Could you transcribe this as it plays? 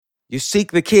You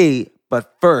seek the key,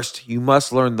 but first you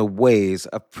must learn the ways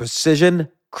of precision,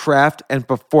 craft, and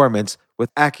performance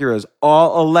with Acura's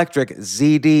all-electric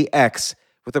ZDX.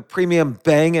 With a premium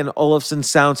Bang & Olufsen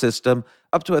sound system,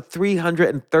 up to a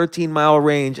 313-mile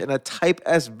range, and a Type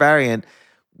S variant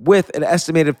with an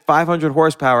estimated 500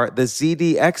 horsepower, the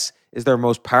ZDX is their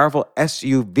most powerful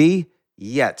SUV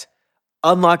yet.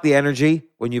 Unlock the energy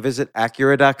when you visit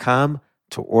Acura.com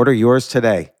to order yours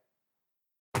today.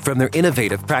 From their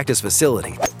innovative practice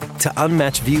facility to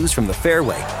unmatched views from the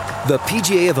fairway, the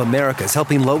PGA of America is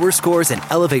helping lower scores and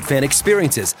elevate fan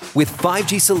experiences with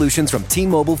 5G solutions from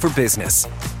T-Mobile for Business.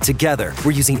 Together,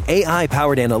 we're using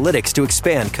AI-powered analytics to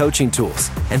expand coaching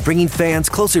tools and bringing fans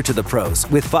closer to the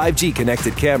pros with 5G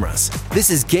connected cameras. This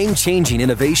is game-changing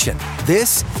innovation.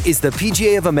 This is the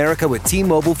PGA of America with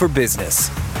T-Mobile for Business.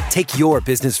 Take your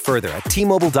business further at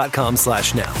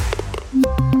T-Mobile.com/now.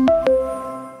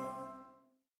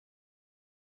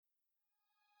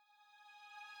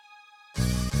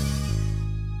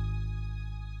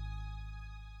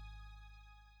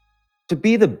 To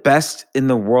be the best in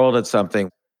the world at something,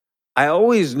 I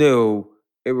always knew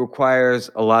it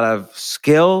requires a lot of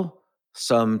skill,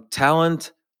 some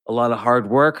talent, a lot of hard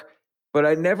work, but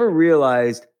I never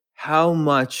realized how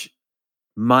much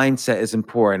mindset is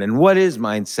important. And what is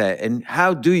mindset? And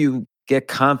how do you get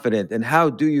confident? And how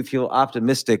do you feel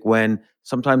optimistic when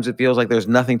sometimes it feels like there's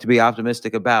nothing to be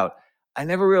optimistic about? I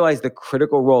never realized the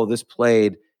critical role this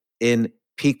played in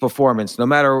peak performance, no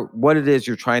matter what it is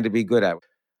you're trying to be good at.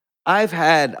 I've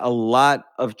had a lot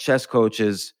of chess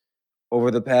coaches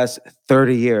over the past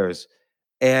 30 years.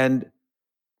 And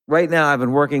right now, I've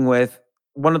been working with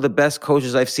one of the best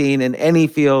coaches I've seen in any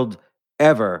field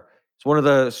ever. He's one of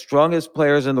the strongest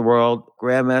players in the world,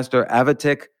 Grandmaster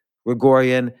Avetik,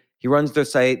 Grigoryan. He runs their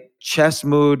site,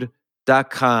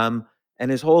 chessmood.com. And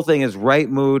his whole thing is right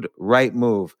mood, right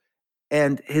move.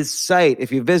 And his site,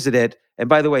 if you visit it, and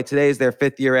by the way, today is their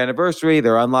 5th year anniversary.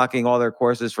 They're unlocking all their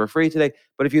courses for free today.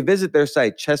 But if you visit their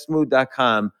site,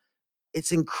 chessmood.com,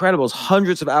 it's incredible. It's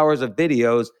hundreds of hours of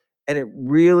videos. And it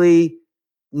really,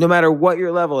 no matter what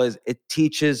your level is, it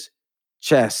teaches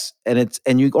chess. And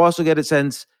you also get a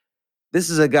sense,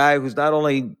 this is a guy who's not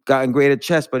only gotten great at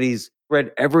chess, but he's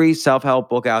read every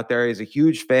self-help book out there. He's a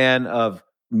huge fan of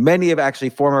many of actually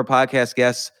former podcast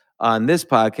guests on this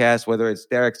podcast, whether it's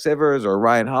Derek Sivers or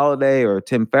Ryan Holiday or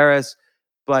Tim Ferriss.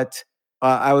 But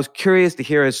I was curious to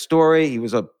hear his story. He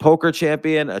was a poker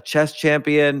champion, a chess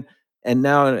champion, and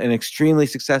now an extremely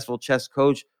successful chess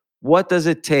coach. What does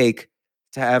it take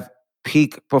to have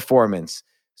peak performance?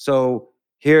 So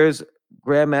here's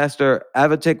Grandmaster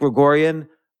Avetik Grigoryan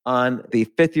on the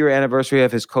 5th year anniversary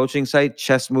of his coaching site,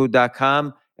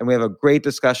 chessmood.com. And we have a great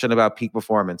discussion about peak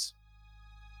performance.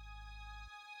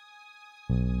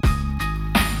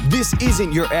 This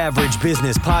isn't your average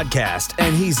business podcast,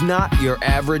 and he's not your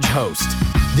average host.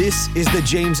 This is the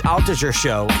James Altucher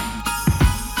Show.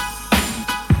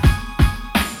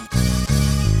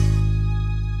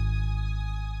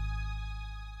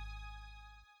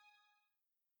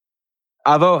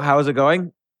 Avo, how is it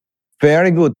going? Very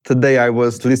good. Today I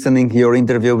was listening to your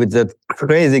interview with that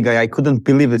crazy guy. I couldn't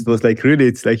believe it. It was like, really,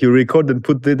 it's like you recorded and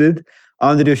put it,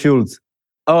 Andrew Schultz.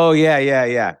 Oh,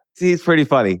 yeah. He's pretty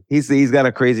funny. He's got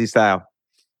a crazy style.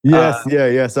 Yes,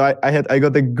 yeah. So I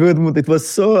got a good mood. It was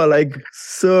so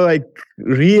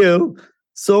real,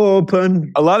 so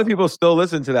open. A lot of people still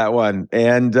listen to that one.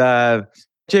 And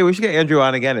Jay, we should get Andrew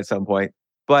on again at some point.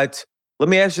 But let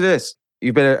me ask you this.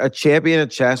 You've been a champion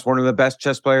at chess, one of the best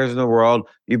chess players in the world.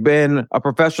 You've been a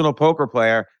professional poker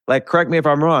player. Like, correct me if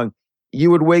I'm wrong.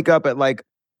 You would wake up at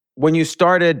when you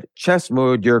started Chess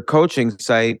Mood, your coaching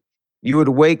site, you would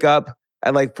wake up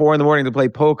at 4 a.m. to play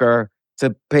poker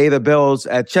to pay the bills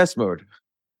at Chess Mood.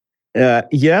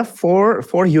 Yeah, four,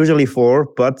 usually 4,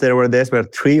 but there were days where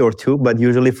 3 or 2, but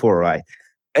usually 4, right?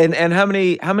 And how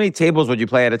many tables would you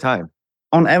play at a time?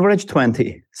 On average,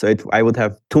 20. So I would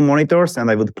have 2 monitors and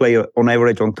I would play on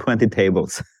average on 20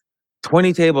 tables.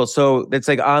 20 tables. So it's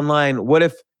like online. What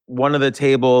if one of the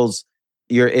tables,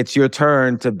 it's your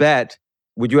turn to bet?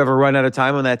 Would you ever run out of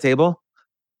time on that table?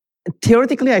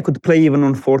 Theoretically, I could play even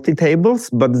on 40 tables,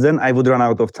 but then I would run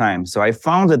out of time. So I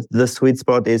found that the sweet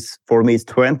spot for me is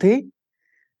 20.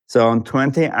 So on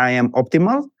 20, I am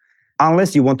optimal,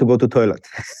 unless you want to go to toilet.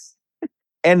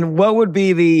 And what would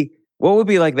be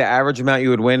like the average amount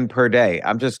you would win per day?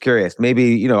 I'm just curious.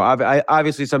 Maybe,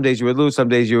 obviously some days you would lose, some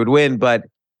days you would win, but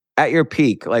at your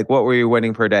peak, what were you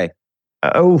winning per day?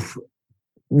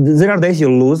 There are days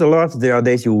you lose a lot. There are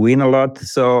days you win a lot.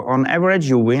 So on average,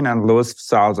 you win and lose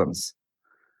thousands.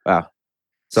 Wow.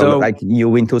 So you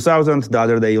win 2,000, the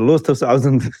other day you lose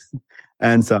 2,000,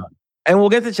 and so on. And we'll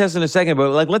get to chess in a second, but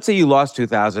like, let's say you lost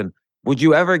 2,000. Would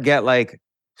you ever get like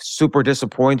super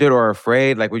disappointed or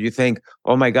afraid? Like, would you think,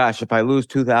 oh my gosh, if I lose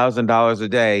 $2,000 a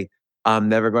day, I'm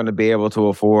never going to be able to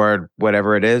afford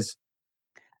whatever it is?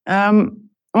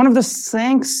 One of the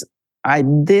things I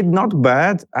did not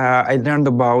bad, I learned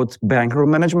about bankroll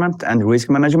management and risk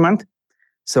management.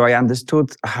 So I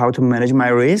understood how to manage my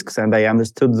risks, and I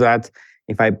understood that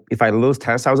if I lose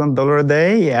 $10,000 a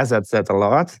day, yes, that's a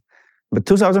lot. But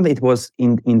 2,000, it was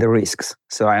in the risks.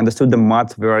 So I understood the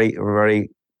math very, very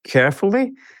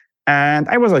carefully, and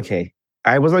I was okay.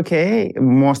 I was okay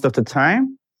most of the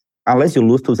time, unless you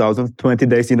lose 2,000 20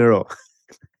 days in a row.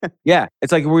 Yeah.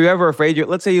 It's like, were you ever afraid?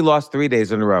 Let's say you lost 3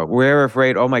 days in a row. Were you ever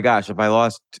afraid, oh my gosh, if I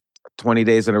lost 20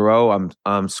 days in a row,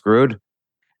 I'm screwed?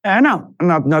 No,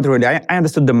 not really. I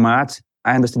understood the math.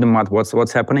 I understood the math,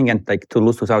 what's happening, and like to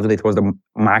lose 2,000, it was the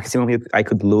maximum I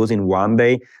could lose in one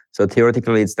day. So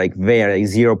theoretically, it's like very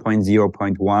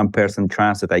 0.1%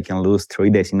 chance that I can lose 3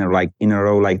 days in a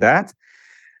row like that.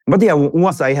 But yeah,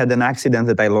 once I had an accident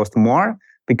that I lost more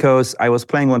because I was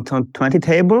playing on 20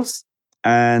 tables,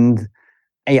 and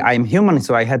I'm human,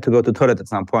 so I had to go to the toilet at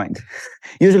some point.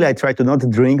 Usually, I try to not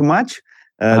drink much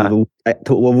to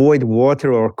avoid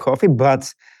water or coffee,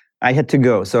 but I had to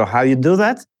go. So how you do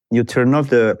that? You turn off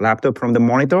the laptop from the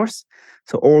monitors.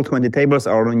 So all 20 tables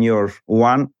are on your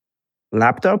one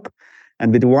laptop.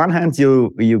 And with one hand,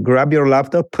 you grab your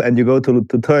laptop and you go to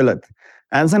the toilet.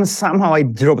 And then somehow I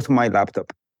dropped my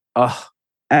laptop. Oh.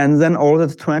 And then all the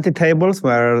 20 tables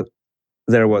where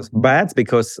there was bets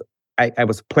because I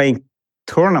was playing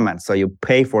tournaments. So you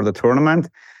pay for the tournament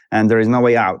and there is no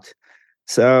way out.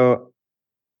 So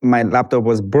my laptop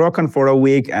was broken for a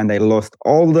week and I lost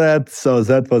all that. So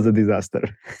that was a disaster.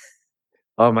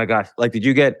 Oh my gosh. Like, would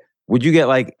you get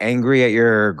like angry at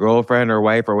your girlfriend or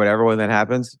wife or whatever when that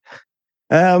happens?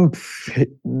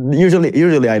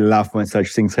 Usually I laugh when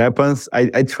such things happens.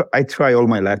 I try all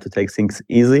my life to take things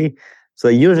easy. So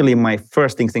usually my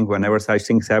first instinct whenever such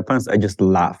things happens, I just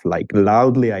laugh, like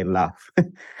loudly I laugh.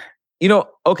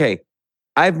 Okay.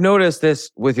 I've noticed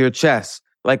this with your chess.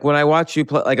 Like when I watch you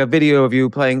play, like a video of you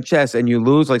playing chess and you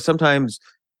lose, like sometimes,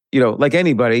 like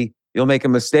anybody, you'll make a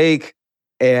mistake.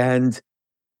 And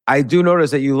I do notice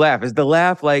that you laugh. Is the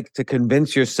laugh like to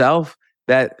convince yourself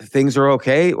that things are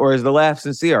okay? Or is the laugh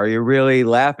sincere? Are you really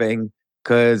laughing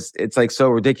because it's like so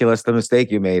ridiculous, the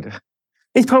mistake you made?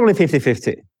 It's probably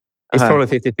 50-50. It's probably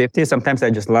 50-50. Sometimes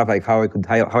I just laugh like how I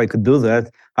could do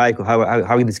that,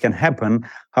 how this can happen,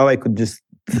 how I could just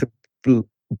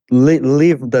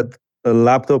leave that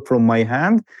laptop from my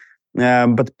hand.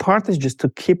 But part is just to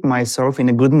keep myself in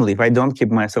a good mood. If I don't keep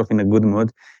myself in a good mood,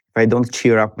 if I don't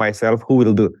cheer up myself, who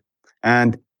will do?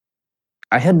 And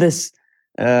I had this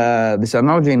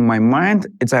analogy in my mind.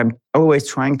 I'm always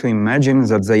trying to imagine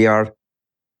that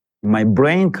my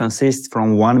brain consists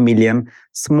from 1 million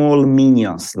small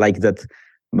minions, like that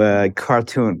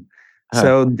cartoon.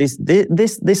 So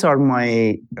these are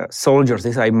my soldiers.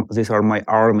 These are my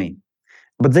army,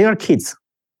 but they are kids.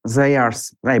 They are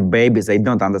like babies. They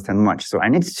don't understand much. So I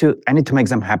need to make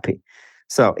them happy.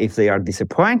 So if they are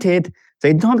disappointed,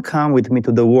 they don't come with me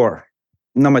to the war.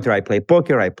 No matter I play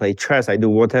poker, I play chess, I do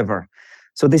whatever.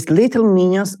 So these little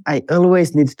minions, I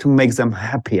always need to make them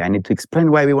happy. I need to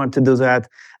explain why we want to do that,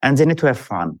 and they need to have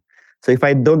fun. So if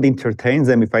I don't entertain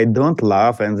them, if I don't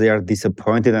laugh, and they are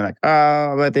disappointed and like,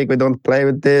 I think we don't play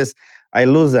with this, I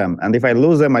lose them. And if I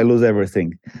lose them, I lose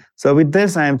everything. So with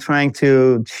this, I am trying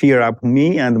to cheer up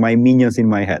me and my minions in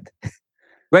my head.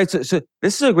 Right. So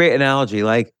this is a great analogy.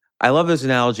 Like, I love this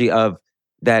analogy of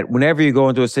that whenever you go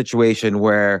into a situation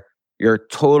where your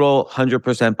total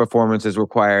 100% performance is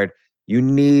required, you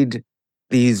need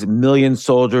these million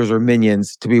soldiers or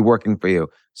minions to be working for you.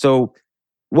 So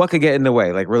what could get in the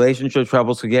way? Like relationship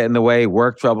troubles could get in the way,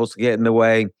 work troubles could get in the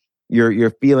way,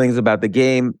 your feelings about the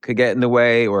game could get in the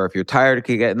way, or if you're tired, it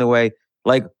could get in the way.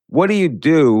 Like, what do you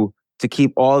do to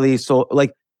keep all these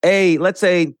let's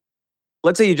say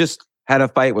you just had a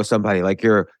fight with somebody, like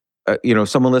you're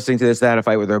someone listening to this that had a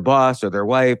fight with their boss or their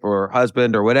wife or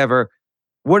husband or whatever.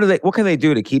 What can they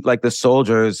do to keep like the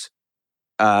soldiers,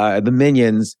 the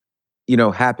minions,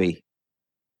 happy?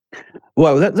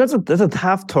 Well, that's a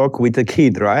tough talk with a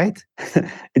kid, right?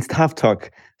 It's tough talk.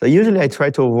 So usually I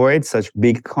try to avoid such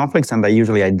big conflicts, and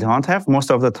I don't have. Most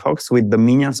of the talks with the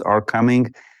minions are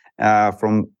coming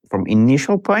from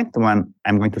initial point when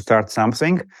I'm going to start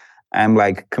something. I'm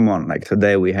like, come on, like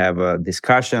today we have a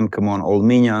discussion. Come on, all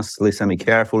minions, listen me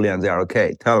carefully, and they are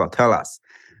okay. Tell us.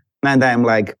 And I'm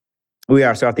like, we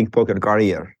are starting poker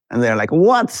career, and they're like,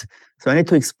 what? So I need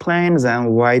to explain them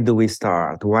why do we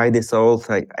start? Why this all?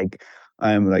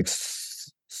 I'm like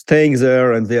staying there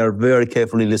and they are very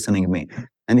carefully listening to me.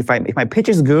 And if my pitch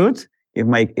is good,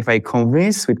 if I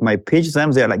convince with my pitch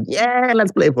them, they're like, yeah,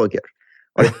 let's play poker.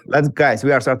 Or let's guys,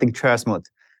 we are starting chess mode.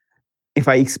 If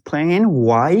I explain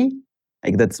why,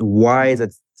 like that's why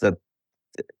that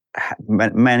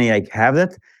many like have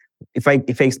that. If I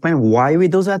explain why we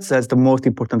do that, that's the most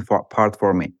important part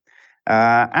for me.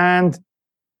 And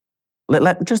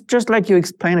just like you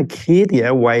explain a kid,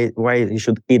 why he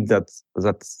should eat that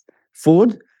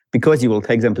food, because you will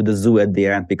take them to the zoo at the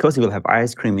end, because you will have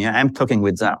ice cream. Yeah, I'm talking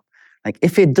with them. Like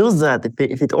if it does that,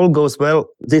 if it all goes well,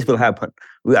 this will happen.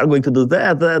 We are going to do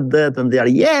that, and they are,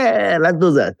 yeah, let's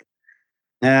do that.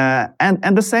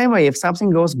 And the same way, if something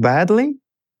goes badly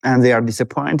and they are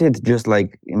disappointed, just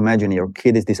like imagine your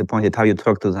kid is disappointed, how you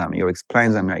talk to them. You explain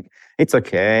to them like, it's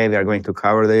okay, we are going to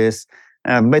cover this.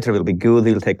 Later will be good,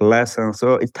 we'll take lessons.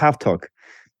 So it's tough talk.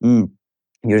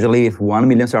 Usually if 1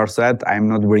 million are set, I'm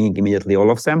not bringing immediately all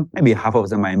of them. Maybe half of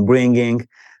them I'm bringing.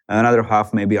 Another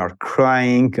half maybe are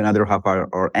crying. Another half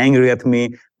are angry at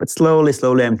me. But slowly,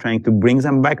 I'm trying to bring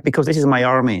them back, because this is my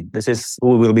army. This is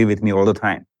who will be with me all the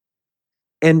time.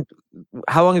 And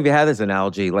how long have you had this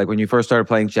analogy? Like when you first started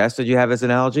playing chess, did you have this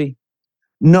analogy?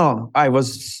 No, I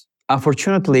was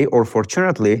unfortunately, or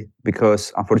fortunately,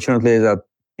 because unfortunately that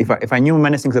if I knew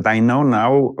many things that I know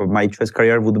now, my chess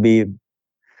career would be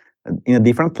in a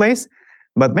different place.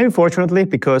 But maybe fortunately,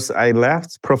 because I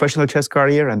left professional chess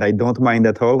career and I don't mind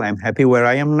at all. I'm happy where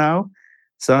I am now.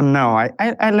 So no,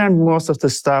 I learned most of the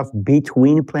stuff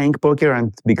between playing poker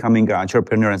and becoming an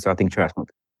entrepreneur and starting chess mode.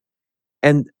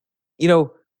 And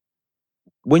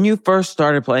when you first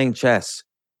started playing chess,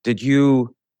 did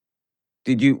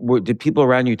people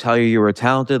around you tell you were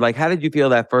talented? Like, how did you feel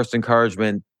that first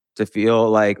encouragement to feel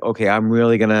like, okay, I'm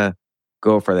really gonna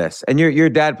go for this? And your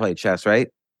dad played chess, right?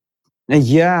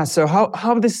 Yeah. So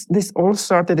how this all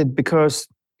started? It because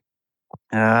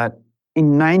in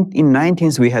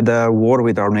 19s we had a war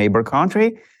with our neighbor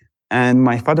country, and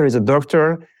my father is a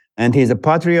doctor and he's a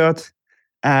patriot,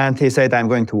 and he said, I'm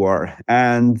going to war,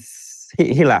 and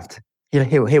he left.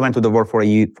 He went to the war for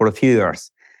a few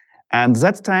years, and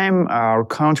that time our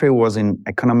country was in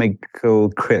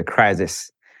economical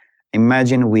crisis.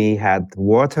 Imagine we had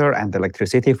water and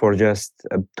electricity for just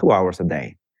 2 hours a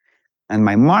day. And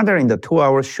my mother in the 2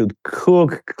 hours should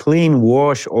cook, clean,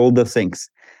 wash, all the things.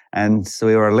 And so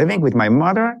we were living with my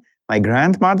mother, my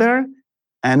grandmother,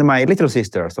 and my little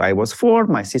sister. So I was 4,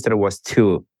 my sister was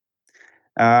 2.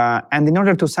 And in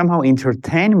order to somehow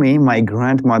entertain me, my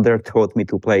grandmother taught me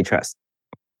to play chess.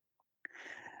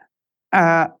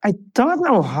 I don't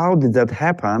know how did that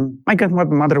happen. My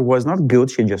grandmother was not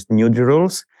good. She just knew the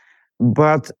rules.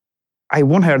 But I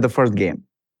won her the first game.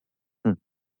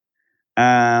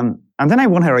 And then I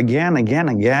won her again,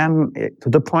 to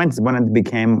the point when it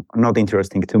became not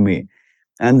interesting to me.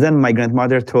 And then my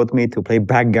grandmother taught me to play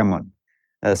backgammon.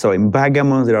 So in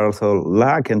backgammon, there are also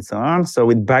luck and so on. So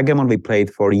with backgammon, we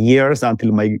played for years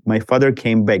until my father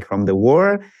came back from the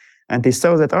war. And he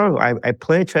saw that, I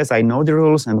play chess, I know the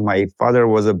rules. And my father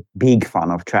was a big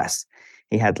fan of chess.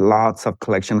 He had lots of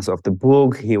collections of the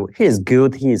book. He is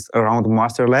good. He's around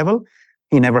master level.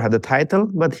 He never had a title,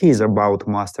 but he's about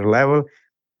master level.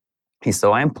 He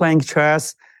saw I'm playing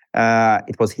chess.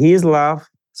 It was his love.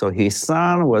 So his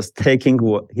son was taking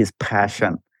his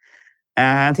passion.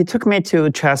 And he took me to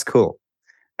chess school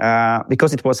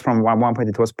because it was from one point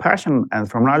it was passion, and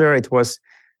from another it was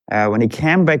when he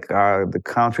came back, the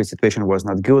country situation was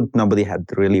not good. Nobody had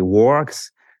really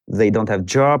works. They don't have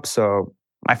jobs. So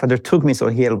my father took me so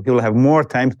he'll have more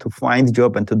time to find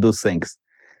job and to do things.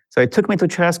 So he took me to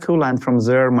chess school, and from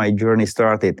there my journey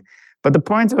started. But the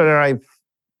point where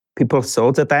people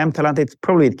thought that I am talented,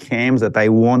 probably it came that I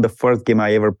won the first game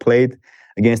I ever played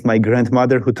against my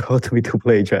grandmother, who taught me to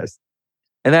play chess.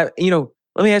 And that,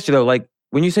 let me ask you though, like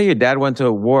when you say your dad went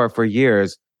to war for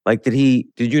years, like did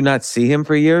you not see him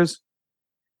for years?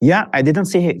 Yeah, I didn't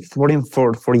see him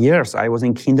for years. I was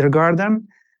in kindergarten,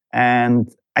 and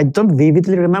I don't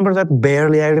vividly remember that.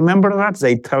 Barely I remember that.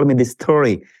 They tell me this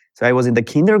story. So I was in the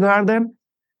kindergarten,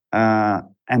 and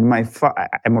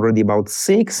I'm already about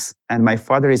 6, and my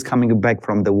father is coming back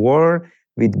from the war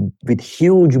with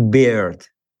huge beard,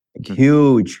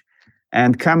 huge,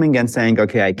 and coming and saying,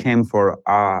 "Okay, I came for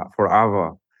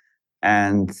Ava,"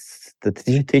 and the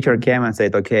teacher came and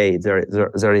said, "Okay,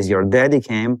 there is your daddy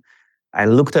came." I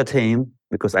looked at him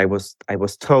because I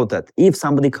was told that if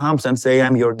somebody comes and say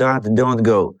I'm your dad, don't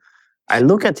go. I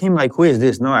look at him like, who is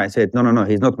this? No, I said, no,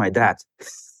 he's not my dad.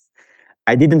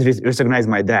 I didn't recognize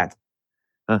my dad.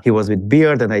 He was with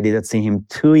beard, and I didn't see him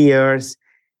 2 years.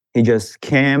 He just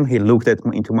came, he looked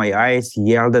into my eyes,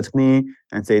 yelled at me,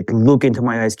 and said, "Look into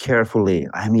my eyes carefully.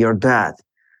 I'm your dad."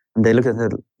 And they looked at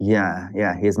it,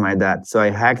 yeah, he's my dad. So I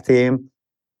hugged him,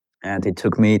 and he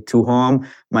took me to home.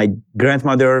 My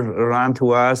grandmother ran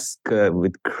to us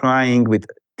with crying, with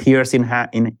tears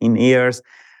in ears,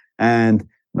 and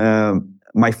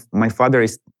my father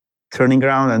is turning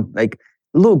around and like,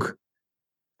 "Look,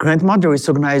 grandmother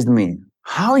recognized me.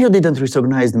 How you didn't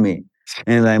recognize me?"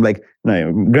 And I'm like,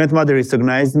 "No, grandmother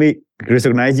recognized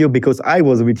you because I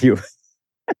was with you."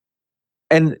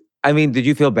 And I mean, did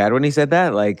you feel bad when he said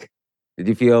that? Like, did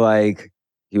you feel like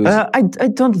he was?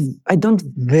 I don't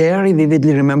very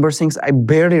vividly remember things. I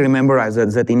barely remember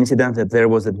that incident that there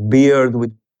was a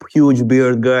huge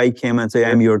beard guy came and say,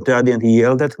 "I'm your daddy," and he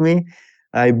yelled at me.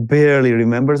 I barely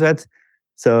remember that,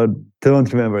 so don't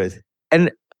remember it.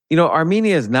 And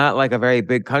Armenia is not like a very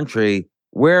big country.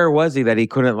 Where was he that he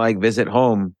couldn't like visit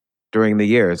home during the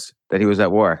years that he was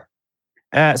at war?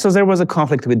 So there was a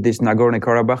conflict with this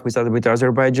Nagorno-Karabakh with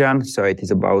Azerbaijan. So it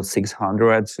is about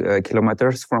 600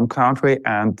 kilometers from country,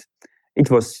 and it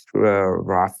was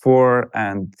rough war,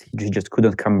 and he just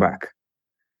couldn't come back.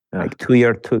 Like 2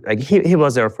 years, he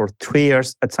was there for 3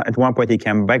 years. At one point he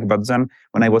came back, but then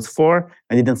when I was 4,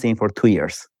 I didn't see him for 2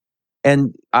 years.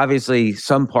 And obviously,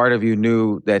 some part of you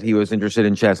knew that he was interested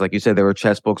in chess. Like you said, there were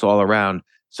chess books all around.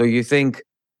 So you think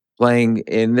playing,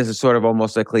 and this is sort of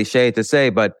almost a cliche to say,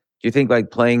 but do you think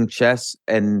like playing chess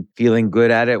and feeling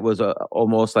good at it was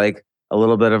almost like a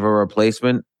little bit of a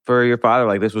replacement for your father?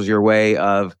 Like this was your way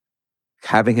of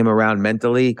having him around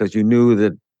mentally because you knew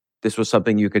that this was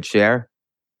something you could share?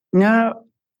 No,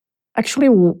 actually,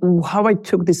 how I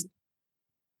took this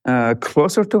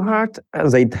closer to heart,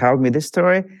 as they told me this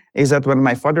story, is that when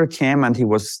my father came and he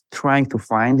was trying to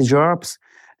find jobs,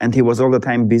 and he was all the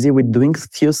time busy with doing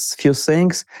few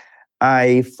things,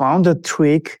 I found a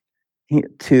trick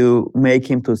to make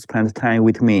him to spend time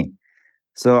with me.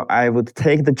 So I would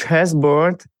take the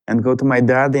chessboard and go to my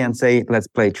daddy and say, "Let's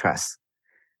play chess."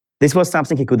 This was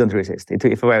something he couldn't resist.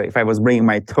 If I was bringing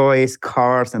my toys,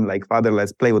 cars, and like, "Father,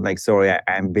 let's play," would like, "Sorry,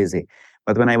 I'm busy."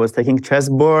 But when I was taking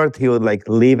chessboard, he would like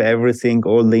leave everything,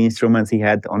 all the instruments he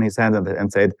had on his hand,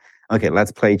 and said, "Okay,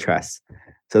 let's play chess."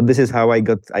 So this is how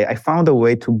I found a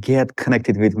way to get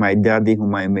connected with my daddy,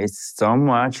 whom I miss so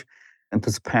much, and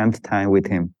to spend time with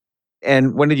him.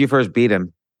 And when did you first beat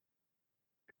him?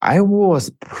 I was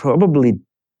probably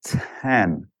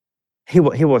 10. He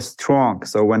was strong.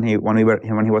 So when he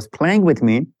was playing with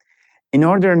me, in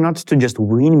order not to just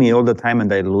win me all the time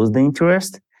and I lose the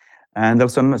interest, and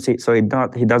also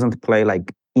he doesn't play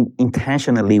like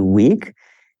intentionally weak,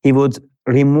 he would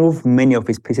remove many of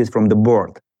his pieces from the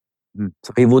board.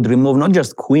 So he would remove not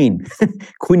just queen.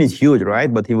 Queen is huge,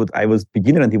 right? But I was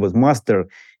beginner and he was master.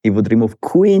 He would remove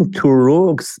queen, 2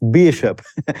 rooks, bishop,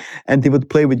 and he would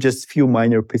play with just few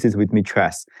minor pieces with me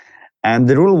chess. And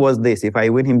the rule was this: if I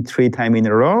win him 3 times in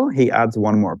a row, he adds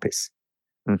 1 more piece.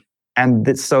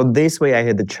 And so this way I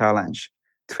had the challenge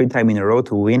 3 times in a row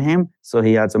to win him. So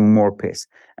he adds a more piece.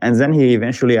 And then he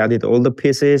eventually added all the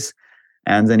pieces.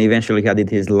 And then eventually he added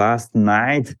his last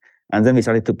knight. And then we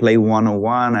started to play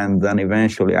 1-on-1. And then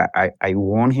eventually I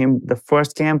won him the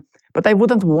first game. But I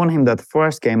wouldn't won him that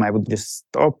first game. I would just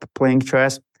stop playing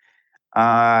chess.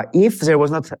 If there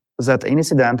was not that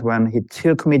incident when he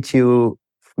took me to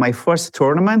my first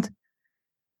tournament,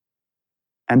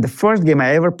 and the first game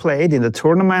I ever played in the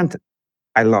tournament,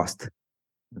 I lost.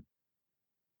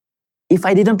 If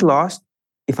I didn't lose,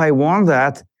 if I won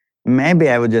that, maybe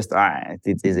I would just,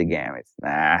 it's easy game.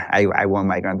 I won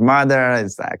my grandmother.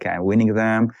 It's like I'm winning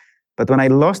them. But when I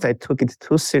lost, I took it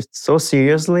so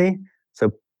seriously.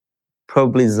 So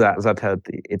probably that had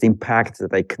its impact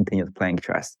that I continued playing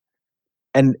chess.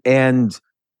 And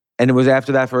it was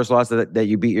after that first loss that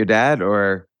you beat your dad,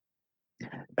 or?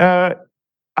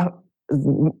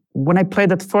 When I played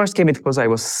that first game, I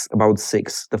was about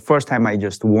 6. The first time I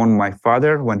just won my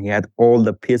father when he had all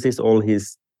the pieces, all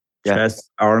his chess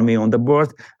army on the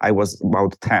board. I was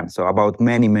about 10, so about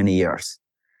many, many years.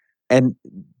 And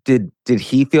did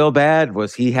he feel bad?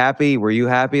 Was he happy? Were you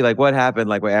happy? Like what happened?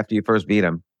 Like after you first beat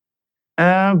him?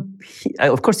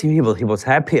 Of course, he was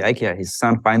happy. Like his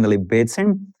son finally beats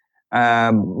him.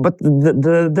 But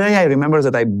the day I remember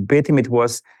that I beat him,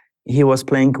 he was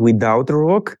playing without a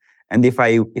rook. And if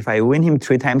I win him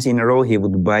 3 times in a row, he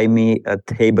would buy me a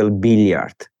table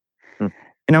billiard.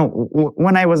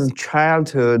 When I was in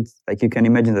childhood, like you can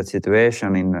imagine that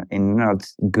situation in not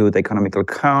good economical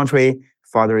country,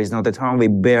 father is not at home, we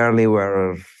barely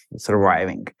were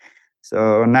surviving.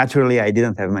 So naturally, I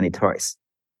didn't have many toys.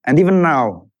 And even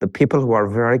now, the people who are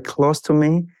very close to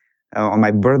me, On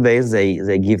my birthdays,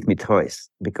 they give me toys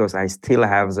because I still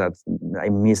have that. I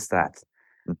miss that.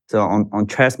 So on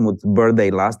Chessmood's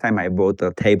birthday last time, I bought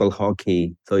a table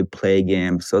hockey, so we play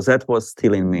games. So that was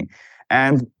still in me.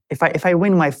 And if I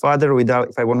won my father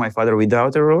without a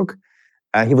rook,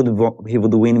 he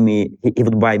would win me. He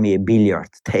would buy me a billiard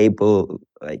table,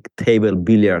 like table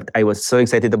billiard. I was so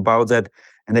excited about that,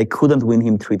 and I couldn't win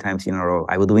him 3 times in a row.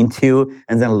 I would win 2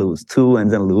 and then lose, 2 and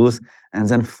then lose, and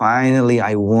then finally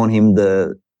I won him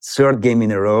the 3rd game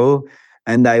in a row.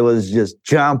 And I was just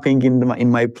jumping in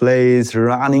my place,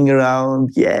 running around.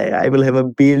 Yeah, I will have a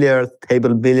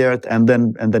table billiard, and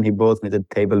then he bought me the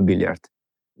table billiard.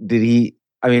 Did he?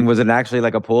 I mean, was it actually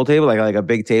like a pool table, like a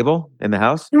big table in the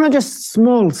house? No, just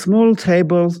small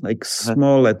tables, like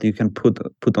small that you can put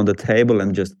on the table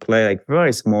and just play, like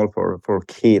very small for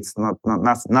kids, not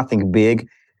nothing big.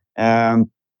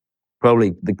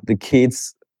 Probably the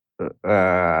kids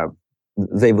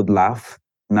they would laugh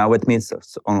now at me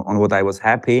on what I was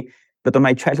happy, but on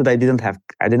my childhood I didn't have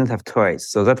toys,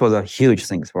 so that was a huge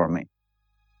thing for me.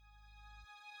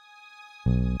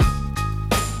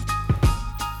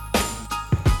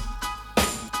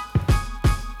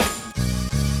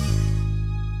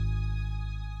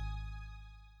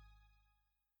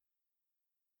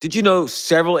 Did you know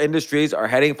several industries are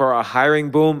heading for a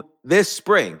hiring boom this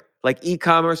spring, like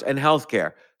e-commerce and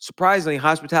healthcare? Surprisingly,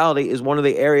 hospitality is one of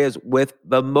the areas with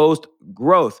the most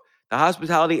growth. The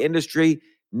hospitality industry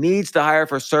needs to hire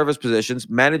for service positions,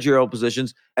 managerial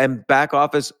positions, and back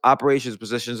office operations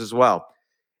positions as well.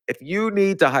 If you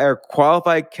need to hire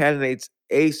qualified candidates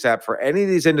ASAP for any of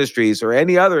these industries or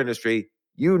any other industry,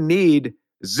 you need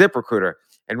ZipRecruiter.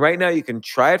 And right now you can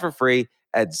try it for free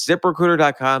at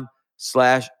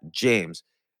ziprecruiter.com/James.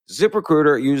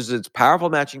 ZipRecruiter uses its powerful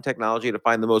matching technology to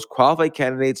find the most qualified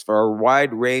candidates for a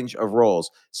wide range of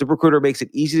roles. ZipRecruiter makes it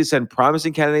easy to send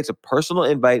promising candidates a personal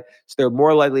invite so they're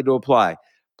more likely to apply.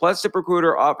 Plus,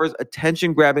 ZipRecruiter offers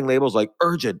attention-grabbing labels like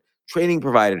urgent, training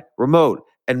provided, remote,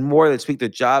 and more that speak to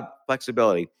job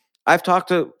flexibility. I've talked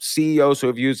to CEOs who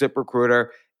have used ZipRecruiter,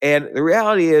 and the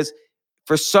reality is,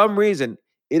 for some reason,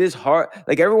 it is hard.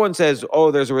 Like everyone says,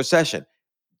 oh, there's a recession.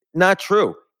 Not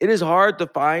true. It is hard to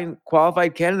find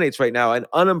qualified candidates right now, and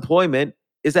unemployment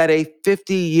is at a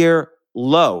 50-year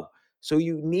low. So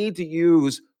you need to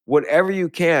use whatever you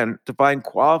can to find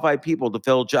qualified people to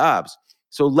fill jobs.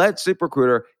 So let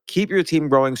ZipRecruiter keep your team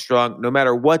growing strong no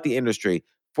matter what the industry.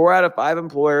 4 out of 5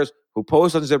 employers who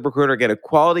post on ZipRecruiter get a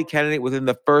quality candidate within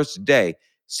the first day.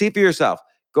 See for yourself.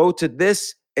 Go to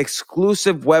this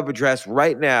exclusive web address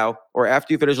right now or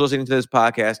after you finish listening to this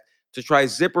podcast to try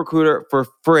ZipRecruiter for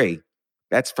free.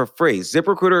 That's for free.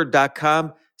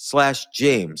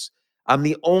 ZipRecruiter.com/James. I'm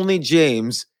the only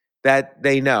James that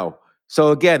they know.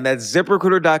 So again, that's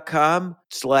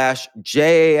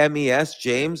ZipRecruiter.com/JAMES,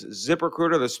 James.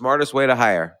 ZipRecruiter, the smartest way to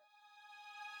hire.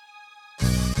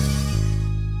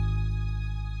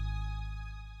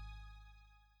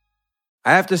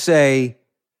 I have to say,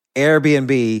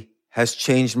 Airbnb has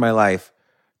changed my life.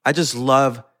 I just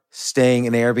love staying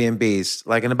in Airbnbs.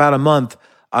 Like in about a month,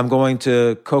 I'm going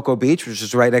to Cocoa Beach, which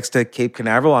is right next to Cape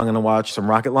Canaveral. I'm going to watch some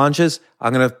rocket launches.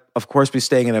 I'm going to, of course, be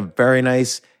staying in a very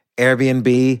nice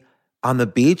Airbnb on the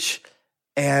beach.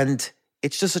 And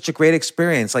it's just such a great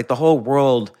experience. Like the whole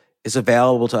world is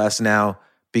available to us now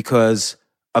because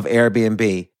of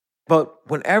Airbnb. But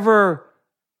whenever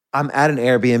I'm at an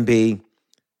Airbnb,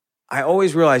 I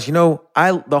always realize, the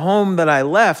home that I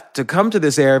left to come to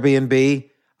this Airbnb,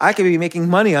 I could be making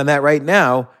money on that right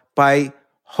now by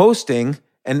hosting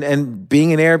and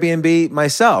being an Airbnb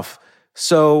myself.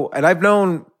 So, and I've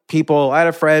known people, I had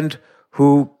a friend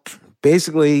who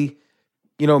basically,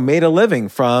 made a living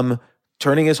from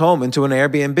turning his home into an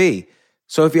Airbnb.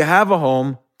 So if you have a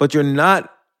home, but you're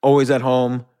not always at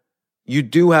home, you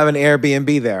do have an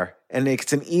Airbnb there. And it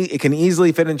can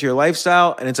easily fit into your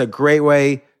lifestyle, and it's a great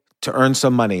way to earn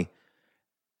some money.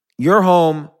 Your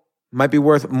home might be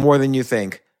worth more than you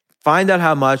think. Find out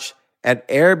how much at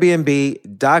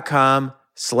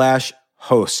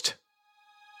airbnb.com/host.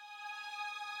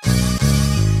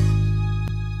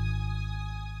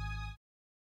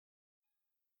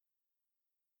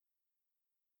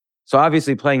 So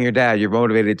obviously playing your dad, you're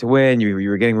motivated to win. You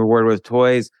were getting rewarded with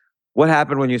toys. What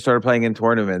happened when you started playing in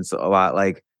tournaments a lot?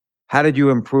 Like, how did you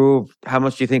improve? How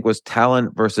much do you think was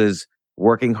talent versus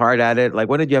working hard at it? Like,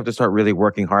 when did you have to start really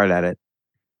working hard at it?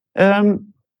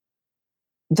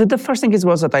 The first thing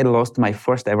was that I lost my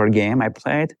first ever game I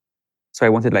played. So I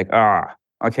wanted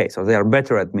okay, so they are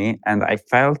better at me. And I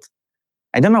felt,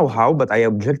 I don't know how, but I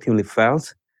objectively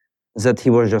felt that he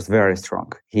was just very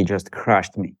strong. He just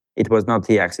crushed me. It was not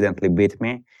he accidentally beat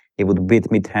me. he would beat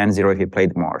me 10-0 if he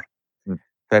played more. Mm.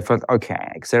 So I felt,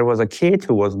 okay, there was a kid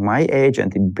who was my age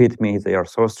and he beat me. They are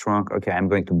so strong. Okay, I'm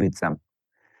going to beat them.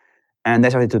 And I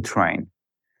started to train.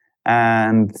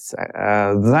 And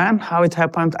then how it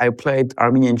happened, I played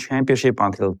Armenian Championship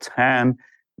until 10,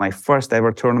 my first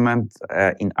ever tournament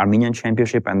in Armenian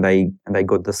Championship, and I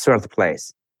got the third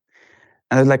place.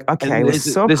 And I was like, okay, I was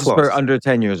so this close. Is for under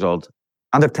 10 years old.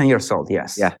 Under 10 years old,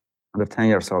 yes. Yeah. Under 10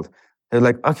 years old. I was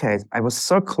like, okay, I was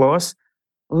so close.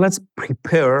 Let's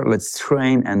prepare, let's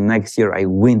train, and next year I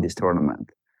win this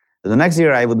tournament. The next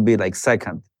year I would be like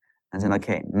second. And then,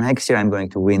 okay, next year I'm going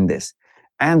to win this.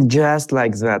 And just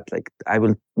like that, like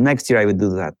next year I will do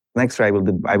that. Next year I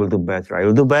will do better.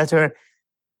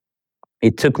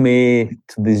 It took me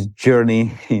to this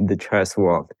journey in the chess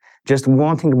world. Just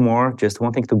wanting more, just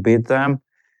wanting to beat them.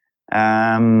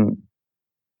 So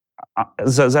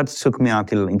that took me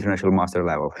until international master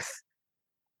level.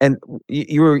 And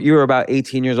you were about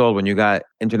 18 years old when you got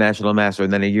international master,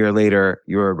 and then a year later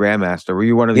you were a grandmaster. Were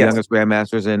you one of the youngest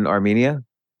grandmasters in Armenia?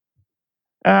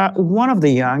 One of the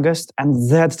youngest,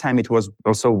 and that time it was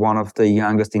also one of the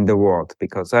youngest in the world,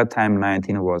 because that time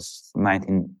 19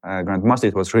 grandmaster,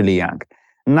 it was really young.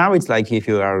 Now it's like if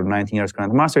you are 19 years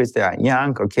grandmaster, it's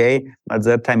young, okay, but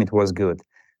that time it was good.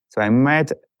 So I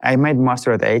made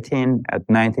master at 18. At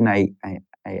 19, I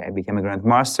became a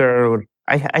grandmaster.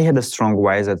 I had a strong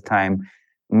why at that time.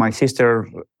 My sister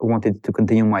wanted to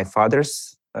continue my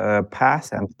father's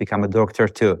path and become a doctor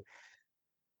too.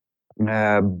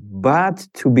 But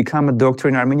to become a doctor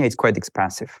in Armenia, it's quite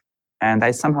expensive. And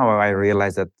I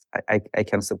realized that I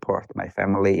can support my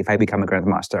family if I become a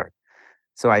grandmaster.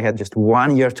 So I had just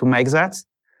 1 year to make that.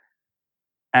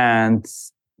 And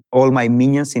all my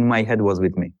minions in my head was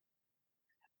with me.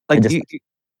 Like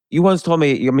you once told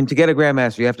me, I mean, to get a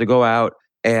grandmaster, you have to go out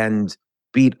and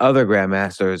beat other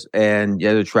grandmasters, and you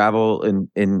have to travel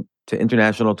to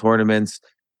international tournaments.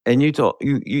 And you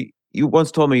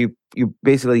once told me you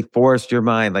basically forced your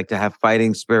mind like to have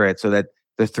fighting spirit, so that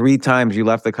the 3 times you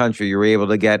left the country, you were able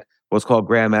to get what's called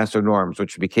grandmaster norms,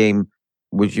 which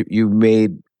you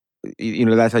made,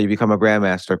 that's how you become a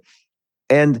grandmaster.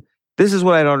 And this is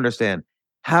what I don't understand.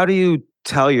 How do you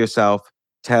tell yourself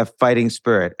to have fighting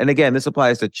spirit? And again, this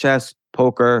applies to chess,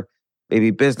 poker,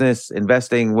 maybe business,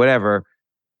 investing, whatever.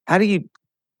 I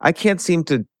can't seem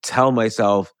to tell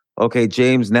myself, okay,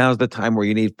 James, now's the time where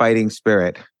you need fighting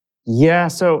spirit. Yeah,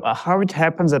 so how it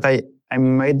happens that I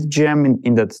made gem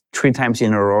in that 3 times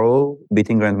in a row,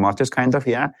 beating grandmasters kind of,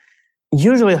 yeah.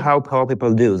 Usually how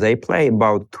people do, they play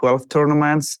about 12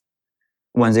 tournaments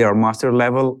when they are master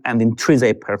level, and in 3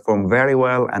 they perform very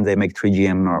well and they make 3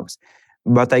 GM norms.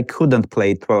 But I couldn't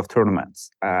play 12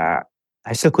 tournaments. I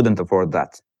still couldn't afford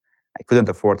that. I couldn't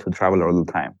afford to travel all the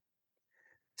time.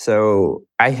 So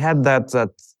I had that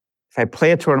if I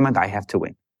play a tournament, I have to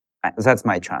win. That's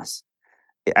my chance.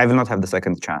 I will not have the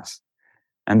second chance.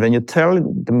 And when you tell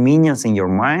the minions in your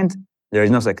mind, there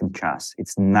is no second chance.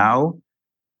 It's now.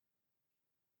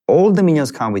 All the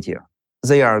minions come with you.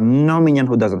 There are no minion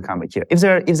who doesn't come with you. If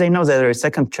they know that there is a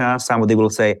second chance, somebody will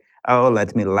say, oh,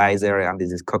 let me lie there under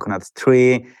this coconut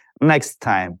tree next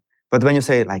time. But when you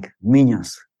say, like,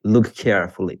 minions, look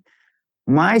carefully.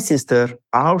 Our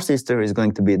sister is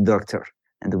going to be a doctor,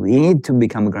 and we need to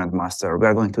become a grandmaster. We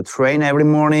are going to train every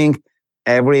morning,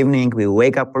 every evening. We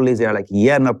wake up early. They are like,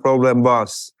 yeah, no problem,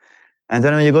 boss. And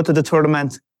then when you go to the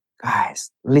tournament,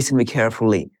 guys, listen me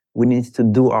carefully. We need to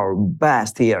do our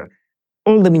best here.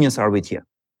 All the minions are with you.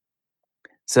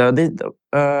 So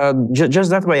just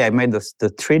that way, I made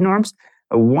the 3 norms.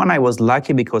 One, I was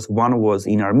lucky because one was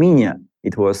in Armenia.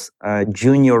 It was a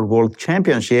junior world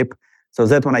championship. So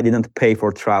that one I didn't pay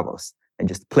for travels. I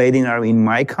just played in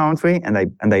my country, and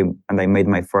I made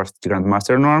my first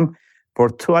grandmaster norm. For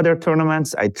 2 other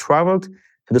tournaments, I traveled.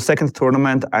 To the second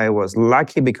tournament, I was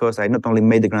lucky because I not only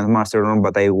made the grandmaster norm,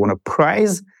 but I won a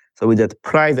prize. So with that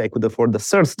prize, I could afford the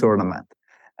 3rd tournament.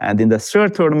 And in the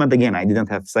 3rd tournament, again, I didn't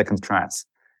have second chance.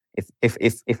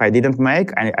 If I didn't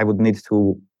make, I would need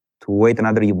to wait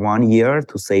another 1 year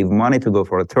to save money to go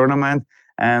for a tournament.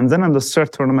 And then on the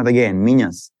 3rd tournament, again,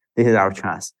 minions, this is our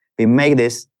chance. We make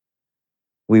this,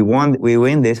 we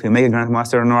win this, we make a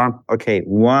grandmaster norm. Okay,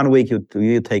 1 week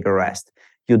you take a rest.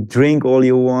 You drink all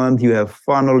you want, you have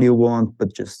fun all you want,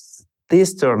 but just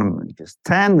this tournament, just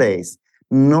 10 days,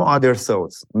 no other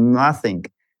thoughts, nothing.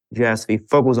 Just we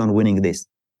focus on winning this.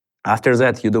 After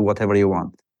that, you do whatever you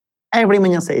want. Every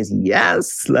minion says,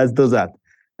 yes, let's do that.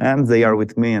 And they are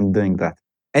with me and doing that.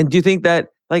 And do you think that,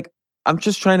 like, I'm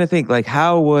just trying to think, like,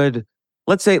 how would,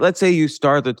 let's say you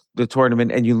start the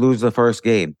tournament and you lose the first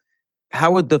game.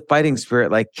 how would the fighting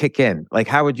spirit like kick in? Like,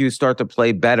 how would you start to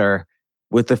play better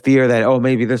with the fear that, oh,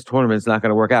 maybe this tournament's not going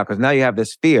to work out? Because now you have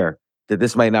this fear that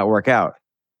this might not work out.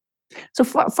 So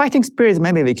fighting spirit,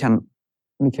 maybe we can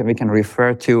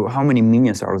refer to how many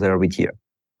minions are there with you.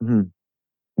 Mm-hmm.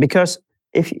 Because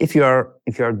if you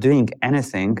are doing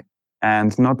anything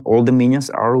and not all the minions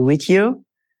are with you,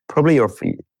 probably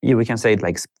we can say it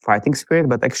like fighting spirit,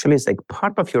 but actually it's like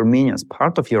part of your minions,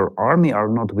 part of your army are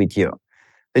not with you.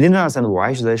 They didn't understand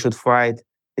why they should fight.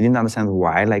 They didn't understand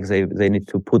why like they need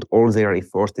to put all their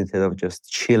efforts instead of just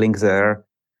chilling there.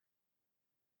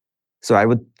 So I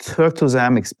would talk to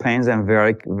them, explain them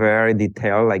very, very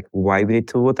detailed, like why we need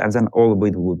to do it, and then all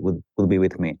would be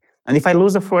with me. And if I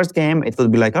lose the first game, it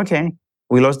would be like, okay,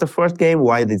 we lost the first game.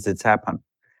 Why did this happen?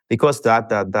 Because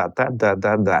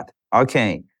that.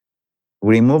 Okay,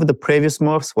 we remove the previous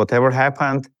moves. Whatever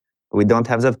happened, we don't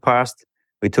have that past.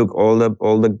 We took all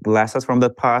the lessons from the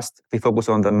past. We focus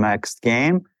on the next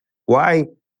game. Why?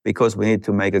 Because we need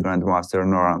to make a Grandmaster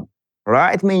Noram.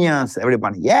 Right, minions?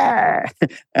 Everybody, yeah!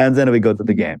 And then we go to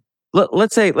the game.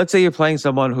 Let's say you're playing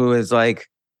someone who is like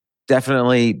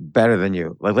definitely better than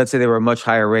you. Like, let's say they were much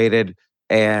higher rated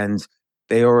and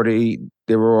they were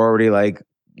already like,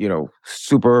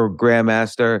 super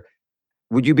grandmaster.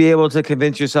 Would you be able to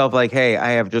convince yourself like, hey,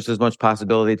 I have just as much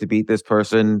possibility to beat this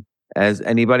person as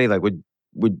anybody? Like, would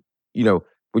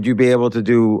you be able to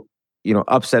do,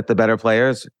 upset the better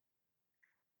players?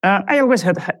 I always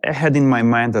had in my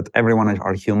mind that everyone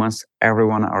are humans,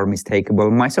 everyone are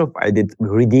mistakable. Myself, I did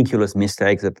ridiculous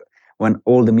mistakes that when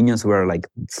all the minions were like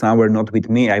somewhere not with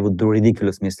me, I would do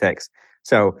ridiculous mistakes.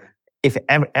 So if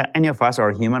any of us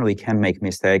are human, we can make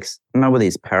mistakes. Nobody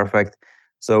is perfect.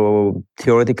 So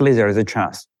theoretically, there is a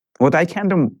chance. What I can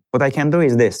do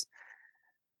is this.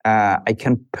 I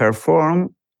can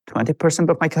perform 20%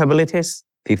 of my capabilities,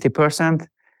 50%,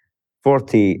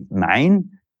 49%,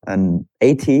 and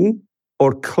 80,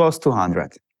 or close to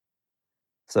 100.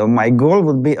 So my goal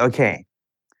would be, okay,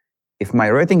 if my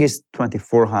rating is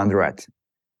 2400,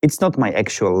 it's not my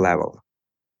actual level.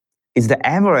 It's the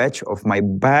average of my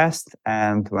best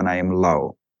and when I am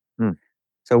low.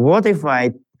 So what if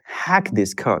I hack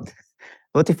this code?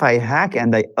 What if I hack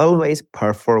and I always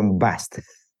perform best?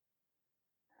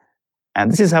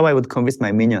 And this is how I would convince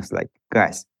my minions, like,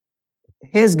 guys,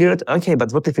 he's good, okay,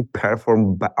 but what if we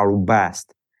perform our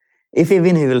best? If we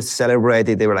win, he will celebrate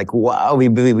it. They were like, wow, we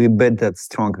beat that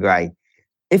strong guy.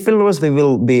 If we lose, we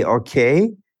will be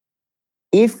okay.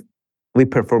 If we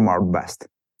perform our best,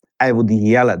 I would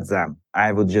yell at them.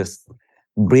 I would just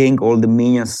bring all the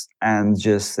minions and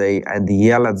just say, and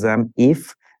yell at them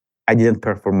if I didn't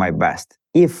perform my best.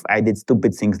 If I did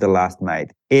stupid things the last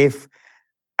night. If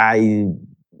I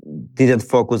didn't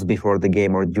focus before the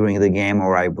game or during the game,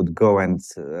 or I would go and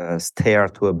stare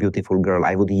to a beautiful girl.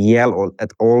 I would yell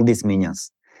at all these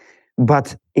minions.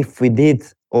 But if we did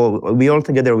all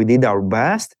together, we did our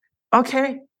best.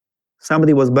 Okay,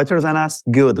 somebody was better than us.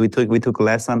 Good, we took a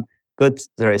lesson. Good,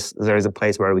 there is a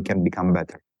place where we can become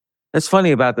better. That's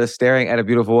funny about this staring at a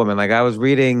beautiful woman. Like, I was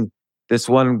reading this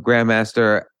one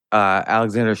grandmaster,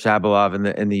 Alexander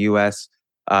Shabalov in the U.S.,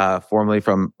 formerly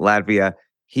from Latvia.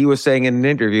 He was saying in an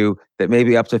interview that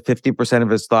maybe up to 50% of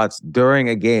his thoughts during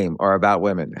a game are about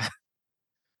women.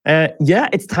 Yeah,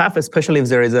 it's tough, especially if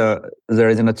there is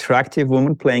an attractive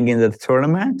woman playing in the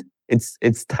tournament.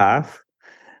 It's tough.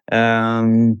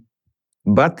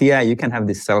 But yeah, you can have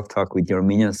this self-talk with your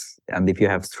minions, and if you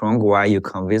have strong why, you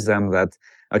convince them that,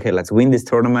 okay, let's win these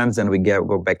tournaments, and we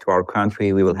go back to our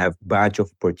country. We will have a bunch of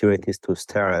opportunities to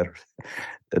stare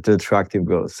at attractive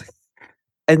girls.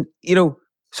 And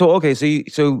so okay,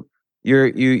 so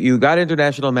you got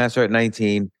international master at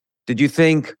 19. Did you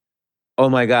think, oh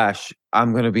my gosh,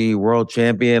 I'm going to be world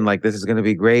champion? Like, this is going to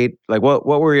be great. Like, what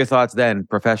were your thoughts then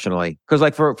professionally? Because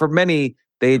like for many,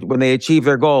 when they achieve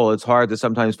their goal, it's hard to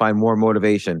sometimes find more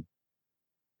motivation.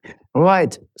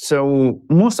 Right. So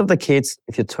most of the kids,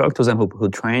 if you talk to them who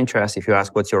train chess, if you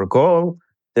ask what's your goal,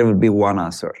 there will be one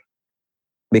answer: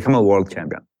 become a world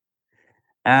champion.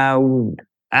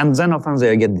 And then often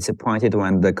they get disappointed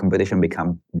when the competition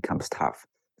becomes tough.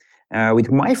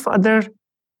 With my father,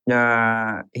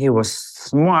 he was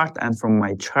smart, and from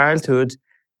my childhood,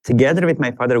 together with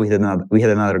my father, we had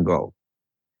another goal.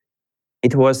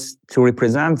 It was to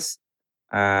represent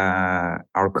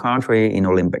our country in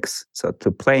Olympics, so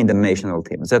to play in the national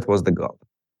team. That was the goal.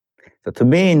 So to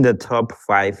be in the top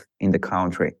 5 in the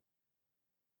country,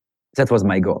 that was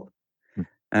my goal.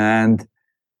 And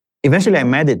eventually I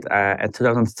made it at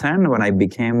 2010 when I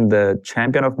became the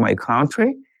champion of my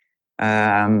country.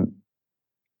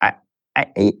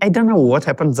 I don't know what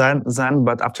happened then,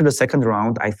 but after the second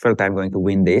round, I felt I'm going to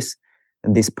win this,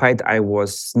 despite I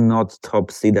was not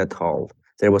top seed at all.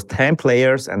 There was 10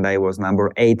 players, and I was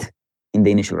number 8 in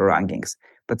the initial rankings.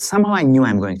 But somehow I knew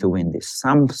I'm going to win this.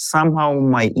 Somehow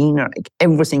my inner,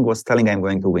 everything was telling I'm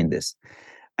going to win this.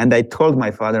 And I told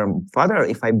my father, Father,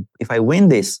 if I win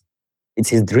this, it's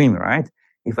his dream, right?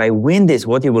 If I win this,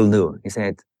 what you will do? He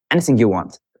said, anything you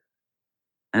want.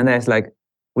 And I was like,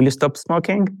 will you stop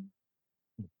smoking?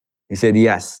 He said,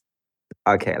 yes.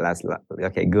 Okay,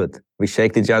 okay, good. We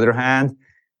shaked each other's hand.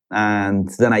 And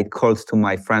then I called to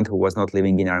my friend who was not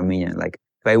living in Armenia. Like,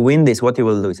 if I win this, what you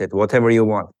will do? He said, whatever you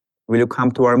want. Will you come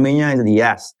to Armenia? I said,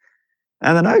 yes.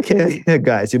 And then, okay,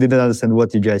 guys, you didn't understand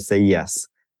what you just say, yes.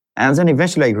 And then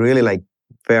eventually I really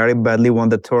very badly won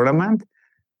the tournament.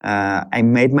 I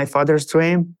made my father's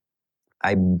dream.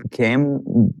 I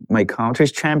became my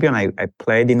country's champion. I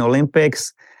played in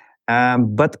Olympics.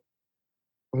 But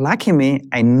lucky me,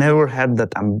 I never had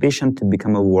that ambition to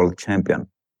become a world champion.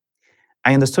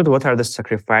 I understood what are the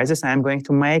sacrifices I am going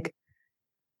to make,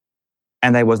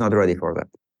 and I was not ready for that.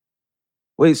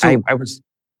 Wait, so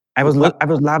I was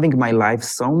loving my life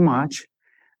so much.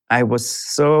 I was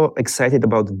so excited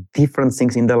about different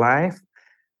things in the life.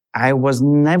 I was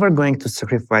never going to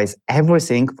sacrifice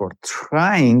everything for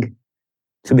trying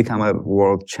to become a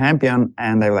world champion.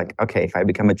 And I'm like, okay, if I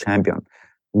become a champion,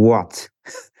 what?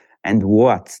 And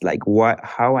what? Like, what?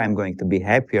 How I'm going to be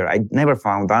happier? I never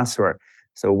found answer.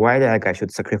 So why I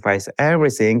should sacrifice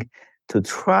everything to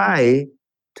try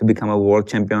to become a world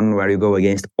champion where you go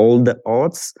against all the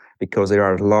odds, because there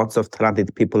are lots of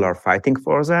talented people are fighting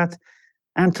for that,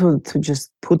 and to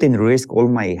just put in risk all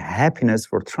my happiness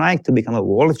for trying to become a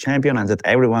world champion, and that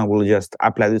everyone will just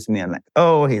applaud me and like,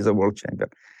 oh, he's a world champion.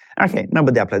 Okay,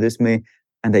 nobody applauds me,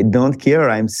 and I don't care.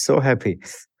 I'm so happy.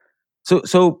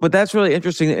 So, but that's really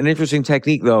interesting. An interesting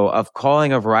technique, though, of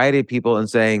calling a variety of people and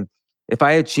saying, if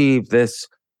I achieve this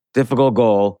difficult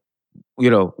goal,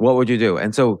 what would you do?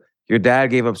 And so your dad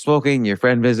gave up smoking, your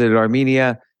friend visited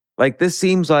Armenia. Like, this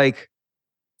seems like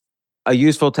a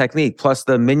useful technique, plus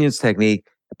the minions technique.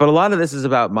 But a lot of this is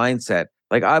about mindset.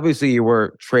 Like, obviously you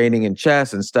were training in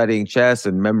chess and studying chess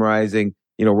and memorizing,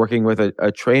 working with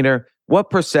a trainer. What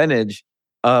percentage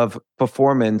of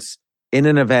performance in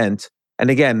an event, and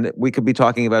again, we could be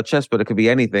talking about chess, but it could be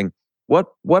anything.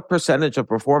 What percentage of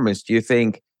performance do you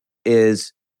think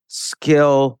is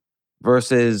skill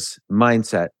versus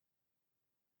mindset?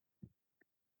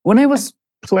 When I was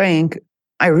playing,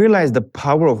 I realized the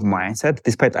power of mindset,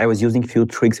 despite I was using few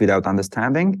tricks without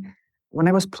understanding. When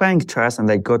I was playing chess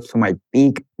and I got to my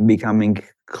peak, becoming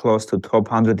close to top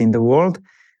 100 in the world,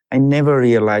 I never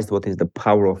realized what is the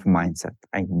power of mindset.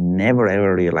 I never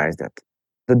ever realized that.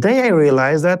 The day I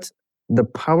realized that, the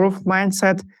power of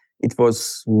mindset, it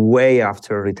was way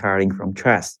after retiring from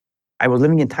chess. I was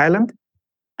living in Thailand,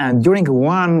 and during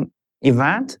one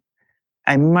event,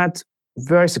 I met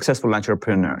very successful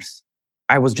entrepreneurs.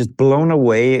 I was just blown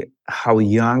away how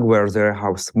young were they,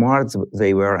 how smart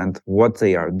they were, and what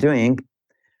they are doing.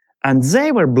 And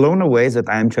they were blown away that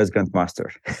I am chess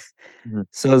grandmaster. Mm-hmm.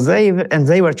 So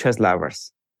they were chess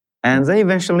lovers. And they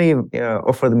eventually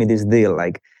offered me this deal,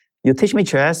 like, you teach me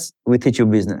chess, we teach you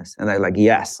business. And I'm like,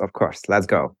 yes, of course, let's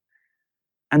go.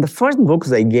 And the first book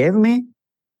they gave me,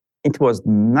 it was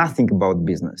nothing about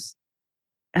business.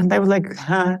 And I was like,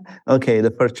 okay,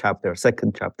 the first chapter,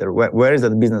 second chapter, where is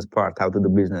that business part, how to do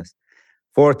business?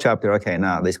 Fourth chapter, okay,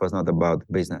 no, this was not about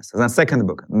business. And then second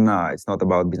book, no, it's not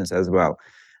about business as well.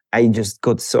 I just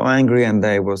got so angry, and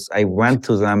I went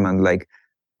to them and like,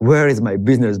 where is my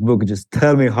business book? Just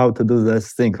tell me how to do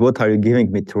those things. What are you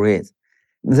giving me to read?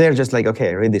 They're just like,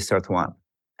 okay, read this third one.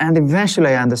 And eventually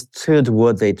I understood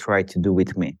what they tried to do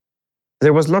with me.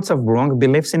 There was lots of wrong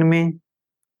beliefs in me.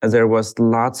 There was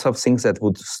lots of things that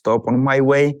would stop on my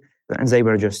way. And they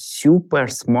were just super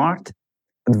smart.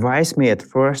 Advised me at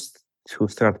first to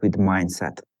start with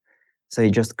mindset. They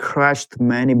just crushed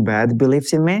many bad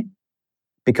beliefs in me.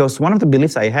 Because one of the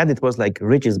beliefs I had, it was like,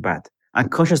 rich is bad.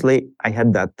 Unconsciously, I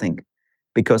had that thing.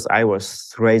 Because I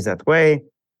was raised that way.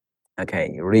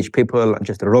 Okay, rich people,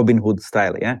 just a Robin Hood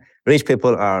style, yeah? Rich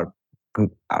people are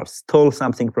stole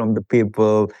something from the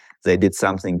people, they did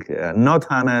something not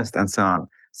honest, and so on.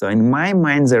 So in my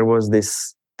mind, there was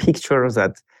this picture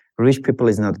that rich people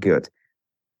is not good.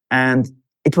 And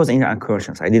it was in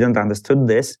unconscious. I didn't understood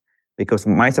this, because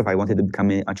myself, I wanted to become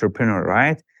an entrepreneur,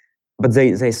 right? But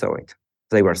they saw it.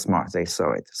 They were smart, they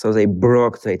saw it. So they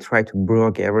tried to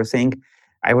broke everything.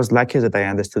 I was lucky that I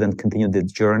understood and continued the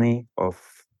journey of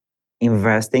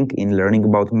investing in learning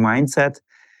about mindset.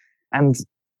 And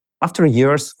after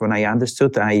years, when I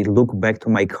understood, I look back to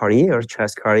my career,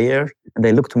 chess career, and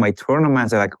I look to my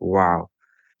tournaments. I'm like, wow,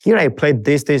 here I played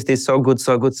this, so good,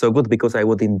 because I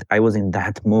was in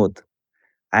that mood.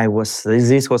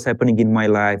 This was happening in my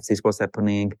life. This was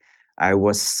happening. I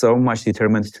was so much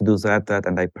determined to do that,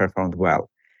 and I performed well.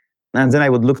 And then I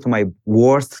would look to my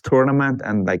worst tournament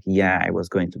and like, yeah, I was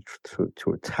going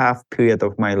through a tough period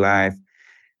of my life.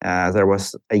 There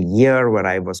was a year where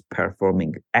I was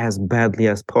performing as badly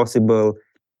as possible.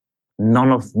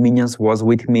 None of minions was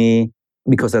with me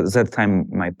because at that time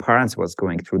my parents was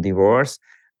going through divorce,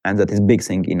 and that is big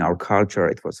thing in our culture.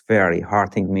 It was very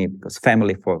hurting me because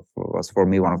family was for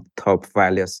me one of the top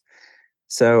values.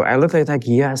 So I looked at it like,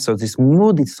 yeah, so this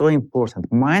mood is so important.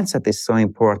 Mindset is so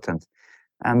important.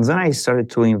 And then I started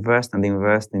to invest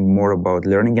in more about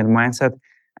learning and mindset.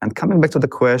 And coming back to the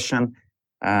question,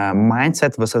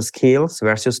 mindset versus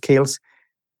skills,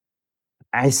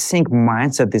 I think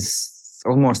mindset is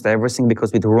almost everything,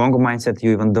 because with wrong mindset,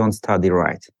 you even don't study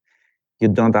right. You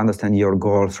don't understand your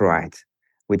goals right.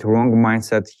 With wrong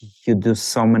mindset, you do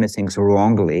so many things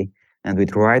wrongly. And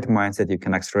with right mindset, you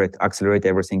can accelerate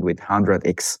everything with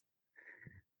 100x.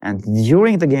 And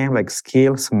during the game, like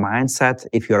skills, mindset,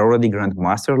 if you're already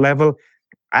grandmaster level,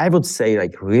 I would say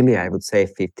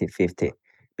 50-50.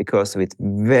 Because with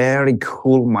very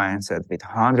cool mindset, with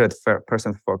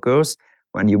 100% focus,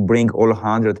 when you bring all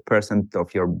 100%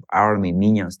 of your army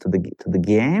minions to the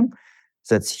game,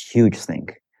 that's huge thing.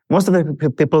 Most of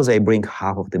the people, they bring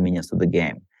half of the minions to the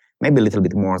game, maybe a little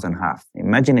bit more than half.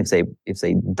 Imagine if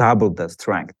they double the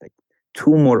strength, like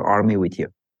 2 more army with you.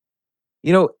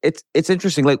 You know, it's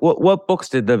interesting. Like, what books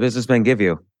did the businessman give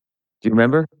you? Do you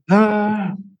remember?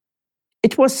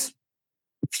 It was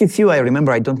few. I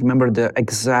remember. I don't remember the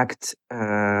exact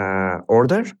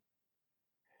order.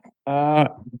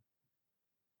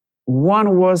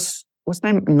 One was, what's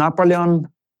name? Napoleon.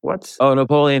 What? Oh,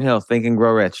 Napoleon Hill, Think and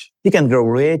Grow Rich. Think and Grow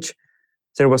Rich.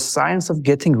 There was Science of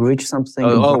Getting Rich. Something.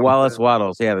 Wallace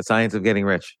Wattles. Yeah, The Science of Getting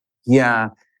Rich. Yeah.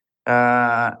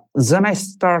 Then I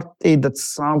started at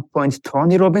some point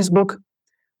Tony Robbins' book,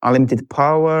 Unlimited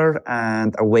Power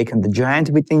and Awaken the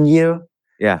Giant Within You.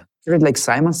 Yeah. I read like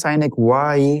Simon Sinek,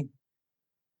 Why,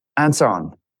 and so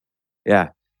on. Yeah.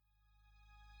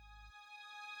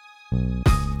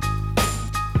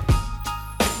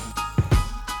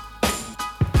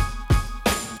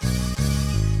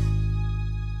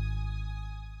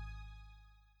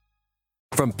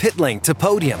 From pit lane to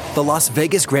podium, the Las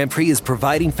Vegas Grand Prix is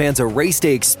providing fans a race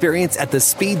day experience at the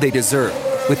speed they deserve.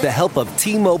 With the help of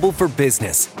T-Mobile for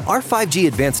Business, our 5G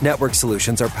advanced network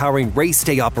solutions are powering race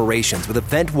day operations with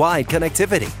event-wide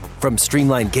connectivity. From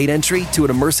streamlined gate entry to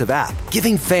an immersive app,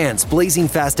 giving fans blazing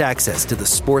fast access to the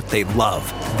sport they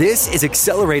love. This is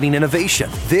accelerating innovation.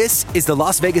 This is the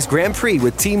Las Vegas Grand Prix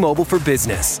with T-Mobile for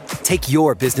Business. Take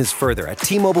your business further at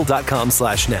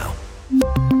T-Mobile.com/now.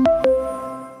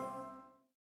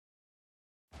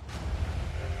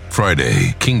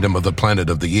 Friday, Kingdom of the Planet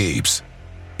of the Apes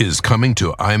is coming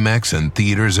to IMAX and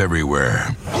theaters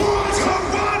everywhere. What a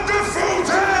wonderful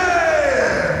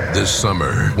day! This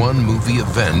summer, one movie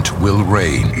event will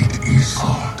reign. It is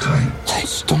our time. They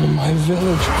stole my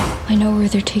village. I know where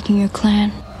they're taking your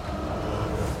clan.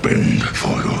 Bend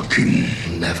for your king.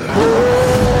 Never.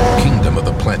 Kingdom of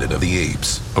the Planet of the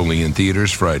Apes. Only in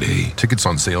theaters Friday. Tickets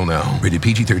on sale now. Rated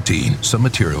PG-13. Some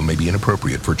material may be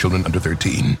inappropriate for children under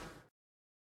 13.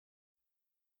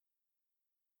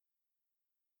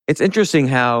 It's interesting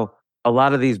how a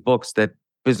lot of these books that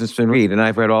businessmen read, and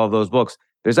I've read all of those books,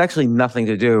 there's actually nothing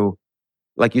to do,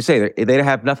 like you say, they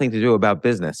have nothing to do about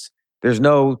business. There's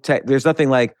nothing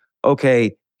like,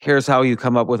 okay, here's how you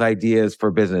come up with ideas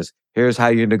for business. Here's how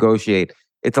you negotiate.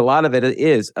 It's a lot of it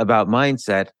is about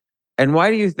mindset. And why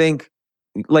do you think,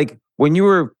 like when you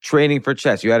were training for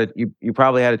chess, you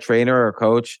probably had a trainer or a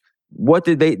coach. What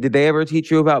did they ever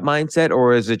teach you about mindset,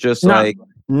 or is it just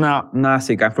No,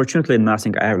 nothing. Unfortunately,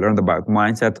 nothing I have learned about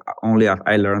mindset. Only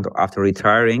I learned after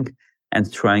retiring and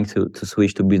trying to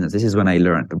switch to business. This is when I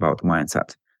learned about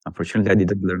mindset. Unfortunately, I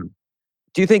didn't learn.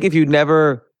 Do you think if you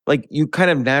never, like you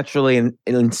kind of naturally and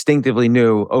instinctively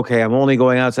knew, okay, I'm only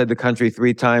going outside the country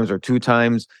 3 times or 2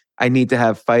 times, I need to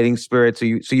have fighting spirit. So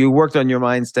you worked on your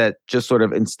mindset just sort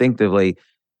of instinctively.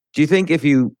 Do you think if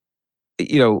you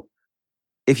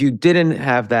didn't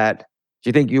have that, do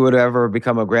you think you would ever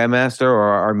become a grandmaster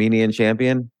or an Armenian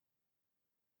champion?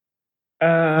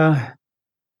 I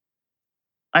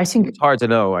think it's hard to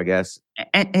know, I guess.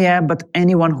 Yeah, but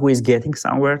anyone who is getting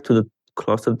somewhere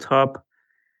close to the top,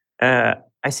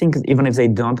 I think even if they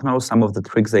don't know some of the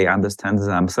tricks, they understand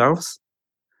themselves.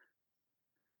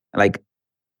 Like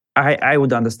I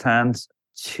would understand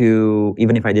to,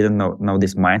 even if I didn't know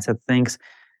these mindset things,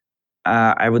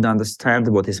 I would understand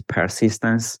what is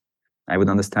persistence. I would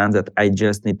understand that I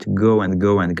just need to go and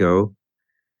go and go.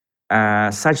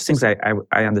 Such things I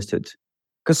understood.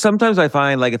 Because sometimes I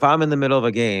find, like, if I'm in the middle of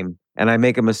a game and I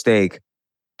make a mistake,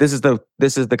 this is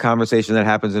the conversation that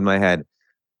happens in my head.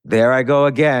 There I go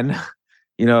again,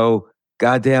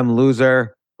 goddamn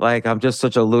loser. Like, I'm just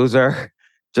such a loser.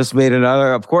 Just made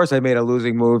another. Of course, I made a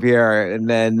losing move here, and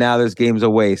then now this game's a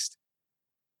waste.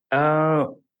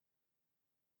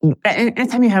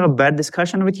 Anytime you have a bad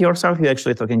discussion with yourself, you're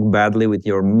actually talking badly with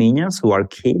your minions who are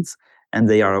kids, and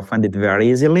they are offended very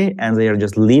easily, and they are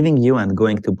just leaving you and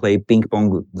going to play ping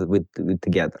pong with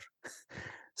together.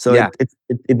 So Yeah.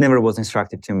 it never was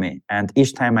instructive to me. And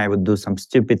each time I would do some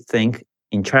stupid thing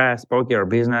in chess, poker, or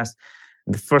business,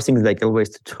 the first thing is like always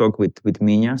to talk with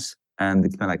minions, and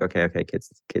it's kind of like, okay,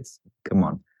 kids, come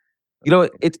on.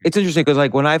 It's interesting because,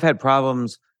 like, when I've had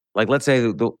problems, like, let's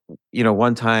say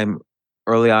one time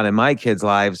early on in my kids'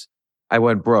 lives, I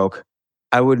went broke.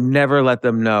 I would never let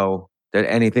them know that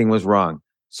anything was wrong.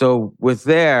 So with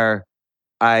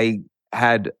I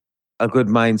had a good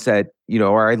mindset,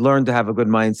 or I learned to have a good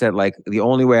mindset. Like, the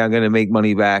only way I'm going to make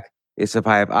money back is if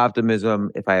I have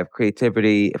optimism, if I have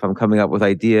creativity, if I'm coming up with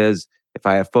ideas, if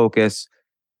I have focus.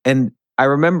 And I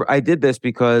remember I did this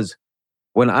because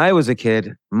when I was a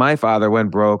kid, my father went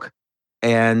broke,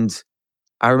 and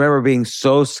I remember being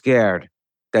so scared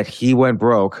that he went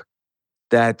broke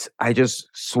that I just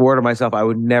swore to myself I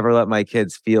would never let my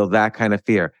kids feel that kind of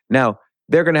fear. Now,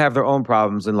 they're going to have their own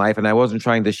problems in life, and I wasn't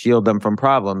trying to shield them from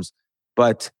problems,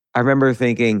 but I remember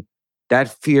thinking that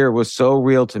fear was so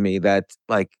real to me that,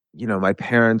 like, my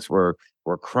parents were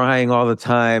crying all the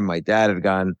time. My dad had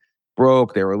gone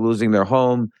broke. They were losing their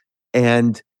home.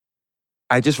 And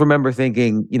I just remember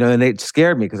thinking, and it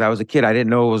scared me because I was a kid. I didn't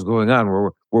know what was going on.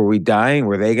 Were we dying?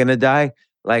 Were they going to die?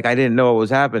 Like, I didn't know what was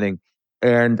happening.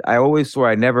 And I always swore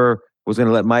I never was going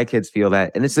to let my kids feel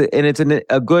that. And it's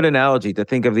a good analogy to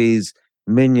think of these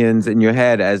minions in your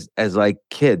head as like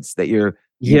kids that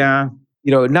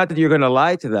not that you're going to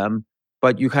lie to them,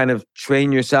 but you kind of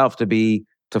train yourself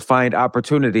to find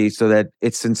opportunities so that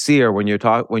it's sincere when you're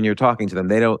talking to them.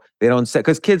 They don't say,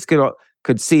 because kids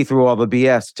could see through all the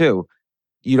BS too.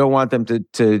 You don't want them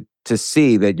to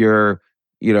see that you're,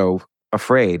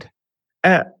 afraid.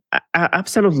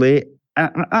 Absolutely.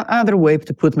 Another way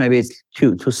to put maybe is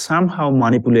to somehow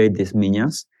manipulate these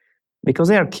minions, because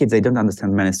they are kids. They don't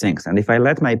understand many things. And if I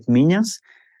let my minions,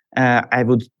 I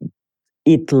would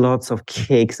eat lots of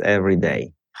cakes every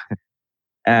day.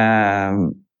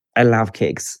 I love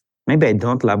cakes. Maybe I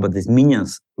don't love, but these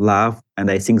minions love,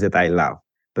 and I think that I love.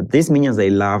 But these minions, they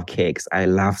love cakes. I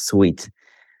love sweet.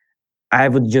 I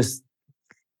would just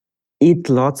eat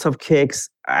lots of cakes.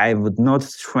 I would not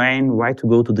train why to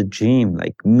go to the gym.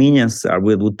 Like, minions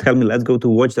would tell me, let's go to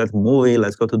watch that movie.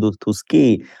 Let's go to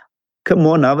ski. Come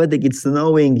on, Avetik, it's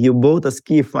snowing. You bought a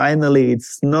ski finally. It's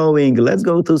snowing. Let's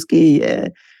go to ski. Yeah.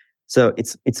 So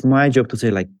it's my job to say,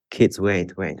 like, kids,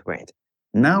 wait.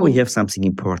 Now we have something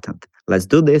important. Let's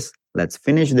do this. Let's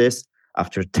finish this.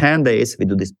 After 10 days, we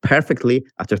do this perfectly.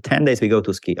 After 10 days, we go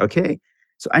to ski. Okay.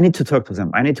 So I need to talk to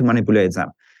them. I need to manipulate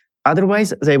them.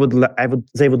 Otherwise, they would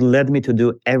let me to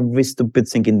do every stupid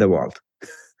thing in the world.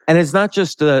 And it's not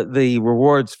just the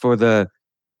rewards for the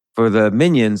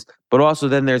minions, but also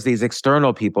then there's these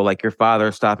external people, like your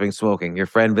father stopping smoking, your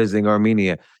friend visiting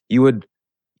Armenia.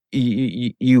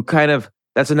 You kind of,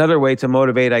 that's another way to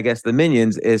motivate, I guess, the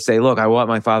minions, is say, look, I want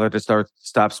my father to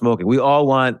stop smoking. We all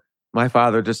want my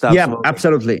father to stop smoking.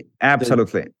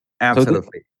 Absolutely.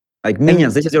 Like,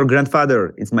 minions, this is your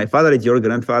grandfather. It's my father, it's your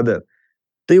grandfather.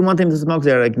 Do you want him to smoke?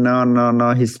 They're like,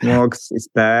 no, he smokes. It's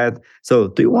bad. So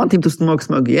do you want him to smoke?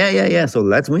 Yeah. So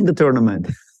let's win the tournament.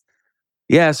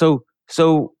 Yeah. So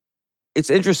it's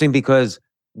interesting because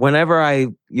whenever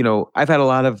I've had a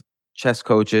lot of chess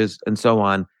coaches and so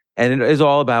on, and it is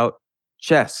all about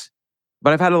chess,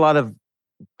 but I've had a lot of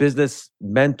business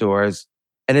mentors,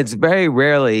 and it's very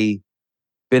rarely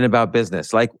been about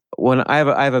business. Like, when I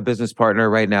have a business partner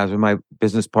right now, has been my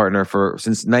business partner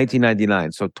since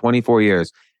 1999, so 24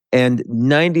 years, and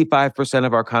 95%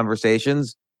 of our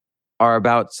conversations are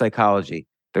about psychology.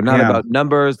 They're not about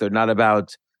numbers. They're not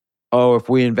about, if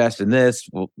we invest in this,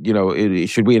 well,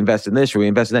 should we invest in this? Should we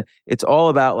invest in that? It's all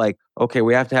about, like, okay,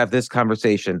 we have to have this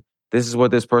conversation. This is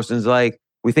what this person's like.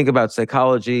 We think about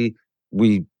psychology.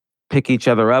 We pick each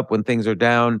other up when things are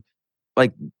down.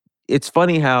 Like, it's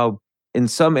funny how in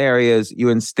some areas you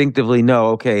instinctively know,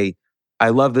 okay, I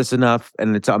love this enough,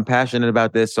 and I'm passionate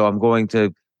about this, so I'm going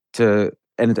to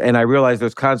and I realize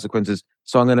there's consequences,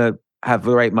 so I'm going to have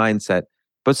the right mindset.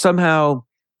 But somehow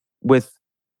with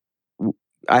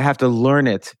I have to learn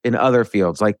it in other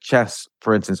fields like chess,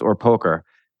 for instance, or poker.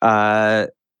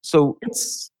 So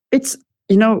it's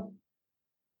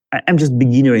I'm just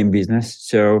beginner in business,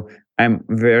 so I'm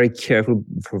very careful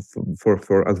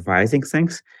for advising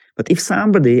things. But if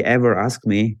somebody ever asks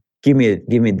me, give me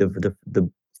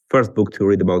the first book to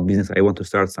read about business, I want to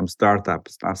start some startup,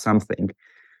 start something.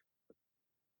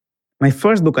 My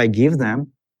first book I give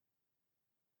them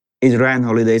is Ryan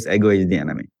Holiday's Ego is the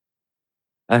Enemy.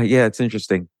 Yeah, it's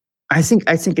interesting. I think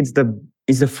it's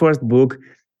the first book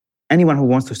anyone who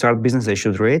wants to start business they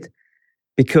should read,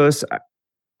 because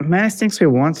many things we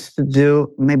want to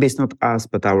do, maybe it's not us,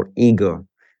 but our ego.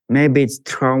 Maybe it's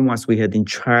traumas we had in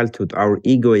childhood. Our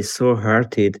ego is so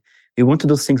hurted. We want to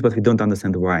do things, but we don't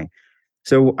understand why.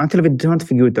 So until we don't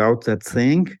figure it out, that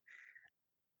thing,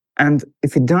 and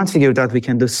if we don't figure it out, we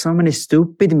can do so many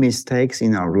stupid mistakes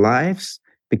in our lives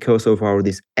because of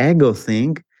this ego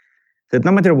thing, that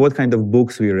no matter what kind of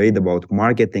books we read about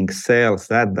marketing, sales,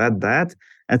 that,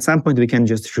 at some point we can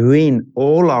just ruin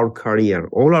all our career,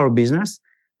 all our business,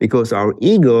 because our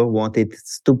ego wanted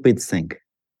stupid thing.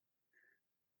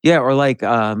 Yeah, or like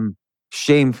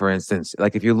shame, for instance.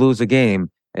 Like if you lose a game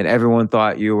and everyone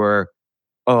thought you were,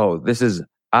 oh, this is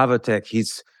Avetik,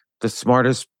 he's the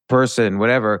smartest person,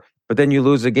 whatever. But then you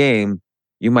lose a game,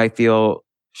 you might feel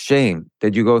shame.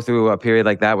 Did you go through a period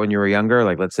like that when you were younger?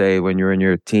 Like let's say when you were in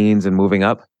your teens and moving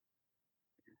up?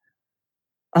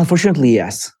 Unfortunately,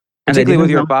 yes. Particularly with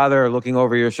your father looking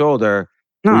over your shoulder.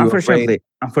 No,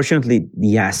 unfortunately,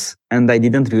 yes. And I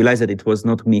didn't realize that it was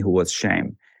not me who was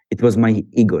shame. It was my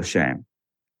ego shame.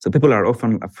 So people are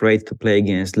often afraid to play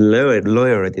against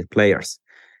loyal-rated players,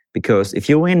 because if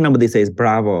you win, nobody says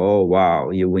bravo. Oh wow,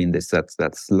 you win this.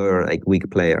 That's loyal, like weak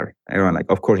player. Everyone like,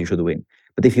 of course you should win.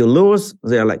 But if you lose,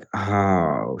 they are like,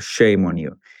 oh, shame on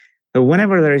you. So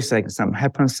whenever there is like some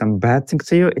bad thing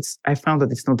to you, I found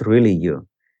that it's not really you.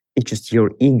 It's just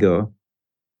your ego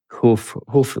who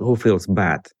feels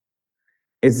bad.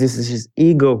 It's this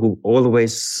ego who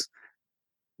always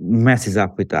messes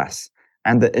up with us.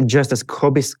 And just as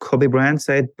Kobe Bryant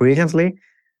said brilliantly,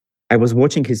 I was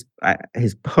watching his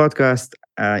podcast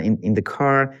in the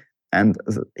car, and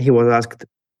he was asked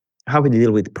how he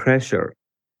deal with pressure,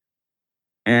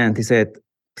 and he said,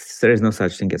 "There is no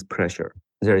such thing as pressure.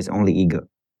 There is only ego."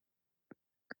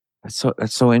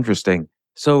 That's so interesting.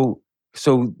 So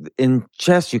in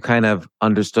chess, you kind of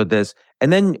understood this,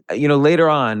 and then later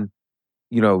on,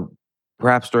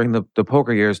 perhaps during the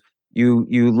poker years,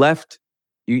 you left,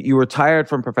 you retired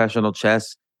from professional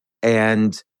chess,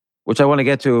 and which I want to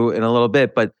get to in a little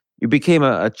bit, but you became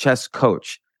a chess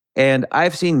coach. And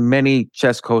I've seen many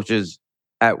chess coaches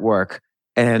at work,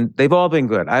 and they've all been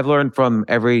good. I've learned from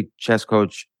every chess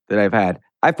coach that I've had.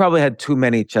 I've probably had too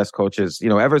many chess coaches.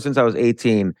 Ever since I was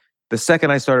 18, the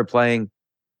second I started playing,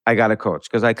 I got a coach,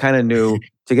 because I kind of knew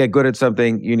to get good at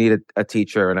something, you need a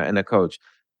teacher and a coach.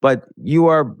 But you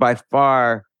are by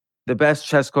far the best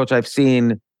chess coach I've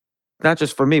seen, not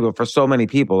just for me, but for so many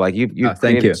people. Like you've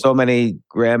created so many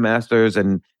grandmasters,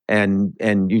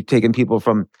 and you've taken people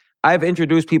from. I've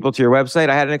introduced people to your website.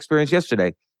 I had an experience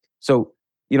yesterday. So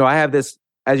I have this,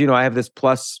 as you know, I have this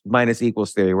plus minus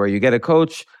equals theory where you get a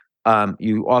coach.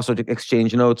 You also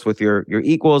exchange notes with your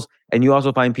equals, and you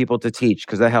also find people to teach,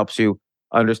 because that helps you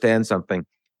understand something.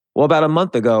 Well, about a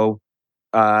month ago,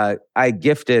 I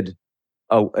gifted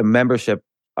a membership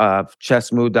of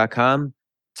chessmood.com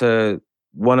to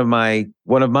one of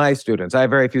my students. I have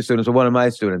very few students, but one of my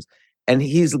students. And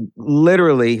he's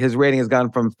literally, his rating has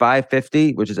gone from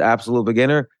 550, which is absolute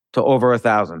beginner, to over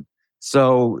 1,000.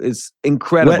 So it's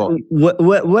incredible.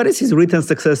 What is his written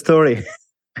success story?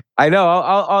 I know.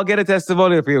 I'll get a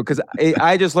testimonial for you, because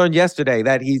I just learned yesterday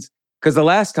that because the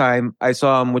last time I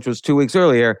saw him, which was 2 weeks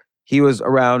earlier, he was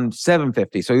around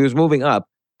 750. So he was moving up.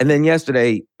 And then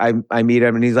yesterday I meet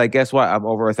him, and he's like, guess what? I'm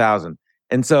over 1,000.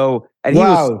 And so, and he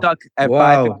was stuck at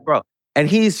 550. And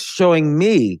he's showing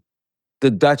me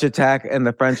the Dutch attack and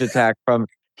the French attack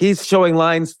he's showing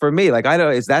lines for me. Like,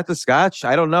 is that the Scotch?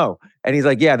 I don't know. And he's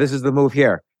like, yeah, this is the move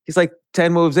here. He's like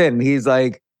 10 moves in, and he's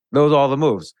like, knows all the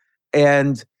moves.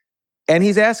 And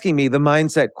he's asking me the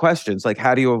mindset questions, like,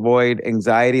 how do you avoid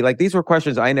anxiety? Like, these were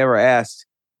questions I never asked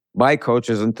my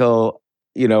coaches until,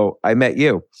 I met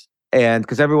you. And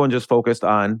because everyone just focused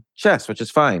on chess, which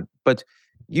is fine. But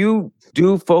you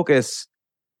do focus,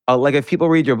 like if people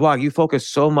read your blog, you focus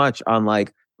so much on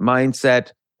like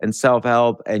mindset and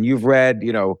self-help. And you've read,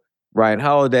 Ryan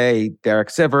Holiday, Derek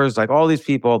Sivers, like all these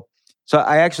people. So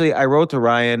I wrote to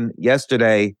Ryan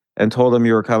yesterday and told him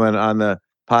you were coming on the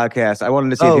podcast. I wanted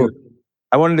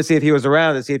to see if he was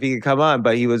around, to see if he could come on,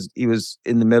 but he was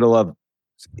in the middle of,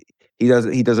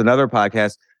 He does another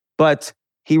podcast, but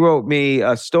he wrote me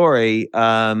a story.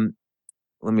 Let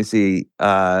me see.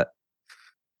 Oh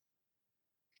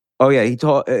yeah,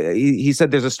 he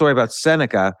said there's a story about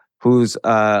Seneca, who's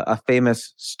a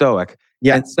famous Stoic,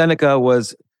 Yeah. and Seneca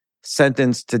was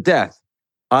sentenced to death.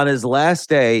 On his last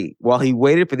day, while he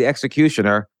waited for the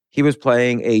executioner, he was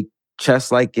playing a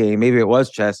chess-like game. Maybe it was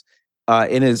chess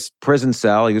in his prison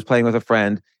cell. He was playing with a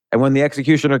friend, and when the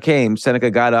executioner came,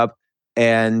 Seneca got up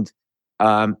and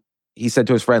he said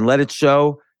to his friend, "Let it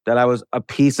show that I was a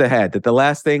piece ahead. That the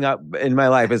last thing up in my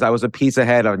life is I was a piece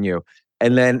ahead on you."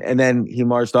 And then he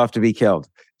marched off to be killed.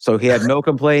 So he had no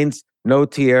complaints, no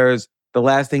tears. The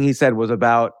last thing he said was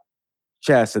about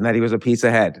chess and that he was a piece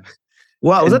ahead.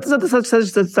 Wow, And, that's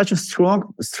such a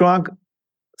strong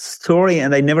story,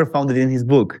 and I never found it in his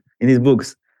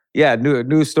books. yeah,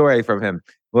 new story from him.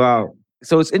 Wow.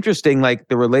 So it's interesting, like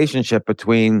the relationship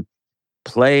between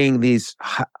playing these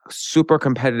super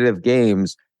competitive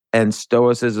games and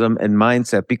stoicism and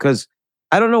mindset. Because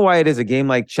I don't know why it is a game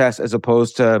like chess as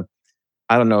opposed to,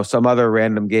 I don't know, some other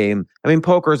random game. I mean,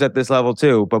 poker's at this level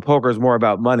too, but poker is more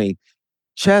about money.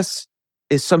 Chess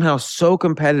is somehow so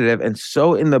competitive and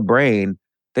so in the brain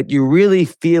that you really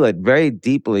feel it very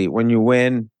deeply when you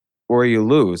win or you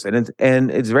lose, and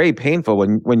it's very painful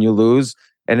when you lose,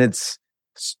 and it's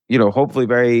hopefully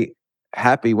very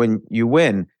happy when you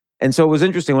win. And so it was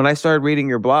interesting when I started reading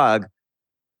your blog.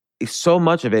 So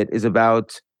much of it is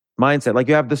about mindset. Like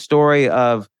you have the story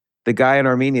of the guy in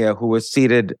Armenia who was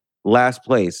seated last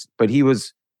place, but he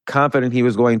was confident he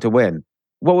was going to win.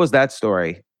 What was that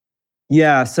story?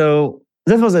 Yeah, so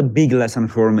that was a big lesson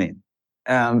for me.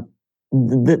 Um,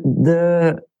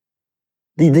 the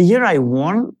year I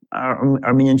won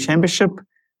Armenian Championship,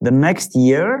 the next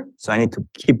year, so I need to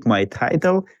keep my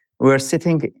title. We were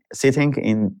sitting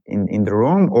in the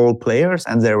room, all players,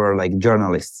 and there were like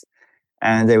journalists,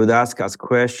 and they would ask us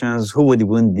questions: who would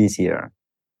win this year?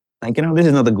 Like, this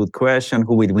is not a good question.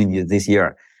 Who would win this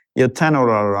year? You're 10 all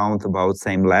around about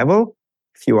same level.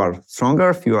 Few are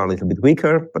stronger, few are a little bit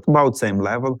weaker, but about same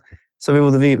level. So we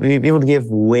would give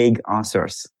vague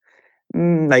answers.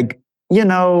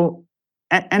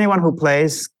 Anyone who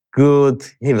plays good,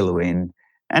 he will win.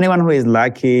 Anyone who is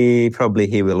lucky, probably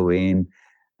he will win.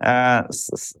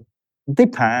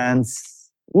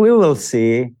 Depends. We will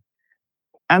see.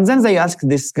 And then they asked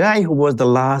this guy who was the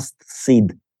last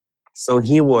seed. So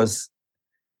he was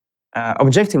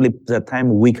objectively at that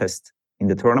time weakest in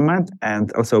the tournament,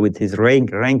 and also with his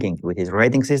ranking, with his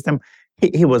rating system,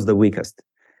 he was the weakest.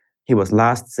 He was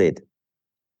last seed.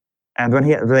 And when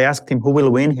they asked him who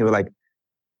will win, he was like,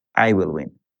 "I will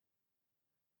win."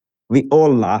 We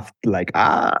all laughed, like,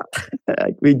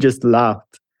 we just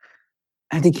laughed.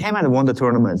 And he came and won the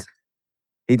tournament.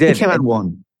 He did. He came and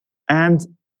won. And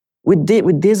with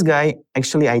this guy,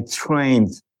 actually, I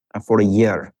trained for a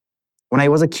year. When I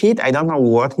was a kid, I don't know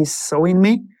what he saw in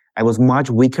me. I was much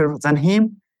weaker than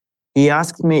him. He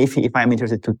asked me if I'm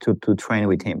interested to train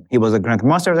with him. He was a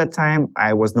grandmaster at that time.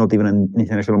 I was not even an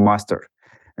international master.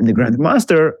 And the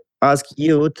grandmaster asks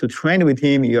you to train with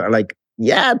him. You are like,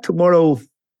 yeah, tomorrow,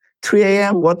 3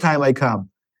 a.m., what time I come?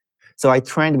 So I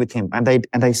trained with him, and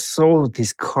I saw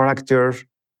this character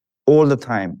all the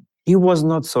time. He was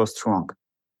not so strong.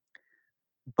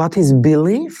 But his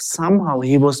belief, somehow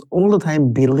he was all the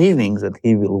time believing that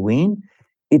he will win.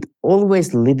 It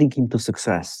always leading him to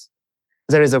success.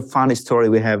 There is a funny story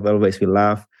we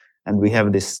laugh, and we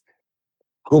have this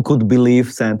 "who could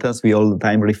believe" sentence we all the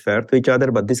time refer to each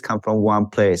other, but this comes from one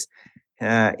place.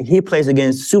 He plays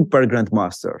against super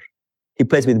grandmaster. He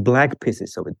plays with black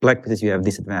pieces. So with black pieces, you have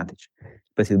disadvantage.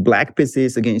 He plays with black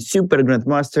pieces against super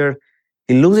grandmaster.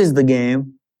 He loses the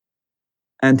game,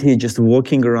 and he's just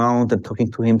walking around and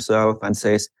talking to himself and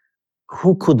says,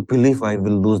 "Who could believe I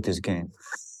will lose this game?"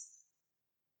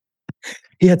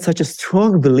 He had such a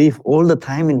strong belief all the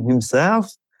time in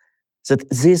himself that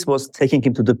this was taking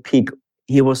him to the peak.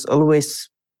 He was always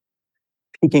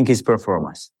peaking his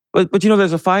performance. But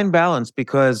there's a fine balance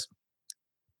because,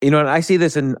 and I see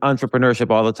this in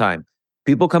entrepreneurship all the time.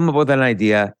 People come up with an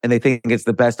idea and they think it's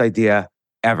the best idea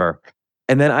ever.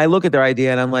 And then I look at their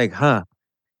idea and I'm like,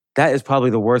 that is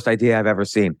probably the worst idea I've ever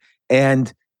seen.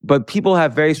 But people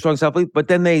have very strong self-belief,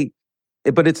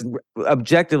 but it's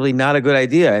objectively not a good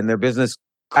idea, and their business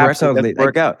Absolutely doesn't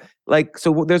work out.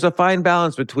 So there's a fine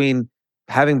balance between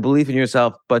having belief in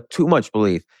yourself, but too much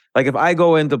belief. Like if I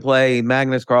go in to play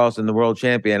Magnus Carlsen, the world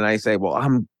champion, and I say, well,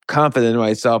 I'm confident in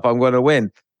myself, I'm going to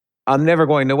win. I'm never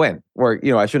going to win. Or,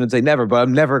 I shouldn't say never, but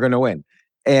I'm never going to win.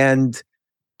 And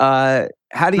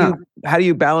how do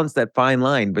you balance that fine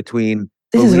line between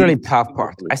This is really tough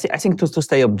part. I think to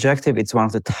stay objective, it's one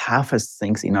of the toughest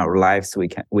things in our lives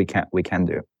we can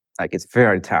do. Like, it's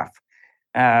very tough.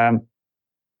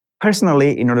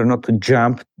 Personally, in order not to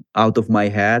jump out of my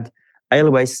head, I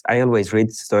always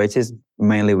read Stoicism,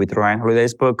 mainly with Ryan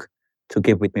Holiday's book, to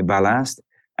keep with me balanced.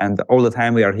 And all the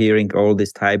time we are hearing all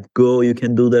this type, go, you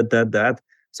can do that.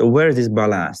 So where is this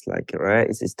balance? Like, right?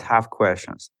 It's tough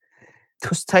questions.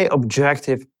 To stay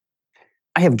objective,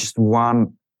 I have just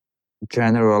one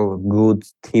general good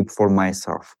tip for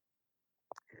myself.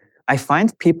 I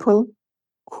find people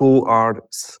who are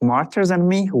smarter than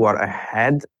me, who are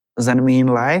ahead than me in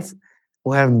life,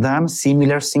 who have done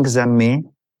similar things than me,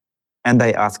 and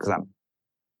I ask them.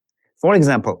 For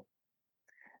example,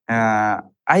 I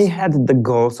had the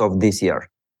goals of this year,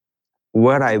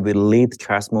 where I will lead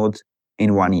chess mode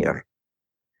in 1 year.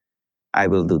 I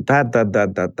will do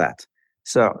that.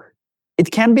 So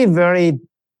it can be very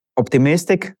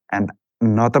optimistic and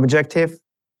not objective,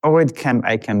 or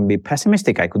I can be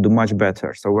pessimistic. I could do much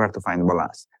better. So where to find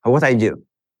balance? What I do?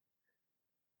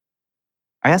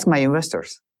 I ask my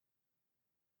investors,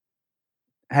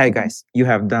 hey guys, you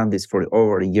have done this for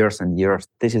over years and years.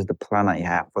 This is the plan I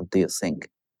have. What do you think?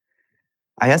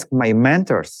 I ask my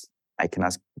mentors. I can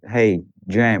ask, hey,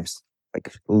 James,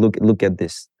 like, look at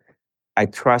this. I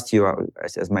trust you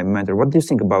as my mentor. What do you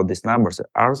think about these numbers?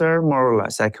 Are they more or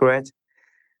less accurate?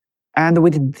 And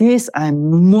with this,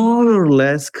 I'm more or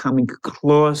less coming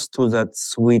close to that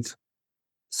sweet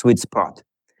spot.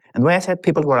 And when I said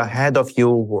people who are ahead of you,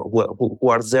 who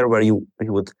are there where you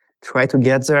would try to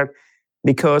get there,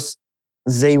 because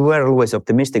they were always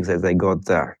optimistic that they got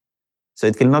there. So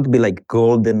it will not be like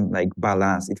golden, like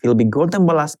balance. It will be golden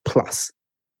balance plus.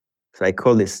 So I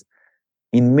call this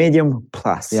in medium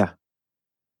plus. Yeah.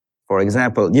 For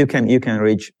example, you can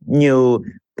reach new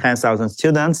 10,000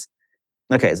 students.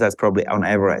 Okay, so that's probably on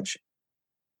average.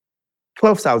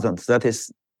 12,000, that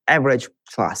is average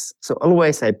plus. So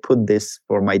always I put this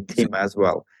for my team as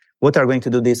well. What are we going to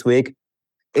do this week?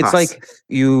 It's like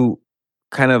you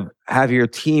kind of have your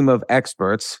team of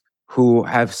experts who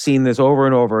have seen this over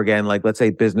and over again, like let's say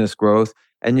business growth.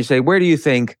 And you say, where do you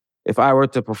think if I were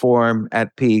to perform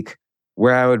at peak,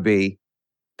 where I would be?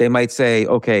 They might say,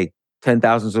 okay,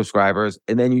 10,000 subscribers.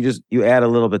 And then you add a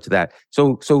little bit to that.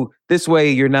 So this way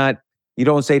you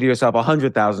don't say to yourself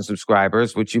 100,000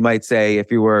 subscribers, which you might say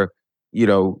if you were,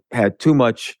 had too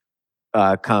much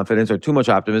confidence or too much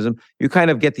optimism. You kind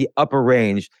of get the upper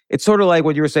range. It's sort of like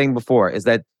what you were saying before, is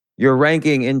that your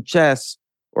ranking in chess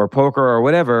or poker or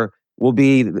whatever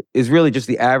is really just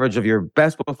the average of your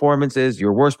best performances,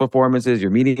 your worst performances,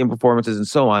 your medium performances, and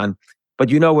so on.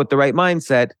 But with the right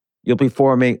mindset, you'll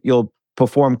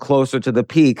perform closer to the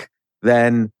peak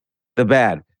than the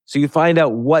bad. So you find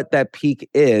out what that peak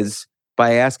is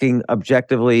by asking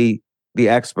objectively the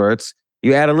experts.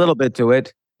 You add a little bit to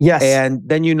it. Yes. And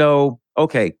then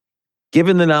okay,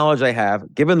 given the knowledge I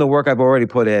have, given the work I've already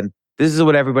put in, this is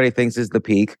what everybody thinks is the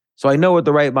peak. So I know with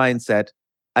the right mindset,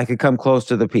 I could come close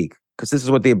to the peak because this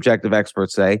is what the objective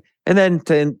experts say. And then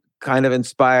to kind of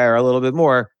inspire a little bit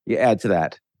more, you add to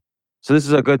that. So this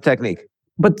is a good technique.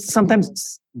 But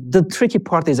sometimes the tricky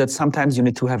part is that sometimes you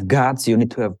need to have guts, you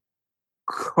need to have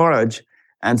courage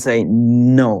and say,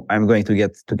 no, I'm going to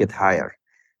get higher.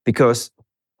 Because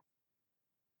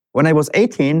when I was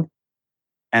 18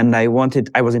 and I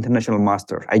was international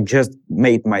master, I just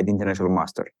made my international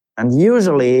master. And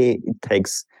usually it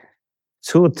takes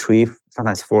 2, 3,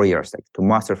 sometimes 4 years to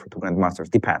master to grandmasters,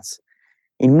 depends.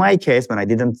 In my case, when I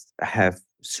didn't have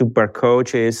super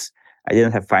coaches, I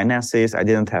didn't have finances, I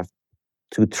didn't have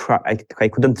to try. I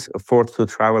couldn't afford to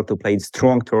travel to play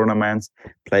strong tournaments,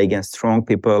 play against strong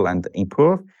people and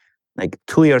improve.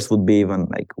 2 years would be even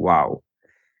wow.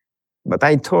 But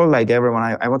I told everyone,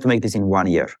 I want to make this in 1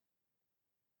 year.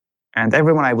 And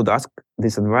everyone I would ask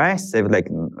this advice, they would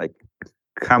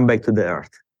come back to the earth.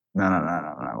 No,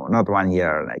 not 1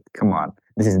 year. Come on,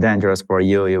 this is dangerous for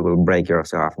you. You will break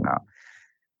yourself now.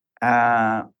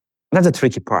 That's the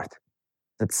tricky part.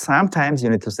 That sometimes you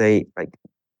need to say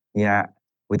yeah,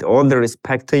 with all the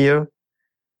respect to you,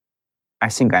 I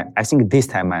think this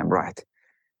time I'm right.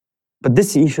 But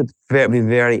this you should be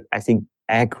very, I think,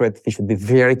 accurate. You should be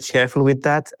very careful with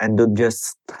that and do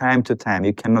just time to time.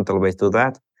 You cannot always do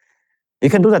that. You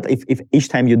can do that if each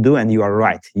time you do and you are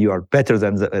right, you are better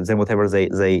than whatever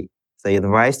they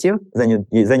advised you. Then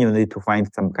you need to find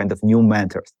some kind of new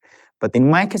mentors. But in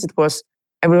my case, it was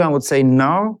everyone would say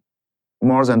no,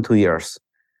 more than 2 years.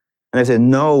 And I said,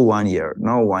 no, 1 year,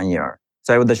 no, 1 year.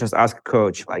 So I would just ask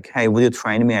coach, hey, will you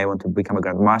train me? I want to become a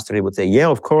grandmaster. He would say, yeah,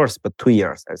 of course, but 2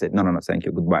 years. I said, no, thank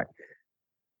you, goodbye.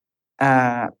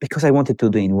 Because I wanted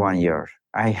to do in 1 year.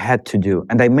 I had to do,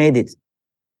 and I made it.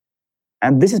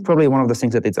 And this is probably one of the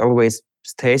things that it always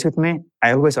stays with me.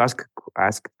 I always ask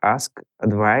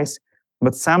advice,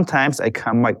 but sometimes I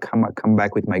come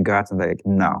back with my guts and like,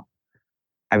 no,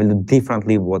 I will do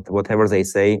differently whatever they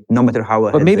say, no matter how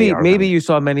ahead But they maybe are. maybe you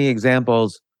saw many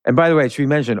examples. And by the way, it should be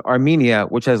mentioned, Armenia,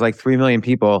 which has like 3 million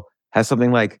people, has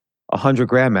something like 100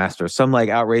 grandmasters, some like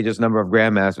outrageous number of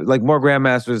grandmasters, like more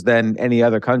grandmasters than any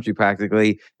other country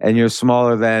practically, and you're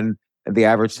smaller than the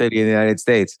average city in the United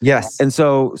States. Yes. And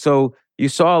so you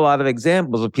saw a lot of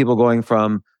examples of people going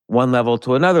from one level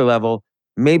to another level.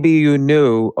 Maybe you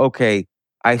knew, okay,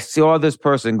 I saw this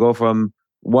person go from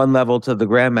one level to the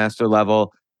grandmaster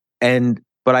level,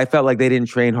 but I felt like they didn't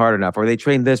train hard enough, or they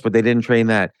trained this, but they didn't train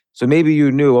that. So maybe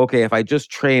you knew, okay, if I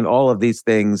just train all of these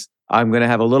things, I'm going to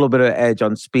have a little bit of edge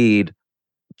on speed,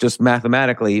 just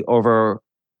mathematically, over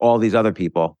all these other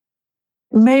people.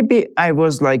 Maybe I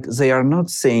was like, they are not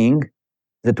saying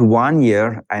that 1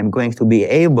 year I'm going to be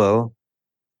able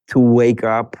to wake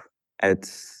up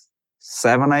at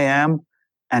 7 a.m.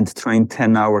 and train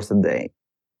 10 hours a day.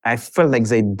 I felt like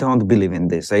they don't believe in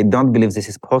this. They don't believe this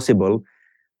is possible,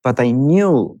 but I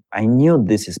knew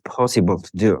this is possible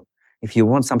to do. If you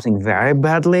want something very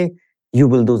badly, you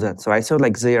will do that. So I felt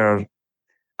like they are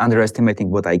underestimating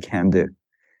what I can do.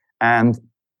 And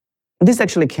this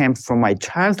actually came from my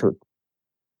childhood.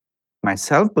 My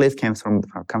self-belief comes from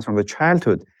the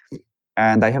childhood.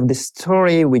 And I have this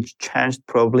story which changed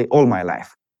probably all my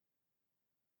life.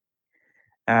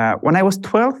 When I was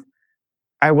 12,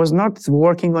 I was not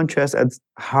working on chess as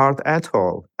hard at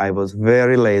all. I was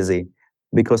very lazy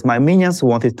because my minions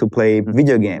wanted to play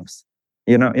video games.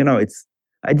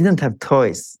 I didn't have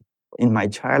toys in my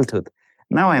childhood.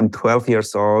 Now I am 12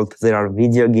 years old. There are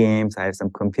video games. I have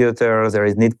some computers. There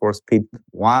is Need for Speed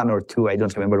 1 or 2. I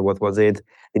don't remember what was it.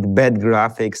 With bad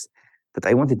graphics that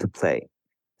I wanted to play.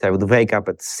 So I would wake up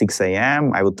at 6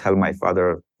 a.m. I would tell my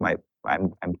father,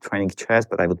 I'm training chess,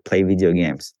 but I would play video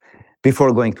games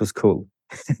before going to school.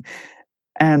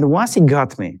 And once he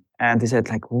got me and he said,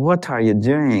 like, what are you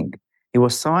doing? He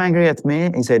was so angry at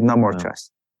me. He said, no more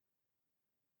chess.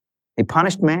 He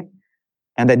punished me,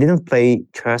 and I didn't play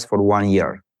chess for 1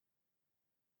 year.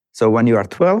 So when you are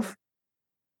 12,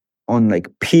 on like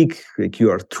peak, like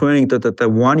you are training,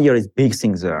 1 year is big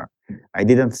things there. I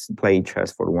didn't play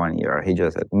chess for 1 year. He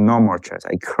just said, no more chess.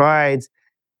 I cried.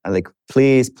 I'm like,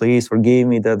 please forgive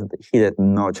me. That he said,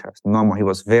 no chess, no more. He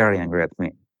was very angry at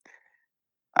me.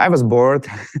 I was bored,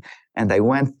 and I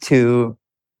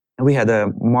we had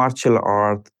a martial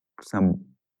art, some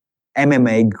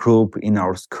MMA group in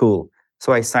our school.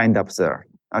 So I signed up there.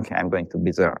 Okay, I'm going to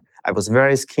be there. I was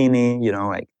very skinny,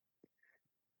 like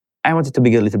I wanted to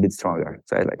be a little bit stronger.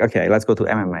 So I was like, okay, let's go to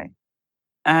MMA.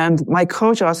 And my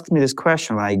coach asked me this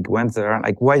question. I went there,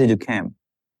 like, why did you come?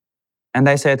 And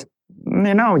I said,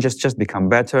 just become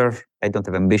better. I don't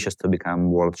have ambitions to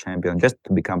become world champion, just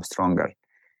to become stronger.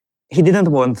 He didn't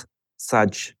want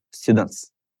such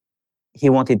students. He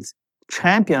wanted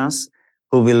champions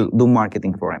who will do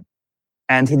marketing for him.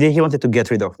 And he wanted to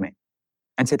get rid of me.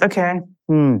 And said, okay,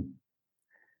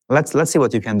 let's see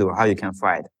what you can do, how you can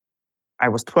fight. I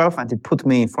was 12, and he put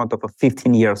me in front of a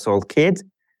 15-year-old kid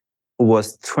who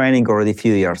was training already a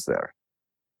few years there.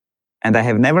 And I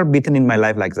have never beaten in my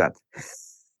life like that.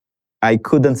 I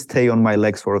couldn't stay on my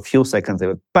legs for a few seconds. They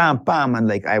would bam, bam, and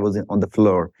like I was on the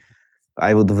floor.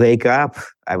 I would wake up.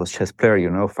 I was chess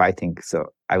player, fighting. So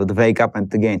I would wake up,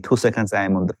 and again, 2 seconds, I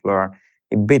am on the floor.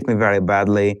 He beat me very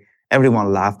badly.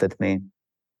 Everyone laughed at me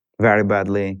very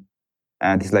badly.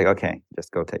 And he's like, okay,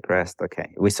 just go take rest.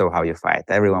 Okay, we saw how you fight.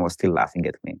 Everyone was still laughing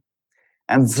at me.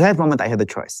 And that moment, I had a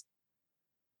choice.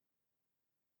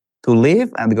 To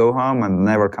leave and go home and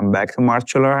never come back to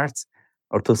martial arts,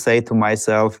 or to say to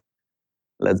myself,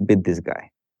 let's beat this guy.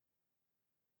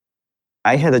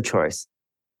 I had a choice.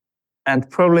 And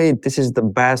probably this is the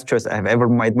best choice I've ever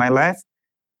made in my life,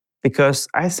 because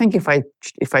I think if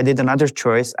I did another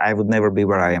choice, I would never be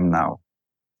where I am now.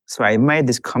 So I made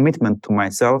this commitment to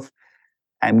myself.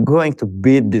 I'm going to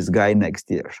beat this guy next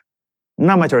year.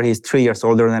 No matter he's 3 years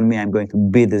older than me, I'm going to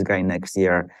beat this guy next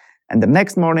year. And the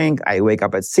next morning, I wake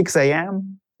up at 6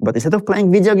 a.m., but instead of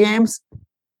playing video games,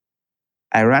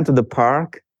 I ran to the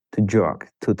park to jog,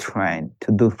 to train,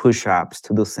 to do push-ups,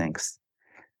 to do things.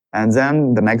 And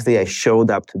then the next day I showed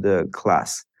up to the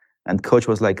class, and coach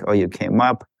was like, oh, you came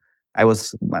up.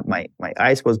 My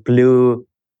eyes was blue.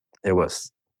 There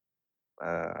was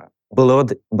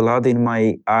blood in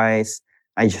my eyes.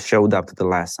 I just showed up to the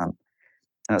lesson.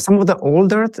 Some of the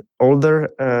older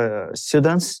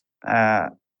students,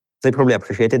 they probably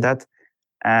appreciated that.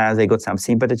 They got some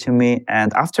sympathy to me.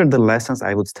 And after the lessons,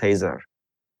 I would stay there.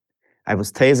 I would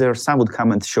stay there. Some would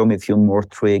come and show me a few more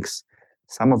tricks.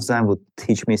 Some of them would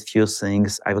teach me a few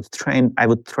things. I would train. I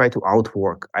would try to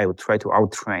outwork. I would try to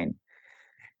outtrain.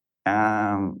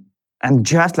 And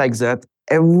just like that,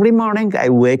 every morning I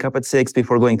wake up at 6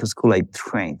 before going to school. I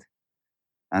trained,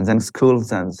 and then school,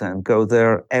 then go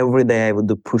there every day. I would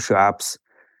do push-ups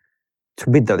to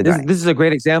beat that guy. This is a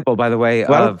great example, by the way,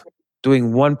 of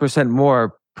doing 1%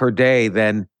 more per day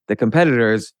than the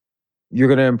competitors. You're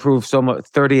going to improve so much,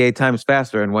 38 times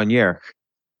faster in 1 year.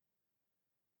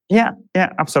 Yeah,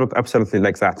 absolutely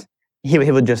like that. He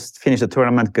would just finish the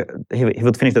tournament. He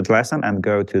would finish the lesson and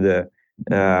go to the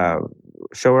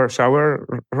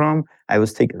shower room. I would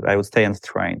stay and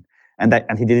train,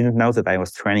 and he didn't know that I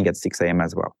was training at 6 a.m.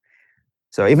 as well.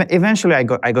 So eventually I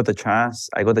got a chance.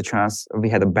 We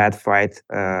had a bad fight.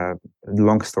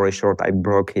 Long story short, I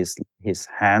broke his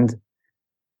hand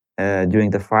during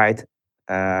the fight.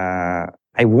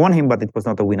 I won him, but it was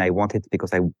not a win I wanted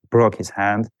because I broke his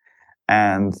hand.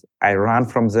 And I ran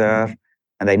from there,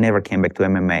 and I never came back to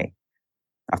MMA.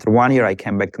 After 1 year, I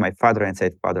came back to my father and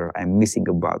said, "Father, I'm missing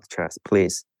about chess.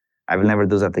 Please, I will never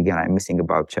do that again. I'm missing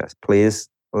about chess. Please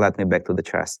let me back to the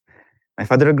chess." My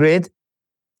father agreed.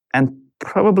 And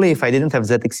probably if I didn't have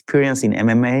that experience in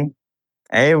MMA,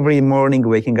 every morning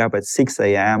waking up at 6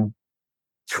 a.m.,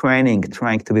 training,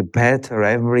 trying to be better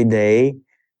every day,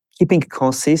 keeping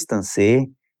consistency,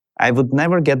 I would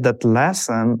never get that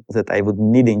lesson that I would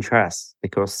need in chess,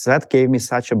 because that gave me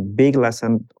such a big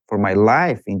lesson for my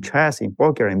life in chess, in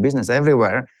poker, in business,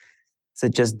 everywhere. So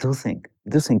just do think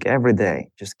every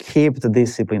day. Just keep the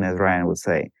discipline, as Ryan would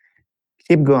say.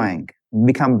 Keep going,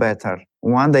 become better.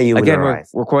 One day you will arrive. Again,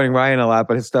 we're quoting Ryan a lot,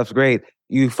 but his stuff's great.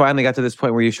 You finally got to this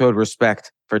point where you showed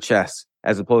respect for chess,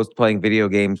 as opposed to playing video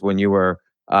games when you were,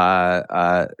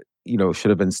 should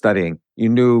have been studying. You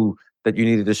knew that you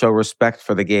needed to show respect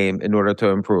for the game in order to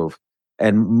improve,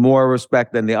 and more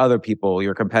respect than the other people,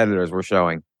 your competitors, were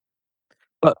showing.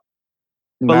 But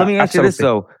let me ask you this,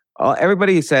 though.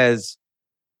 Everybody says,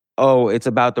 oh, it's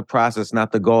about the process,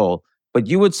 not the goal. But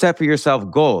you would set for yourself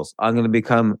goals. I'm going to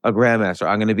become a grandmaster.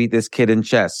 I'm going to beat this kid in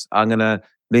chess. I'm going to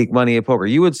make money at poker.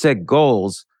 You would set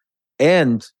goals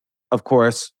and, of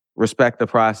course, respect the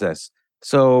process.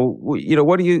 So,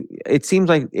 what do you, it seems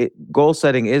like goal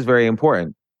setting is very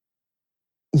important.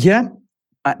 Yeah,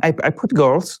 I put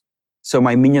goals so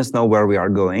my minions know where we are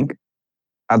going.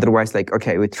 Otherwise,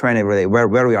 okay, we train every day where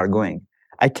we are going.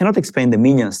 I cannot explain the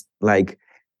minions,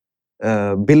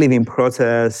 believe in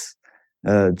process,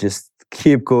 just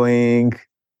keep going,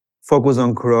 focus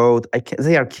on growth.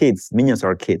 They are kids, minions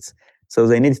are kids. So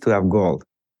they need to have goal.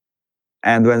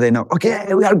 And when they know,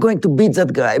 okay, we are going to beat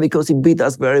that guy because he beat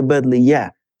us very badly, yeah,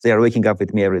 they are waking up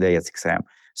with me every day at 6 a.m.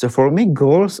 So for me,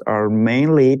 goals are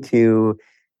mainly to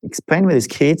explain with these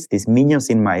kids, these minions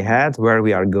in my head, where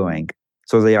we are going.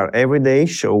 So they are every day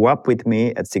show up with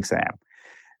me at 6 a.m.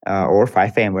 Or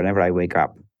 5 a.m. whenever I wake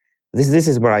up. This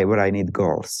is where I need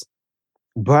goals.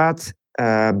 But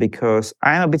because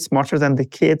I'm a bit smarter than the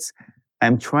kids,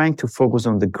 I'm trying to focus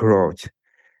on the growth.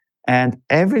 And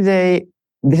every day,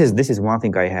 this is one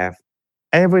thing I have.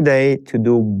 Every day to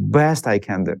do best I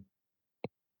can do.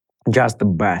 Just the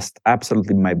best,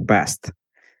 absolutely my best.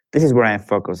 This is where I'm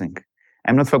focusing.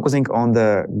 I'm not focusing on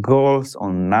the goals,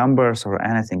 on numbers or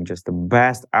anything, just the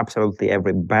best, absolutely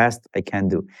every best I can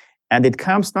do. And it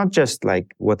comes not just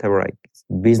whatever,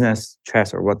 business,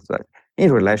 chess or what's that,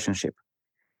 in relationship.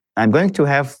 I'm going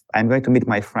to meet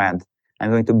my friend.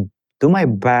 I'm going to do my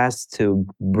best to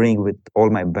bring with all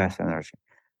my best energy.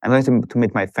 I'm going to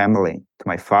meet my family, to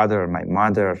my father, my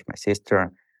mother, my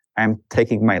sister. I'm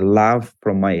taking my love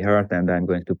from my heart and I'm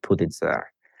going to put it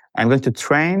there. I'm going to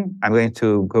train. I'm going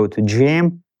to go to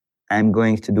gym. I'm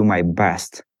going to do my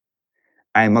best.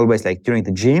 I'm always during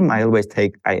the gym, I always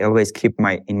keep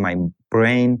in my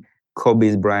brain,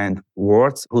 Kobe Bryant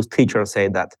words, whose teacher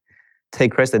said that,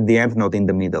 take rest at the end, not in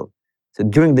the middle. So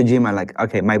during the gym, I'm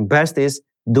okay, my best is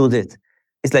do this.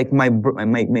 It's my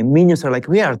minions are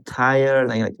we are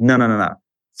tired. And no.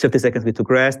 50 seconds we took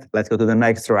rest. Let's go to the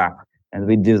next rep. And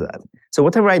we do that. So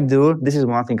whatever I do, this is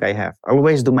one thing I have. I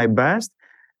always do my best.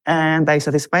 And I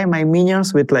satisfy my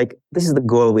minions with this is the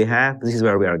goal we have. This is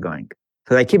where we are going.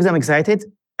 So I keep them excited.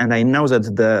 And I know that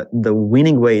the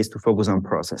winning way is to focus on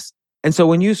process. And so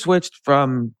when you switched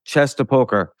from chess to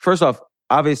poker, first off,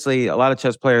 obviously a lot of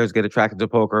chess players get attracted to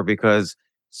poker because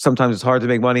sometimes it's hard to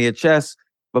make money at chess,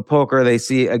 but poker, they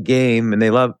see a game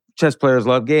and chess players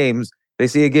love games. They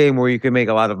see a game where you can make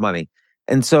a lot of money.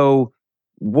 And so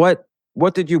what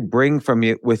did you bring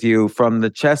with you from the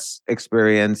chess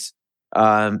experience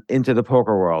into the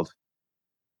poker world?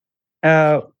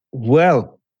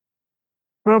 Well,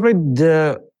 Probably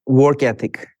the work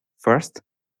ethic first.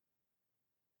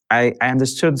 I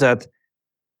understood that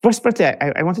first party,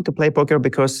 I wanted to play poker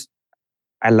because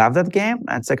I love that game.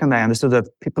 And second, I understood that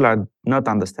people are not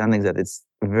understanding that it's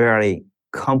very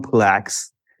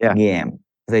complex game.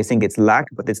 They think it's luck,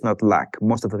 but it's not luck.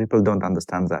 Most of the people don't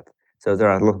understand that. So there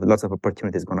are lots of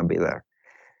opportunities going to be there.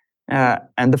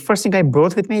 And the first thing I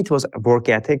brought with me, it was work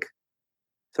ethic.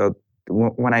 So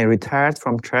when I retired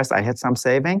from chess, I had some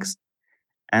savings.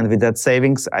 And with that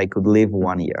savings, I could live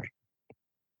 1 year.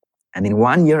 And in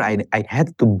 1 year, I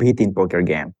had to beat in poker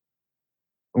game.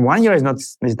 1 year is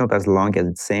not as long as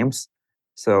it seems.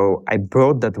 So I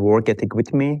brought that work ethic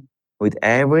with me, with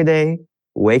every day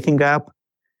waking up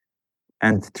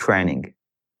and training.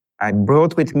 I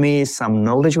brought with me some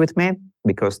knowledge with me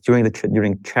because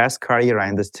during chess career, I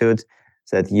understood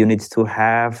that you need to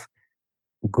have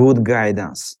good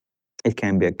guidance. It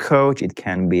can be a coach, it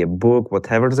can be a book,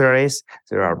 whatever there is.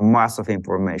 There are mass of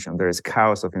information. There is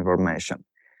chaos of information.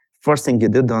 First thing you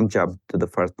do, don't jump to the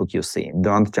first book you see.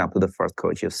 Don't jump to the first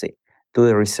coach you see. Do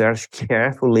the research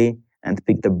carefully and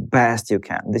pick the best you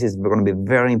can. This is going to be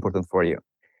very important for you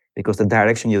because the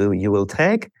direction you will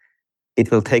take, it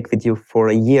will take with you for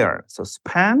a year. So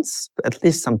spend at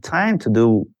least some time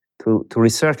to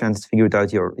research and figure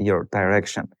out your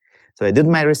direction. So I did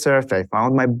my research. I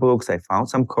found my books. I found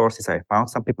some courses. I found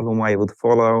some people whom I would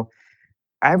follow.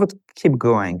 I would keep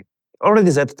going.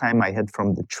 Already that time I had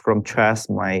from chess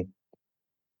my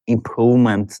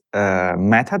improvement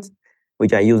method,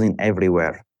 which I use in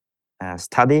everywhere.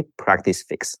 Study, practice,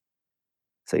 fix.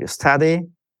 So you study,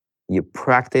 you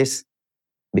practice,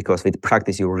 because with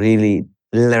practice you really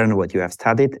learn what you have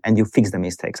studied and you fix the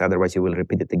mistakes. Otherwise you will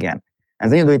repeat it again.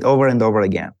 And then you do it over and over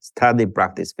again. Study,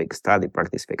 practice, fix, study,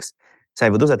 practice, fix. So I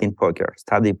would do that in poker.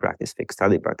 Study, practice, fix,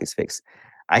 study, practice, fix.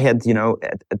 I had,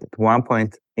 at one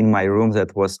point in my room there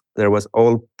was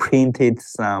all printed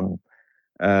some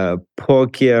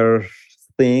poker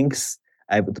things.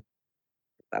 I would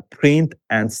print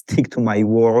and stick to my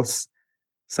walls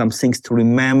some things to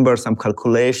remember, some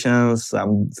calculations,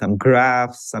 some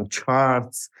graphs, some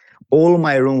charts. All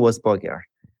my room was poker.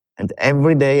 And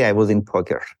every day I was in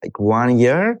poker, like 1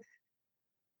 year.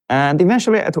 And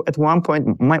eventually at one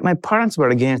point, my parents were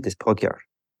against this poker.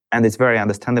 And it's very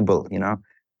understandable,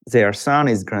 Their son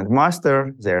is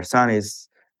grandmaster. Their son is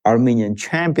Armenian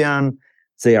champion.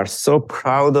 They are so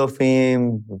proud of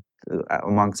him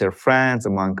amongst their friends,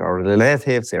 among our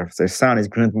relatives. Their son is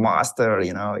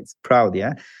grandmaster, it's proud,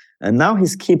 yeah? And now he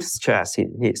skips chess.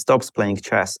 He stops playing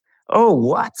chess. Oh,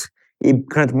 what? He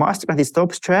grandmaster and he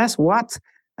stops chess? What?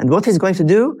 And what he's going to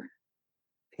do?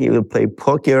 He will play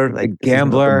poker, like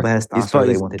gambler. The best He's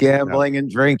gambling and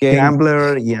drinking.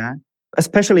 Gambler, yeah.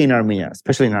 Especially in Armenia.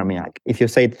 If you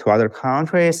say it to other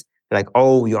countries, like,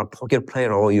 oh, you're a poker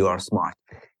player, oh, you are smart.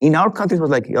 In our country, it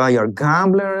was like, oh, you're a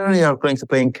gambler, you're going to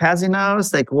play in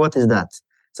casinos. Like, what is that?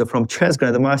 So from chess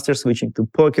grandmaster switching to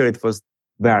poker, it was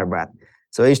very bad.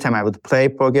 So each time I would play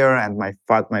poker and my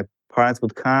parents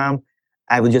would come,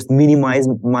 I would just minimize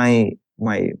my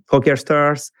poker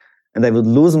stars and I would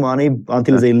lose money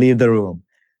until they leave the room.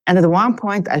 And at one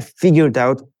point, I figured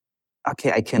out,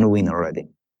 okay, I can win already.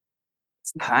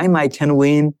 It's time I can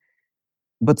win,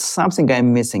 but something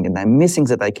I'm missing. And I'm missing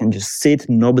that I can just sit,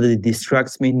 nobody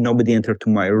distracts me, nobody enter to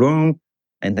my room,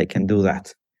 and I can do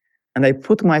that. And I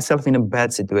put myself in a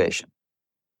bad situation.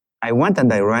 I went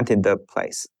and I rented the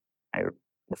place.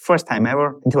 The first time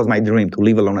ever, it was my dream to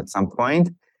live alone at some point,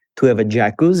 to have a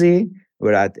jacuzzi,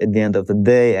 where at the end of the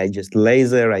day, I just lay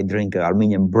there, I drink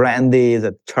Armenian brandy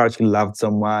that Churchill loved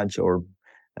so much, or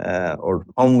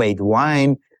homemade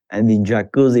wine, and in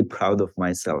jacuzzi, proud of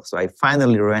myself. So I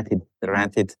finally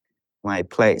rented my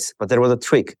place. But there was a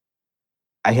trick.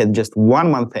 I had just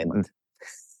 1 month payment.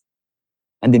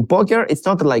 And in poker, it's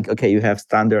not like, okay, you have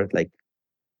standard, like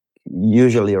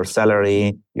usually your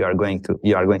salary, you are going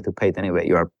to pay it anyway.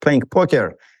 You are playing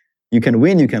poker. You can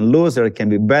win, you can lose, there can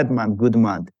be bad month, good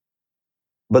month.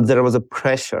 But there was a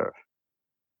pressure.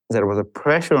 There was a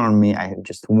pressure on me. I have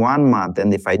just 1 month.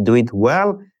 And if I do it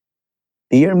well,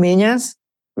 dear Armenians,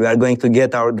 we are going to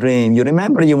get our dream. You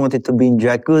remember you wanted to be in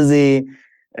jacuzzi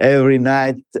every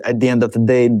night at the end of the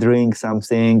day, drink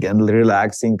something and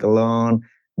relaxing alone.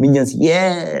 Minions,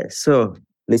 yeah. So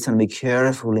listen me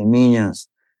carefully, Minions.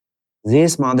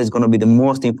 This month is going to be the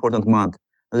most important month.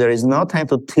 There is no time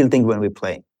to tilting when we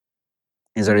play.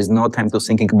 And there is no time to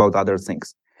thinking about other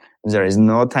things. There is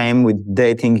no time with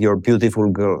dating your beautiful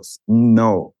girls.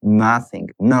 No, nothing.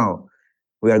 No.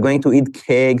 We are going to eat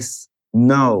cakes.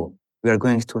 No. We are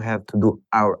going to have to do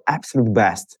our absolute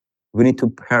best. We need to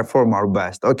perform our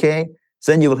best, okay?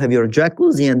 Then you will have your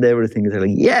jacuzzi and everything. They're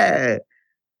like, yeah.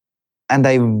 And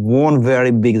I won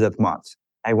very big that month.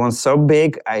 I won so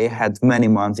big, I had many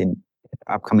months in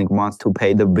upcoming months to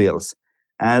pay the bills.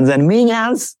 And then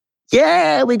Minions,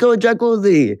 yeah, we go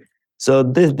jacuzzi. So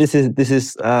this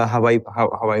is how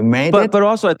I made it. But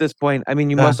also at this point, I mean,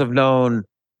 you must have known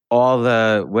all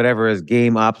the whatever is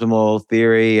game optimal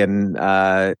theory and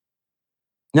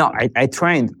no, I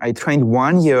trained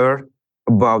 1 year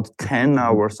about 10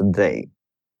 hours a day,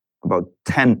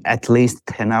 at least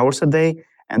 10 hours a day.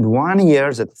 And 1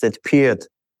 year, that period,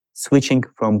 switching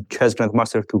from chess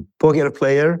grandmaster to poker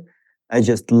player, I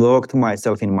just locked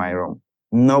myself in my room.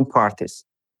 No parties,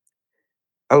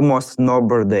 almost no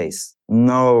birthdays,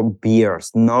 no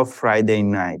beers, no Friday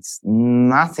nights,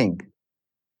 nothing.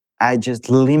 I just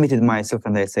limited myself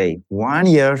and I say, 1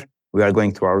 year, we are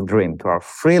going to our dream, to our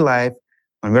free life.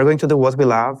 When we're going to do what we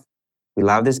love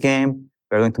this game,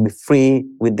 we're going to be free.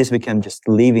 With this, we can just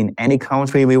live in any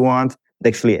country we want.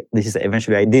 Actually, this is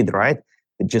eventually I did, right?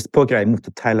 With just poker, I moved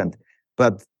to Thailand.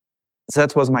 But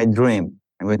that was my dream.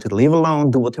 I'm going to live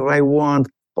alone, do whatever I want,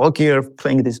 poker,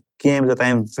 playing this game that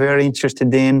I'm very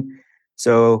interested in.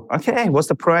 So, okay, what's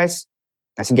the price?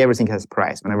 I think everything has a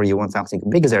price. Whenever you want something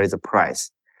big, there is a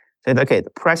price. Said, okay, the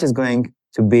price is going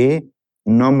to be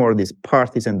no more these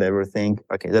parties and everything.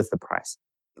 Okay, that's the price.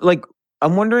 Like,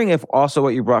 I'm wondering if also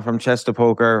what you brought from chess to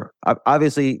poker,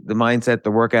 obviously the mindset,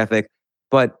 the work ethic,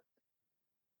 but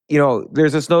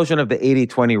there's this notion of the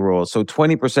 80-20 rule. So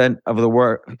 20% of the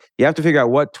work, you have to figure out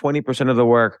what 20% of the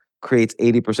work creates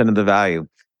 80% of the value.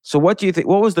 So what do you think,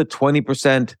 what was the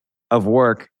 20% of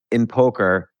work in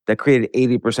poker that created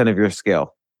 80% of your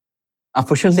skill?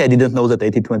 Unfortunately, I didn't know that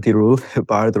 80-20 rule,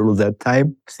 part rule that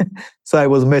time. So I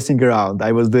was messing around.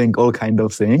 I was doing all kinds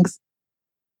of things.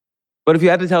 But if you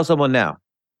had to tell someone now?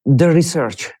 The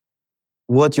research,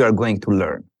 what you are going to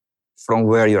learn, from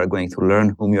where you are going to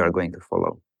learn, whom you are going to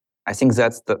follow. I think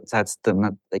that's the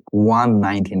not like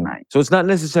 199. So it's not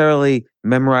necessarily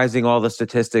memorizing all the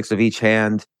statistics of each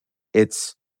hand.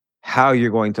 It's how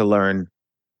you're going to learn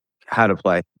how to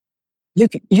play. You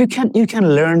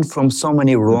can learn from so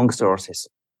many wrong sources.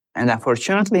 And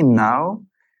unfortunately now,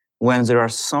 when there are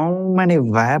so many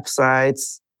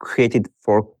websites created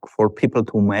for people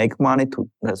to make money,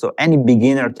 so any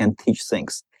beginner can teach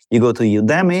things. You go to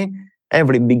Udemy,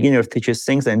 every beginner teaches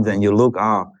things, and then you look,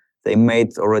 they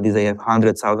have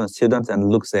 100,000 students, and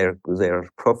look their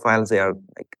profiles, they are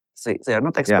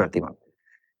not expert even.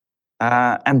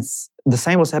 And the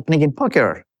same was happening in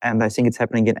poker. And I think it's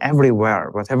happening in everywhere.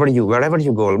 Wherever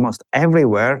you go, almost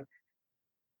everywhere,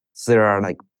 there are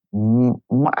like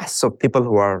mass of people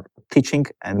who are teaching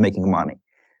and making money.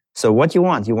 So what you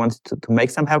want? You want to make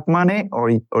some help money, or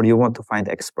you want to find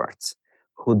experts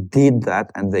who did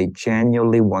that and they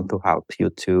genuinely want to help you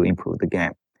to improve the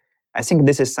game. I think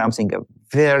this is something, a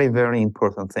very, very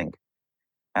important thing.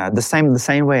 The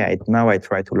same way I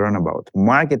try to learn about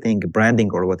marketing,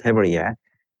 branding, or whatever, yeah.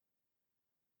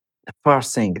 The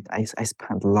first thing, I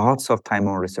spent lots of time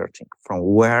on researching from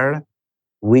where,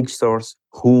 which source,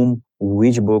 whom,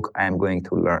 which book I am going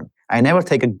to learn. I never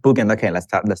take a book and okay, let's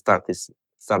start this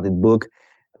book.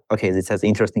 Okay, this has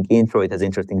interesting intro, it has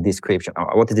interesting description.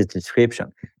 What is the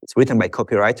description? It's written by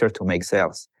copywriter to make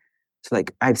sales. So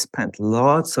like I've spent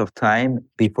lots of time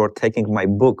before taking my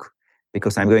book,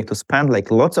 because I'm going to spend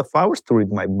like lots of hours to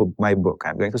read my book.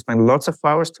 I'm going to spend lots of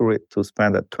hours to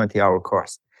spend a 20-hour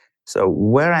course. So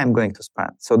where I'm going to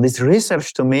spend. So this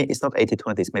research to me is not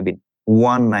 80-20, it's maybe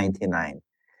 199.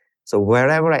 So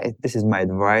this is my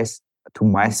advice to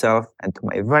myself and to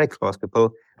my very close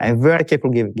people. I'm very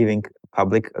careful giving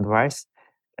public advice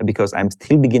because I'm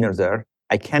still beginner there.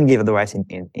 I can give advice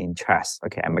in chess.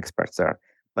 Okay, I'm expert there.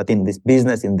 But in this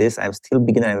business, I'm still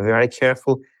beginner. I'm very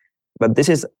careful. But this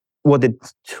is what it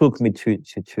took me to.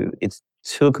 It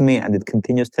took me and it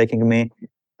continues taking me.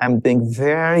 I'm doing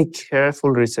very careful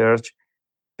research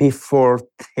before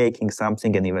taking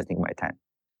something and investing my time.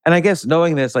 And I guess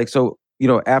knowing this,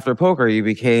 after poker, you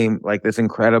became like this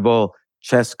incredible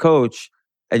chess coach,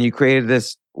 and you created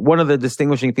this. One of the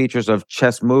distinguishing features of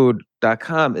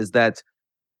chessmood.com is that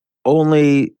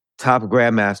only top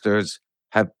grandmasters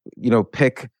have,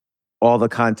 pick all the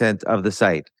content of the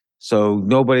site. So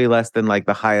nobody less than like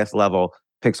the highest level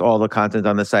picks all the content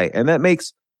on the site. And that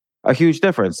makes a huge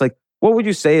difference. Like, what would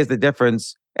you say is the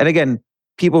difference? And again,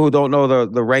 people who don't know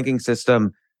the ranking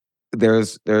system,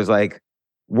 there's like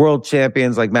world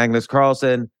champions like Magnus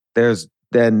Carlsen. There's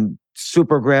then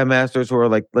super grandmasters who are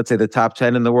like, let's say the top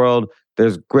 10 in the world.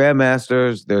 There's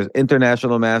grandmasters, there's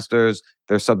international masters,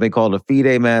 there's something called a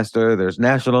FIDE master, there's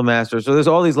national master. So there's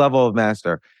all these levels of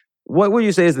master. What would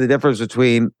you say is the difference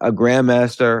between a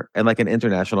grandmaster and like an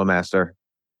international master?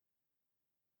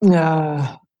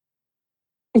 It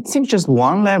seems just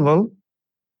one level,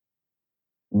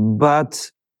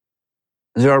 but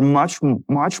there are much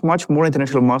more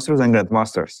international masters than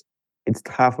grandmasters. It's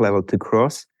tough level to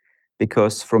cross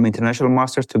because from international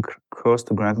masters to cross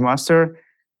to grandmaster,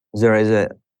 there is a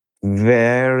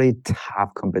very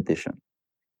tough competition.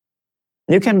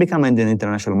 You can become an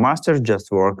international master,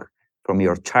 just work from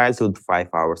your childhood 5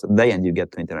 hours a day and you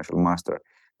get to international master.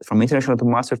 From international to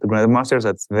master to grandmasters,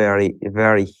 that's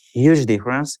very huge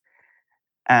difference.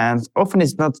 And often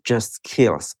it's not just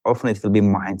skills, often it will be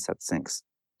mindset things.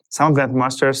 Some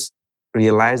grandmasters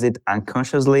realize it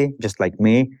unconsciously, just like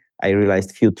me. I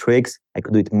realized few tricks. I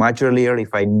could do it much earlier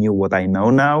if I knew what I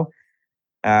know now.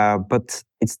 But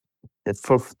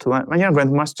when you're a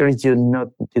grandmaster,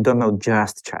 you don't know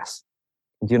just chess.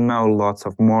 You know lots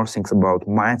of more things about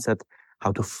mindset,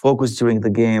 how to focus during the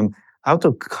game, how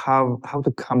to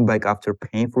come back after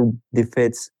painful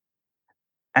defeats,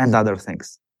 and other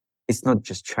things. It's not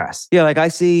just chess. Yeah, like I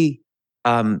see,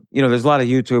 there's a lot of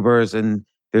YouTubers, and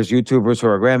there's YouTubers who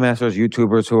are grandmasters,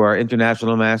 YouTubers who are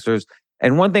international masters.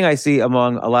 And one thing I see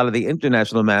among a lot of the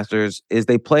international masters is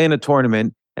they play in a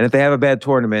tournament, and if they have a bad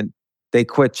tournament, they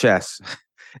quit chess.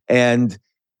 And,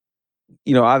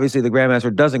 obviously the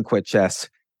grandmaster doesn't quit chess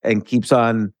and keeps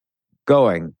on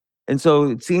going. And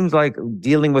so it seems like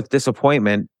dealing with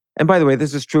disappointment, and by the way,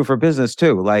 this is true for business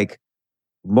too. Like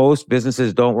most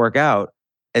businesses don't work out.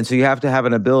 And so you have to have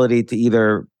an ability to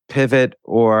either pivot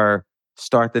or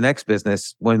start the next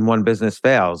business when one business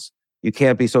fails. You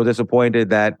can't be so disappointed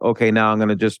that, okay, now I'm going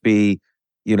to just be,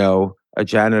 a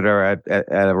janitor at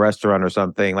a restaurant or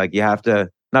something. Like you have to,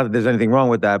 not that there's anything wrong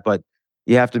with that, but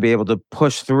you have to be able to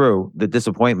push through the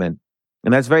disappointment.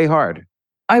 And that's very hard.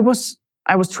 I was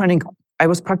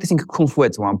practicing Kung Fu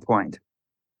at one point,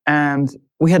 and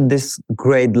we had these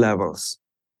grade levels.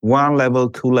 1 level,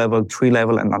 2 level, 3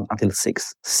 level, and until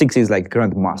 6. 6 is like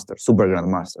grandmaster, super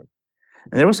grandmaster.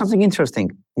 And there was something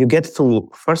interesting. You get to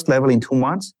first level in 2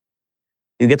 months.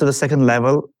 You get to the second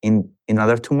level in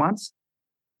another 2 months.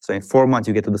 So in 4 months,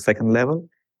 you get to the second level.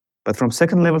 But from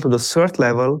second level to the third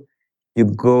level, you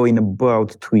go in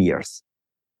about 2 years.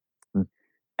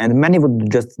 And many would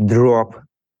just drop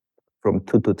from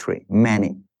 2 to 3,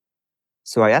 many.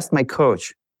 So I asked my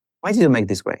coach, why did you make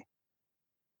this way?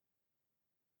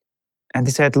 And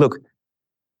he said, look,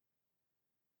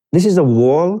 this is a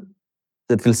wall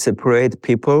that will separate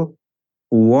people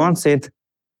who wants it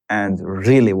and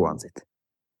really wants it.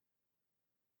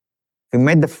 We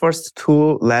made the first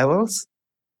 2 levels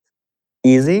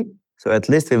easy. So at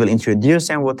least we will introduce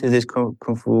them what is this Kung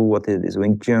Fu, what is this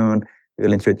Wing Chun. We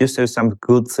will introduce them some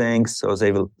good things, so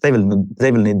they will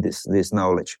need this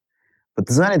knowledge. But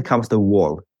then it comes to the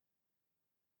wall.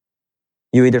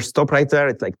 You either stop right there,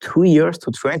 it's like 2 years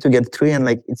to try to get 3, and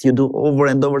like you do over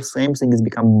and over same thing, it's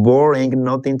become boring,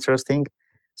 not interesting.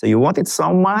 So you want it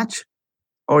so much,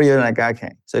 or you're like,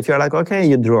 okay. So if you're like, okay,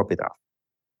 you drop it off.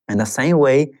 And the same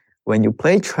way, when you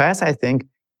play chess, I think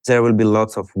there will be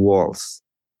lots of walls.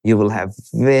 You will have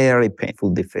very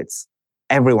painful defeats.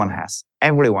 Everyone has,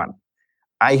 everyone.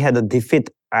 I had a defeat,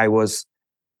 I was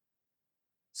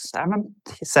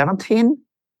 17.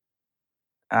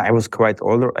 I was quite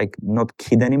older, like not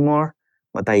kid anymore,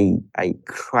 but I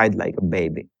cried like a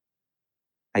baby.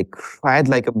 I cried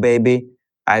like a baby.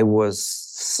 I was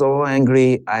so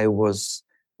angry. I was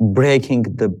breaking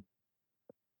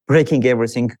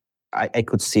everything I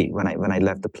could see when I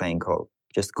left the playing hall.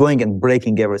 Just going and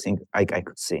breaking everything I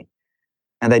could see.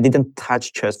 And I didn't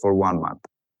touch chess for 1 month.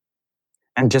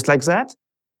 And just like that,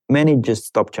 many just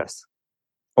stop chess.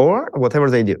 Or whatever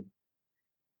they do.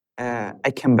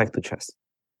 I came back to chess.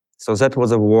 So that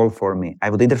was a wall for me.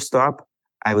 I would either stop,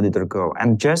 I would either go.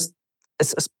 And just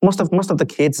most of the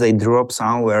kids, they drop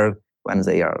somewhere when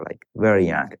they are like very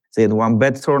young. They had one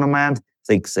bad tournament,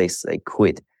 they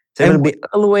quit. There will be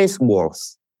always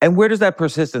walls. And where does that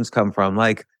persistence come from?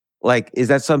 Like, is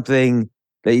that something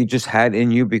that you just had in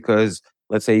you because,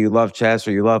 let's say, you love chess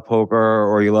or you love poker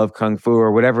or you love Kung Fu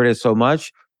or whatever it is so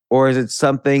much? Or is it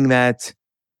something that,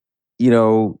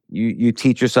 you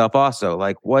teach yourself also?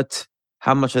 Like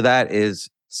how much of that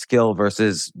is skill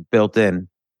versus built in?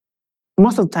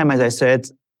 Most of the time, as I said,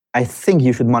 I think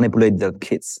you should manipulate the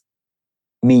kids,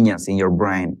 minions in your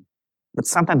brain. But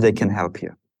sometimes they can help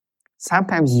you.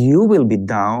 Sometimes you will be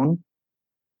down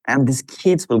and these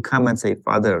kids will come and say,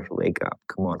 Father, wake up.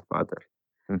 Come on, Father.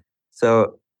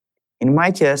 So in my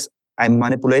case, I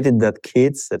manipulated that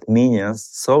kids, that minions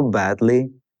so badly.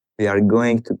 We are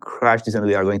going to crush this and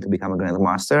we are going to become a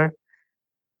grandmaster.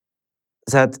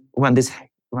 That when this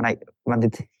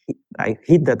I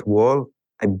hit that wall,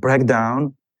 I break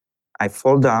down, I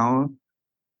fall down.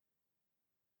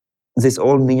 These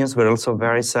old minions were also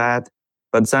very sad,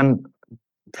 but then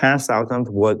 10,000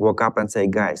 woke up and say,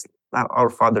 guys, our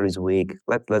father is weak.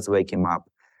 Let's wake him up.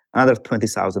 Another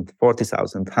 20,000,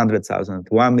 40,000, 100,000,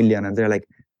 1 million. And they're like,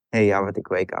 hey, Avetik,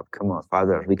 wake up. Come on,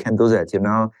 father, we can do that,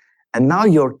 And now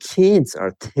your kids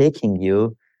are taking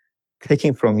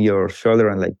from your shoulder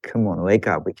and like, come on, wake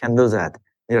up. We can do that.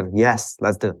 They're like, yes,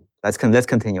 let's do it. Let's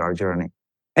continue our journey.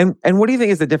 And what do you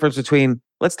think is the difference between,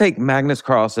 let's take Magnus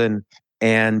Carlsen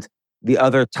and the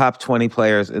other top 20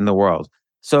 players in the world?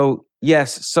 So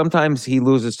yes, sometimes he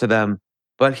loses to them,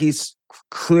 but he's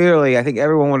clearly, I think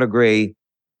everyone would agree,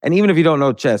 and even if you don't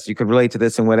know chess, you could relate to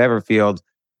this in whatever field,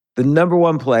 the number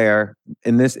one player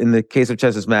in the case of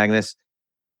chess is Magnus,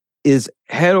 is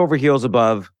head over heels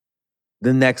above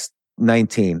the next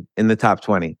 19 in the top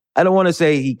 20. I don't want to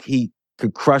say he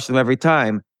could crush them every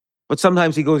time, but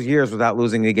sometimes he goes years without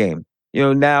losing a game.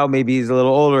 Now maybe he's a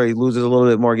little older. He loses a little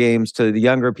bit more games to the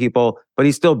younger people, but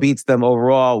he still beats them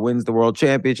overall, wins the world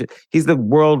championship. He's the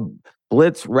world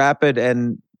blitz, rapid,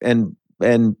 and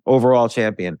overall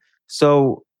champion.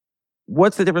 So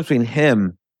what's the difference between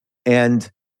him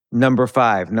and number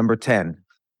 5, number 10?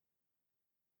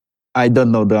 I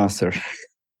don't know the answer.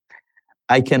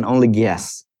 I can only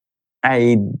guess.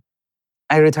 I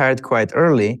retired quite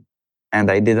early, and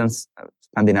I didn't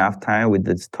spend enough time with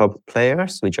the top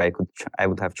players, which I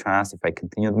would have chance if I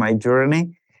continued my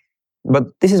journey. But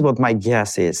this is what my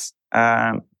guess is.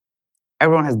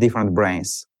 Everyone has different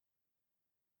brains.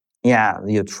 Yeah,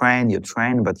 you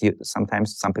train, but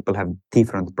sometimes some people have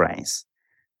different brains.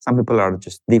 Some people are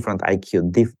just different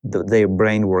IQ. Their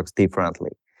brain works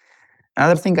differently.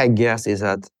 Another thing I guess is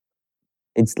that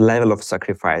it's level of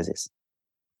sacrifices.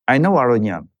 I know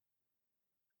Aronian.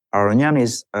 Aronian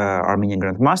is Armenian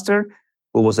Grandmaster,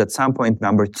 who was at some point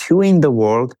number 2 in the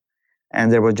world,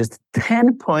 and there was just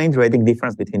 10-point rating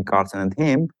difference between Carlsen and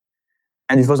him,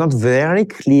 and it was not very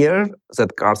clear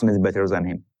that Carlsen is better than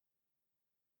him.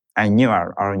 I knew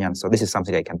Aronian, so this is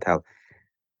something I can tell.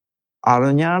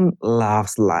 Aronian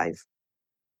loves life.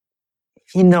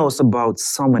 He knows about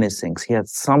so many things. He had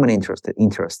so many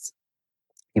interests.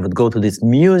 He would go to these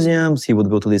museums. He would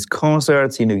go to these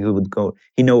concerts. He would go.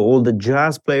 He know all the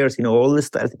jazz players. He know all the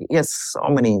styles. He has so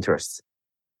many interests.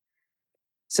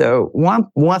 So one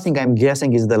thing I'm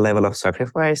guessing is the level of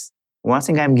sacrifice. One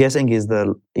thing I'm guessing is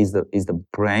the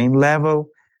brain level,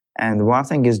 and one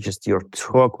thing is just your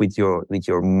talk with your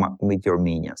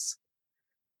minions.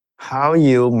 How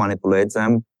you manipulate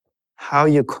them, how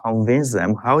you convince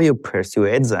them, how you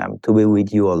persuade them to be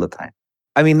with you all the time.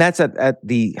 I mean, that's at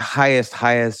the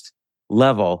highest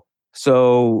level.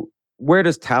 So where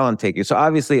does talent take you? So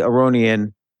obviously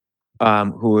Aronian,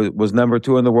 who was number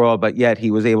 2 in the world, but yet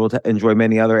he was able to enjoy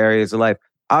many other areas of life,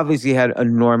 obviously had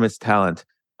enormous talent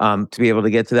to be able to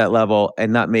get to that level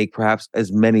and not make perhaps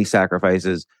as many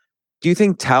sacrifices. Do you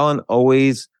think talent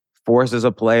always forces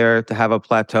a player to have a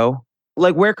plateau?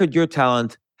 Like, where could your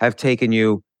talent have taken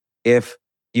you if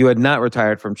you had not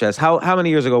retired from chess? How many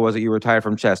years ago was it you retired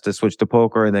from chess to switch to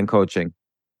poker and then coaching?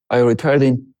 I retired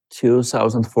in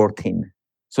 2014.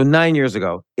 So 9 years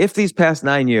ago. If these past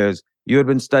 9 years you had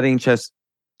been studying chess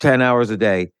 10 hours a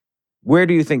day, where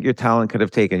do you think your talent could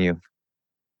have taken you?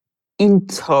 In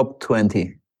top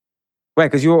 20. Right,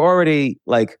 because you were already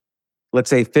like, let's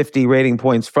say 50 rating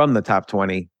points from the top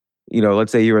 20.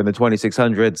 Let's say you were in the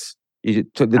 2600s. You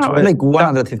took the like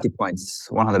 150 points,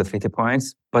 150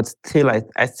 points. But still,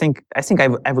 I think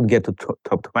I would get to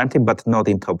top 20, but not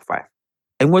in top 5.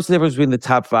 And what's the difference between the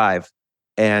top 5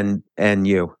 and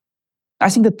you? I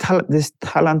think this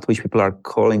talent, which people are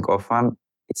calling often,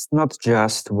 it's not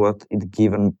just what is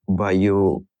given by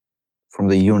you from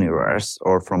the universe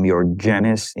or from your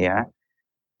genius.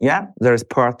 Yeah, there's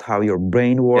part how your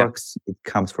brain works. Yeah. It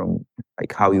comes from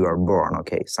like how you are born.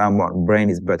 Okay, someone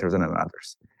brain is better than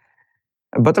another's.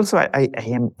 But also, I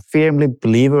am firmly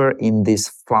believer in this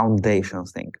foundation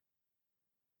thing.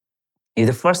 If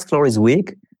the first floor is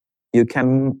weak, you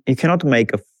cannot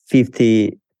make a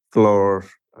 50-floor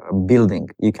building.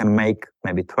 You can make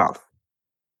maybe 12.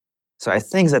 So I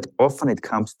think that often it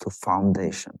comes to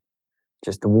foundation,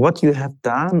 just what you have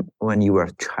done when you were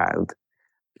a child,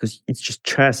 because it's just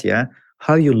chess, yeah.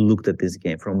 How you looked at this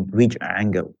game, from which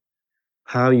angle,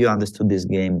 how you understood this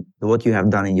game, what you have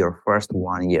done in your first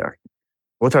 1 year.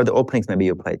 What are the openings maybe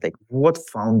you played? Like, what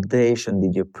foundation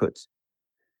did you put?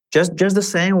 Just the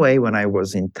same way when I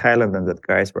was in Thailand and that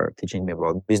guys were teaching me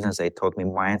about business, they taught me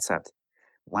mindset.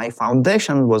 My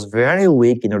foundation was very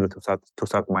weak in order to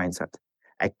start mindset.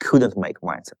 I couldn't make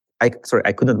mindset. I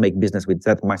couldn't make business with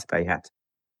that mindset I had.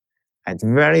 I had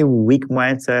very weak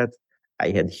mindset. I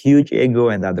had huge ego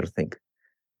and other things.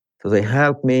 So they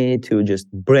helped me to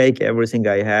just break everything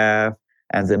I have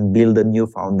and then build a new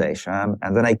foundation.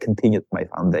 And then I continued my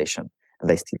foundation,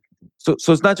 and I still. So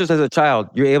it's not just as a child.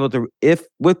 You're able to, if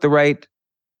with the right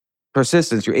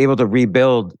persistence, you're able to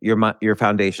rebuild your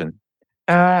foundation.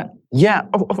 Yeah,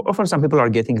 often some people are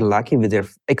getting lucky with their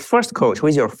first coach. Who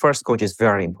is your first coach is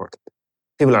very important.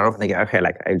 People are often thinking, okay,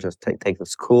 like I'll just take to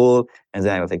school and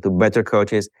then I will take to better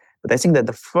coaches. But I think that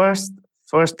the first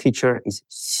teacher is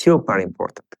super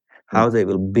important. How they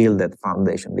will build that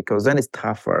foundation, because then it's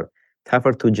tougher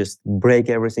to just break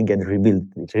everything and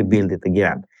rebuild it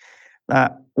again.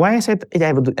 Why I said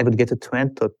I would get to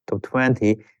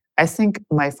 20, I think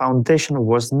my foundation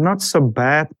was not so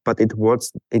bad, but it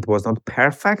was not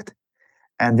perfect.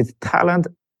 And with talent,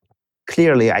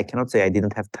 clearly I cannot say I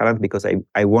didn't have talent, because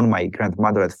I won my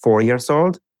grandmother at 4 years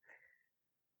old.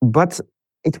 But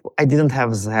I didn't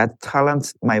have that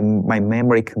talent. My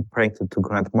memory comparing to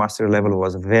grandmaster level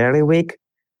was very weak.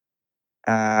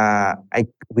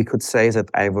 We could say that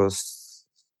I was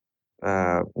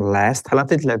less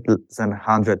talented than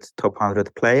top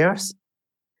 100 players,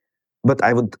 but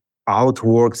I would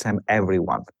outwork them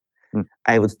everyone.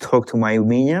 I would talk to my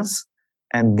minions,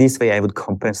 and this way I would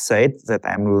compensate that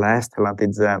I'm less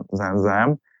talented than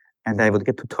them, and I would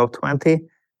get to top 20,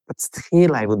 but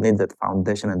still I would need that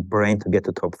foundation and brain to get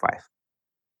to top 5.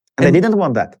 And I didn't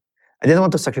want that. I didn't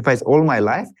want to sacrifice all my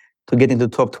life to get into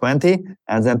top 20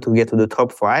 and then to get to the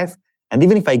top 5. And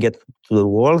even if I get to the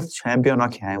world champion,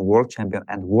 okay, I'm world champion,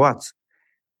 and what?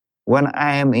 When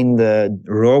I am in the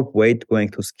rope weight going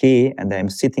to ski and I'm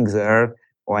sitting there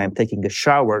or I'm taking a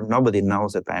shower, nobody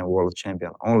knows that I'm world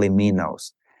champion. Only me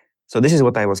knows. So this is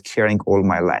what I was carrying all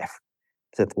my life.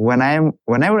 That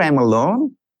whenever I'm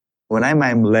alone, when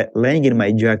I'm laying in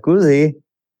my jacuzzi,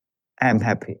 I'm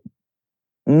happy.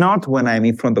 Not when I'm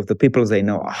in front of the people they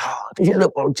know, oh, this is the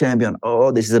world champion.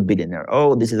 Oh, this is a billionaire.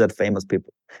 Oh, this is that famous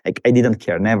people. Like, I didn't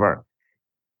care, never.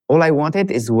 All I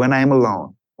wanted is when I'm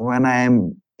alone, when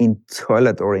I'm in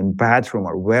toilet or in bathroom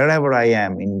or wherever I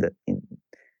am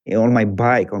on my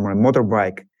bike, on my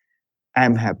motorbike,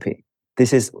 I'm happy.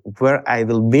 This is where I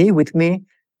will be with me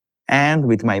and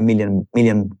with my million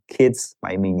kids,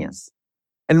 my minions.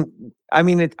 And I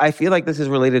mean, I feel like this is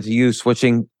related to you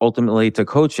switching ultimately to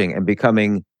coaching and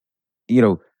becoming,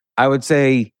 I would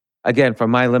say, again,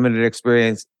 from my limited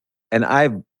experience, and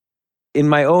I've, in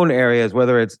my own areas,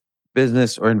 whether it's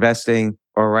business or investing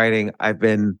or writing, I've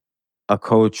been a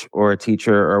coach or a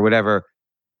teacher or whatever.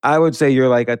 I would say you're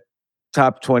like a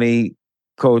top 20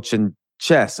 coach in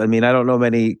chess. I mean, I don't know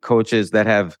many coaches that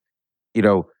have,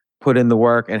 put in the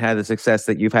work and had the success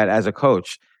that you've had as a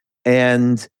coach.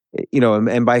 And,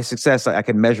 and by success, I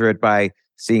can measure it by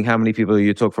seeing how many people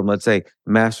you took from, let's say,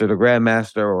 master to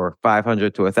grandmaster, or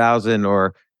 500 to 1,000,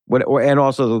 or and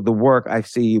also the work I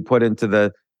see you put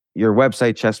into your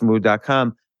website,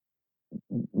 chessmood.com.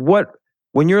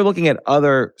 When you're looking at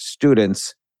other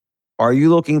students, are you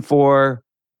looking for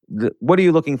what are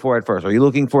you looking for at first? Are you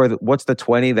looking for what's the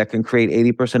 20 that can create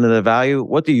 80% of the value?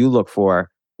 What do you look for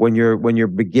when you're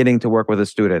beginning to work with a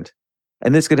student?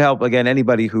 And this could help, again,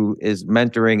 anybody who is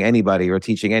mentoring anybody or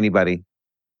teaching anybody.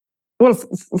 Well,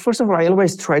 first of all, I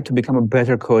always try to become a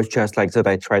better coach, just like that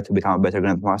I try to become a better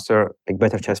grandmaster, like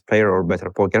better chess player or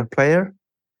better poker player.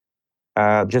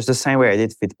 Just the same way I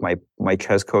did with my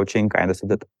chess coaching. I understood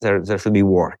that there should be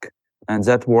work. And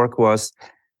that work was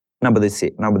nobody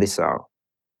saw.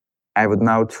 I would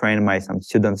now train some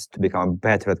students to become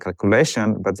better at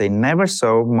calculation, but they never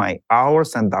saw my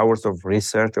hours and hours of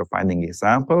research or finding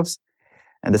examples.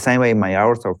 And the same way, my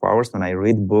hours when I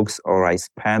read books or I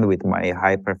spend with my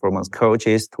high-performance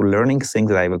coaches to learning things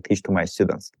that I will teach to my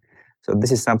students. So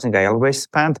this is something I always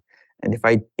spend. And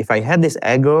if I had this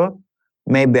ego,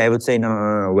 maybe I would say,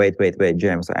 no, wait,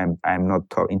 James, I'm not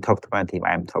in top 20,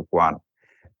 I'm top 1.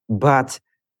 But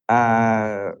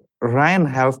Ryan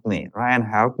helped me.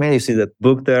 You see that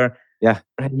book there? Yeah.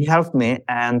 He helped me.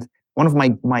 And one of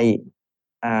my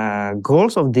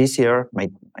goals of this year,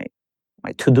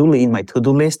 my to-do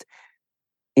list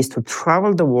is to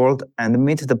travel the world and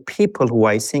meet the people who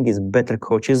I think is better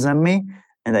coaches than me,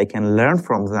 and I can learn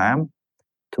from them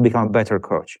to become a better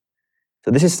coach.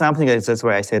 So this is something that's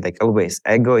why I say, like always,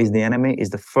 Ego is the Enemy is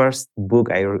the first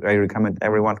book I recommend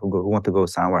everyone who want to go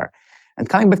somewhere. And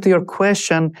coming back to your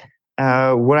question,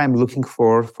 what I'm looking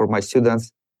for my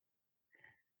students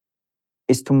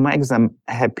is to make them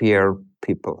happier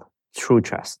people through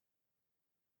chess.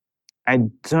 I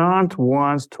don't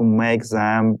want to make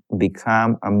them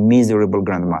become a miserable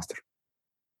grandmaster.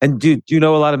 And do you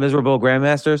know a lot of miserable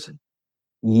grandmasters?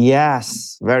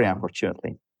 Yes, very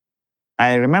unfortunately.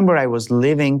 I remember I was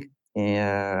living,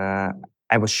 I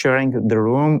was sharing the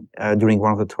room during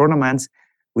one of the tournaments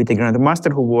with a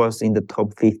grandmaster who was in the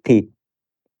top 50.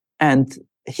 And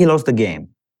he lost the game.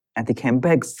 And he came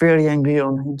back very angry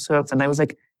on himself. And I was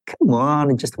like, come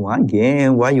on, it's just one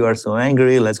game. Why you are so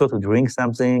angry? Let's go to drink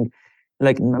something.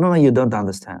 Like, no, you don't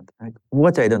understand. Like,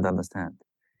 what I don't understand?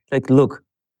 Like, look,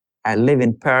 I live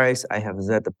in Paris. I have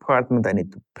that apartment. I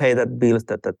need to pay that bills.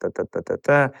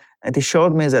 And he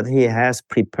showed me that he has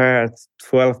prepared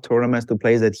 12 tournaments to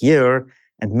play that year,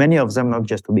 and many of them not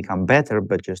just to become better,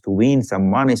 but just to win some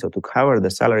money, so to cover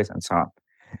the salaries and so on.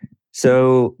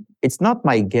 So it's not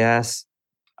my guess.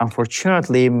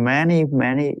 Unfortunately,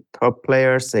 many top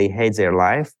players, they hate their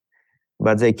life,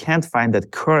 but they can't find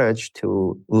that courage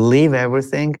to leave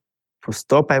everything, to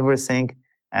stop everything,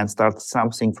 and start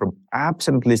something from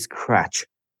absolutely scratch.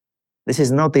 This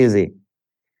is not easy.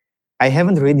 I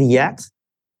haven't read yet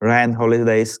Ryan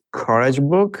Holiday's Courage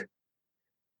book.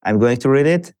 I'm going to read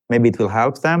it. Maybe it will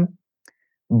help them.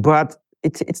 But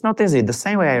it's not easy. The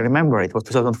same way I remember it was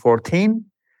 2014.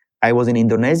 I was in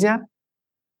Indonesia.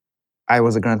 I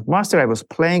was a grandmaster. I was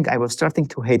playing. I was starting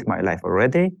to hate my life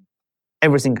already.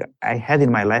 Everything I had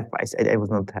in my life, I was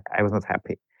not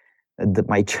happy.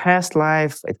 My chess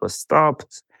life, it was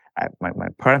stopped. My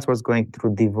parents was going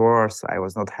through divorce. I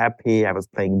was not happy. I was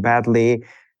playing badly.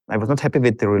 I was not happy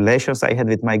with the relations I had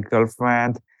with my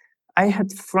girlfriend. I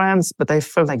had friends, but I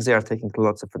felt like they are taking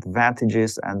lots of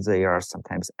advantages and they are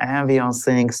sometimes envy on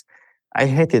things. I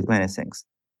hated many things.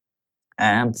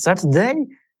 And that day,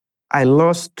 I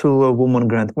lost to a woman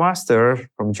grandmaster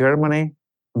from Germany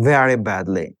very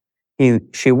badly.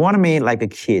 She won me like a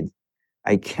kid.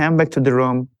 I came back to the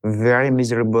room very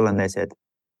miserable and I said,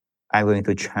 I'm going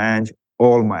to change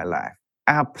all my life.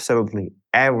 Absolutely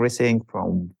everything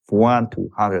from 1 to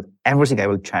 100, everything I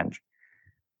will change.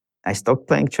 I stopped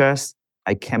playing chess.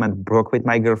 I came and broke with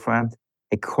my girlfriend.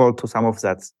 I called to some of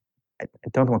that, I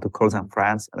don't want to call them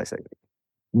friends. And I said,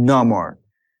 no more.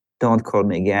 Don't call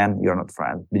me again. You're not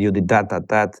friends. You did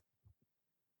that.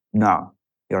 No,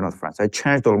 you're not friends. I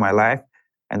changed all my life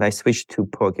and I switched to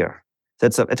poker.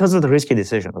 It was a risky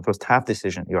decision. It was a tough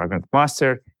decision. You are a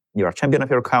grandmaster. You are champion of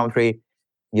your country.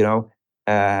 You know,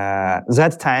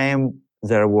 that time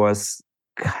there was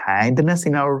kindness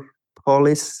in our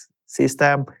police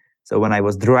system. So when I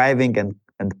was driving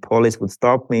and police would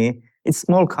stop me, it's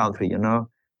small country, you know,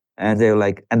 and they're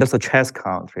like, and also chess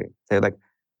country. They're like,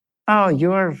 oh,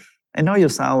 I know you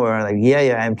somewhere. Like,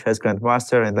 yeah, I'm chess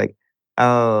grandmaster. And like,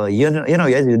 oh,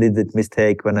 yes, you did that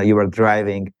mistake when you were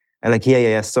driving. And like,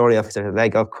 yeah, sorry, officer.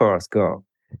 Like, of course, go.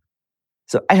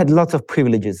 So I had lots of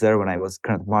privileges there when I was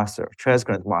grandmaster, chess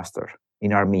grandmaster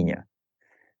in Armenia.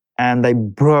 And I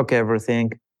broke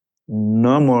everything.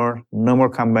 No more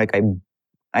comeback.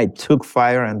 I took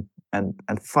fire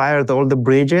and fired all the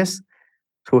bridges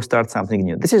to start something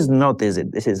new. This is not easy.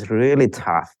 This is really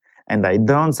tough. And I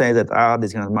don't say that,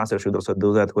 this grandmaster should also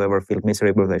do that. Whoever feels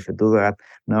miserable, they should do that.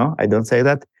 No, I don't say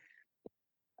that.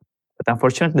 But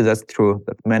unfortunately, that's true,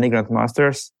 that many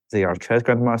grandmasters, they are chess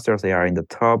grandmasters, they are in the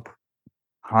top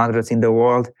hundreds in the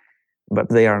world, but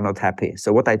they are not happy.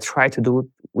 So what I try to do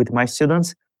with my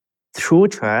students through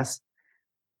chess,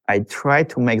 I try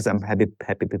to make them happy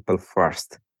people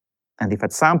first. And if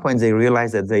at some point they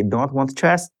realize that they don't want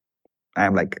chess,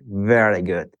 I'm like, very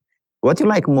good. What you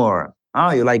like more?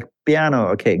 Oh, you like piano?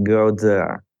 Okay, go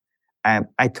there.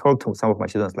 I told to some of my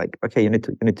students, like, okay, you need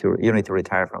to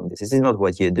retire from this. This is not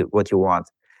what you want.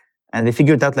 And they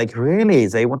figured out, like, really,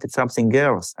 they wanted something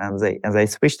else, and they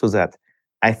switched to that.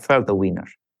 I felt a winner.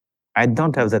 I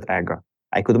don't have that ego.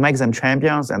 I could make them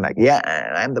champions, and like,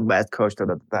 yeah, I'm the best coach.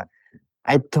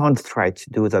 I don't try to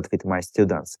do that with my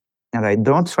students, and I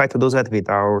don't try to do that with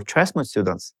our chessman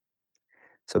students.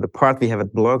 So the part we have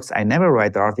at blogs, I never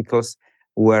write articles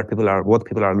where what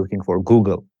people are looking for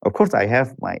Google. Of course, I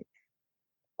have my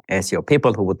SEO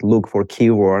people who would look for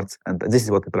keywords, and this is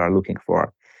what people are looking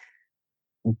for.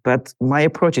 But my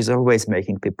approach is always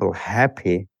making people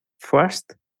happy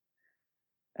first,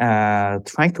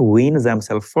 trying to win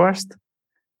themselves first,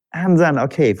 and then,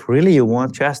 okay, if really you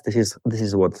want chess, this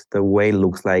is what the way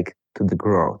looks like to the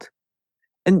growth.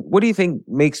 And what do you think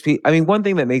makes people, I mean, one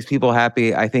thing that makes people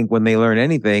happy, I think, when they learn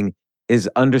anything is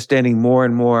understanding more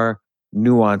and more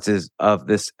nuances of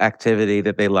this activity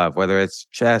that they love, whether it's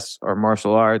chess or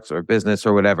martial arts or business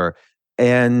or whatever.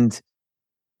 And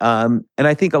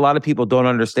I think a lot of people don't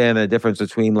understand the difference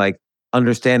between like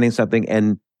understanding something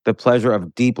and the pleasure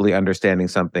of deeply understanding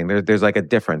something. There's like a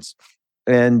difference.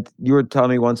 And you were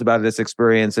telling me once about this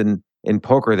experience in in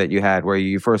poker that you had where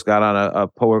you first got on a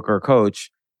poker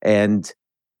coach and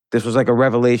this was like a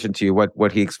revelation to you,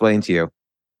 what he explained to you?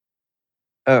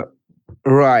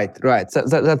 Right. So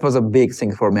that was a big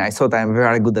thing for me. I thought I'm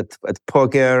very good at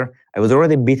poker. I was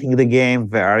already beating the game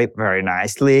very, very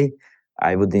nicely.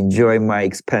 I would enjoy my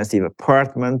expensive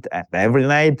apartment and every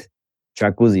night,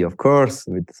 jacuzzi, of course,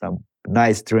 with some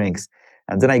nice drinks.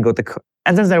 And then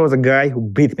and then there was a guy who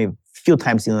beat me a few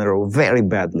times in a row very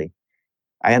badly.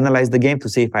 I analyzed the game to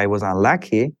see if I was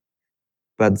unlucky,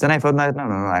 but then I thought, no,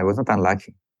 I was not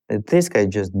unlucky. This guy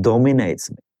just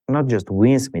dominates me, not just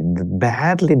wins me,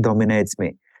 badly dominates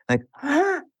me. Like,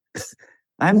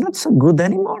 I'm not so good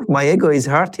anymore. My ego is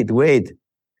hurted. Wait.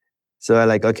 So I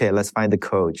like, okay, let's find the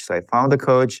coach. So I found the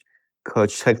coach.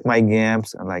 Coach checked my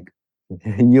games. I'm like,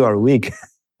 you are weak.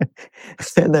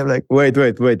 And I'm like, wait,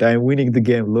 I'm winning the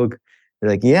game. Look. They're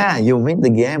like, yeah, you win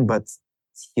the game, but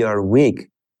you are weak.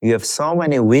 You have so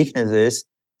many weaknesses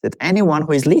that anyone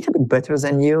who is a little bit better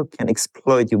than you can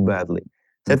exploit you badly.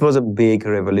 That was a big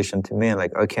revelation to me.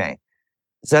 Like, okay,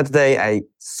 that day I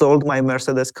sold my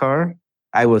Mercedes car.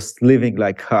 I was living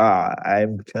like,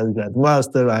 I'm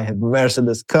Grandmaster. I have a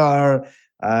Mercedes car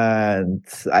and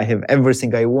I have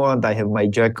everything I want. I have my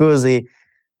jacuzzi.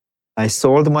 I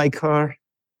sold my car.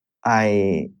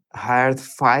 I hired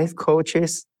 5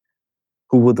 coaches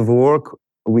who would work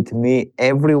with me,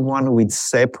 everyone with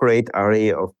separate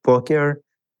area of poker,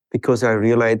 because I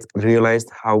realized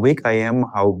how weak I am,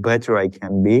 how better I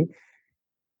can be.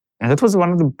 And that was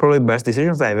one of the probably best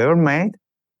decisions I've ever made,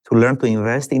 to learn to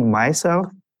invest in myself.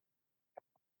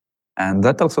 And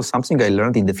that's also something I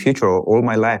learned in the future all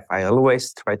my life. I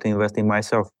always try to invest in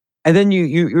myself. And then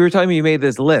you were telling me you made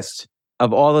this list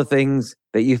of all the things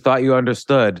that you thought you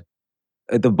understood,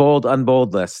 the bold,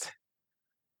 unbold list.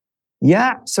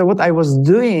 Yeah. So what I was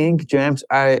doing, James,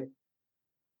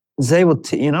 they would,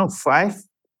 5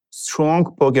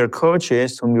 strong poker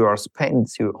coaches whom you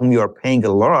are paying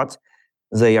a lot,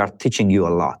 they are teaching you a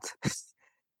lot.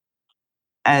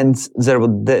 And there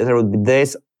would be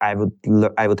days I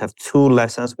would have 2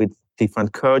 lessons with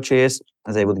different coaches.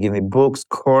 They would give me books,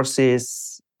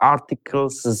 courses,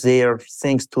 articles, their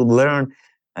things to learn,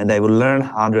 and I would learn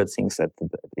 100 things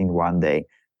in one day.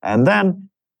 And then,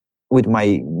 with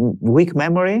my weak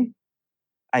memory,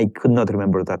 I could not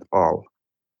remember that all.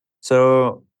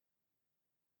 So,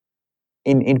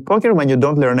 in poker, when you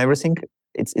don't learn everything,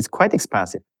 it's quite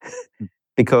expensive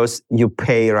because you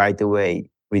pay right away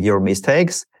with your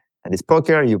mistakes, and it's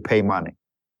poker, you pay money.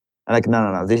 I'm like,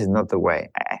 no, this is not the way.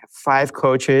 I have 5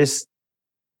 coaches.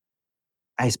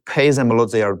 I pay them a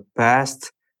lot. They are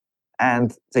best,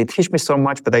 and they teach me so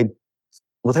much. But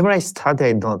whatever I study,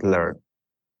 I don't learn.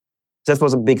 That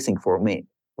was a big thing for me.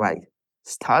 Like,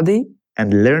 study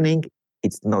and learning,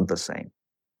 it's not the same.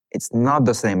 It's not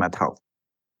the same at all.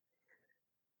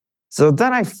 So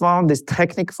then I found this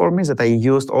technique for me that I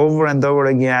used over and over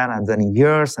again, and then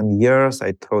years and years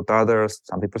I taught others.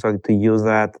 Some people started to use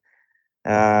that.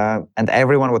 And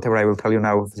everyone, whatever I will tell you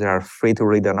now, they are free to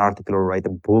read an article or write a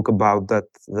book about that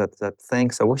thing.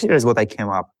 So here is what I came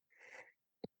up.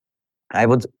 I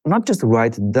would not just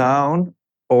write down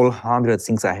all 100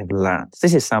 things I have learned.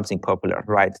 This is something popular.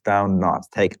 Write down notes,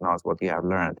 take notes, what you have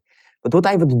learned. But what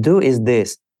I would do is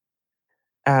this.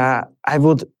 I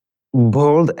would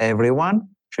bold everyone,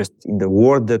 just in the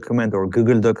Word document or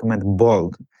Google document,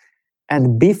 bold.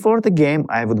 And before the game,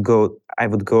 I would go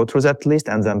through that list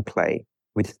and then play.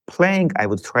 With playing, I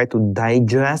would try to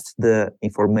digest the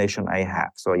information I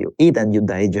have. So you eat and you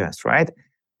digest, right?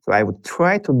 So I would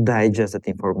try to digest that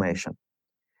information.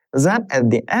 Then at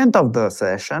the end of the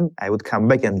session, I would come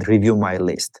back and review my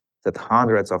list, that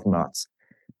hundreds of notes.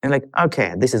 And like,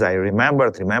 okay, this is I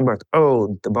remembered.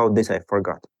 Oh, about this I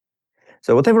forgot.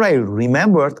 So whatever I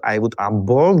remembered, I would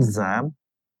unbold them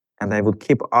and I would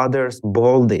keep others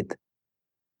bolded.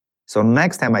 So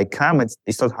next time I come,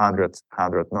 it's not 100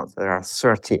 notes. There are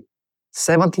 30.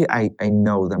 70, I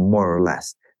know them more or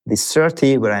less. The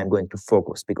 30 where I'm going to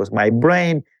focus, because my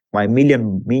brain, my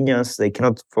million minions, they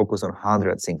cannot focus on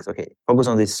 100 things. Okay, focus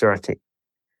on these 30.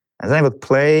 And then I would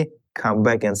play, come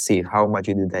back and see how much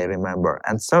did I remember.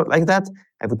 And so like that,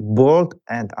 I would bold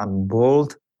and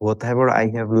unbold whatever I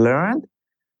have learned.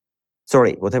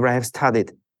 Whatever I have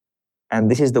studied. And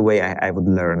this is the way I would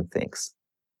learn things.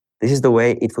 This is the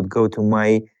way it would go to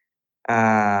my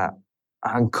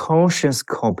unconscious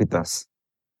competence,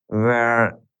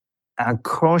 where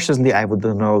unconsciously I would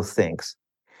know things.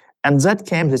 And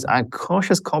this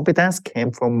unconscious competence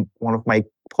came from one of my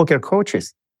poker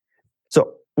coaches.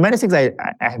 So many things I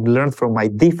have learned from my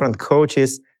different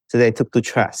coaches that I took to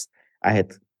chess. I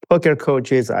had poker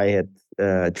coaches, I had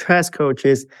chess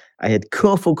coaches, I had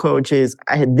kung fu coaches,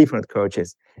 I had different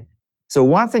coaches. So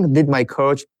one thing did my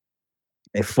coach,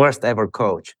 my first ever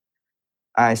coach,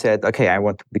 I said, okay, I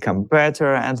want to become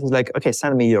better. And he's like, okay,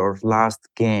 send me your last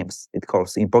games.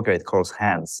 In poker, it calls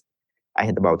hands. I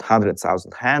had about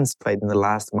 100,000 hands played in the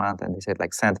last month. And he said,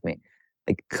 like, send me.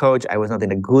 Like, coach, I was not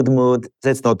in a good mood.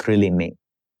 That's not really me.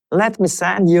 Let me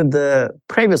send you the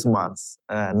previous month's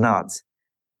notes.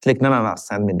 He's like, no,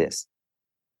 send me this.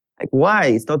 Like, why?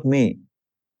 It's not me.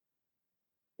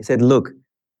 He said, look,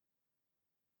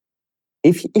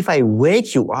 if I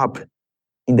wake you up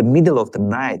in the middle of the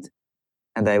night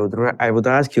and I would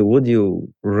ask you, would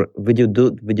you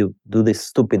do this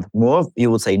stupid move?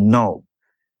 You would say no.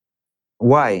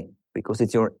 Why? Because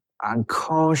it's your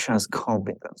unconscious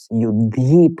competence. You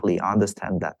deeply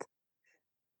understand that.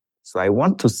 So I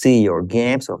want to see your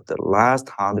games of the last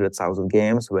 100,000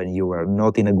 games when you were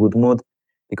not in a good mood,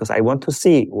 because I want to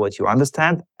see what you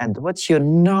understand and what you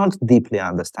not deeply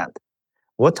understand.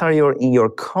 What are in your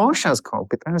conscious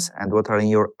competence and what are in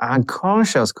your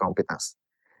unconscious competence?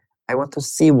 I want to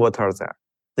see what are there.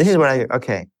 This is where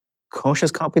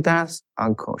conscious competence,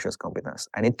 unconscious competence.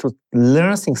 I need to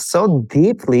learn things so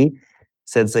deeply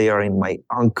that they are in my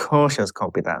unconscious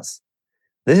competence.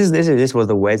 This was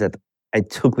the way that I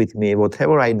took with me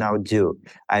whatever I now do.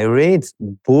 I read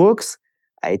books,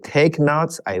 I take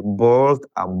notes, I bold,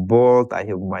 I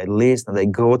have my list, and I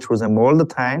go through them all the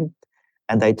time.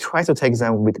 And I try to take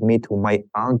them with me to my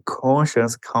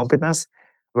unconscious competence,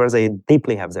 where they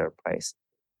deeply have their place.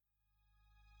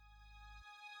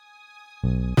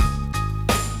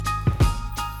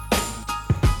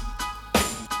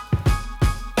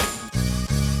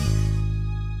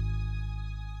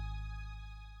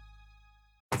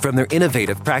 From their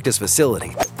innovative practice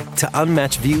facility to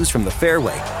unmatched views from the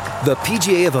fairway, the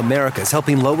PGA of America is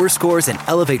helping lower scores and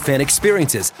elevate fan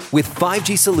experiences with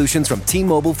 5G solutions from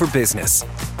T-Mobile for Business.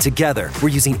 Together, we're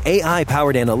using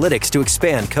AI-powered analytics to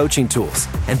expand coaching tools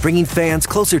and bringing fans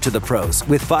closer to the pros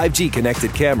with 5G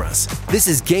connected cameras. This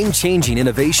is game-changing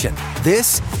innovation.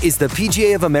 This is the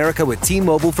PGA of America with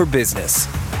T-Mobile for Business.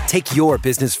 Take your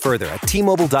business further at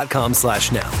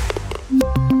T-Mobile.com/now.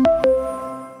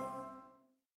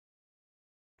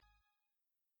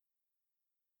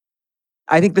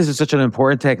 I think this is such an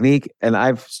important technique, and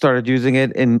I've started using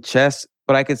it in chess,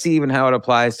 but I can see even how it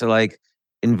applies to like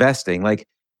investing. Like,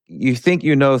 you think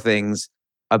you know things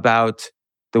about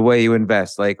the way you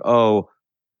invest. Like, oh,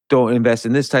 don't invest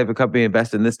in this type of company,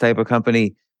 invest in this type of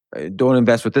company. Don't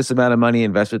invest with this amount of money,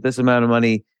 invest with this amount of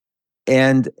money.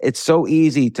 And it's so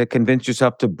easy to convince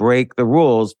yourself to break the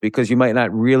rules because you might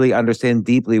not really understand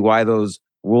deeply why those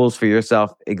rules for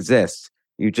yourself exist.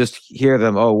 You just hear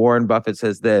them, oh, Warren Buffett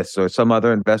says this, or some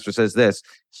other investor says this.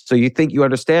 So you think you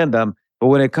understand them, but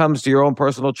when it comes to your own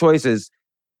personal choices,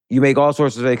 you make all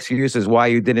sorts of excuses why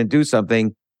you didn't do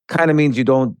something. Kind of means you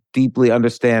don't deeply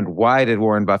understand, why did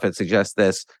Warren Buffett suggest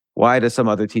this? Why does some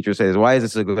other teacher say this? Why is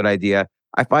this a good idea?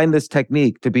 I find this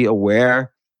technique to be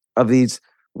aware of these.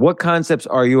 What concepts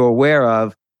are you aware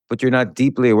of, but you're not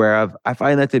deeply aware of? I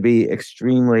find that to be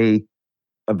extremely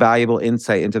a valuable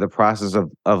insight into the process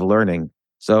of learning.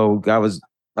 So I was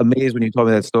amazed when you told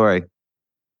me that story.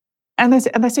 And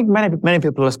I think many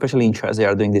people, especially in chess, they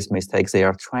are doing these mistakes. They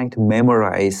are trying to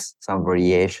memorize some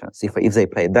variations. If they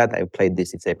played that, I played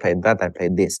this. If they played that, I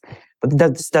played this. But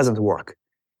this doesn't work.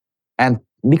 And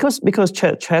because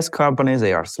chess companies,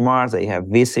 they are smart. They have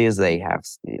VCs. They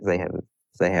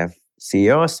have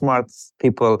CEOs, smart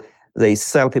people. They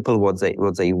sell people what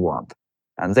they want,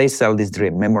 and they sell this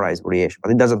dream, memorize variation.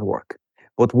 But it doesn't work.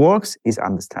 What works is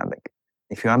understanding.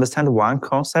 If you understand one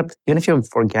concept, even if you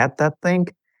forget that thing,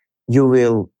 you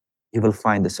will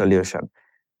find the solution.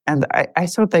 And I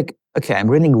thought, like, okay, I'm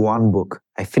reading one book.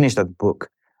 I finished that book.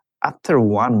 After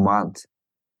 1 month,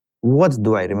 what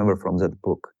do I remember from that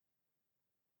book?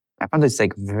 I found it's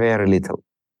like very little.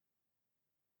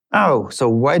 Oh, so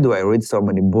why do I read so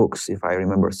many books if I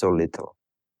remember so little?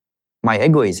 My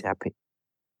ego is happy.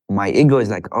 My ego is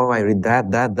like, oh, I read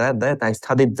that. I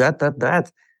studied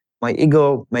that. My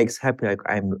ego makes happy, like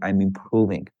I'm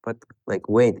improving. But like,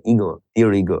 wait,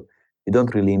 dear ego, you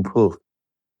don't really improve.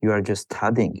 You are just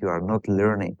studying. You are not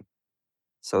learning.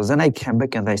 So then I came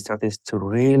back and I started to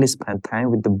really spend time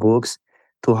with the books.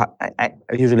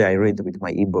 Usually I read with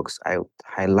my ebooks. I would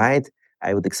highlight,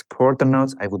 I would export the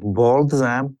notes, I would bold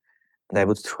them, and I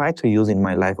would try to use in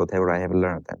my life whatever I have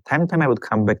learned. And time to time I would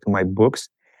come back to my books.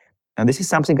 And this is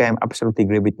something I am absolutely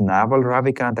agree with Naval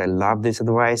Ravikant. I love this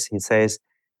advice. He says,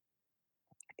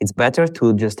 it's better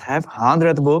to just have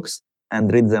 100 books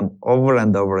and read them over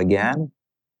and over again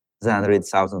than read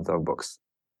thousands of books.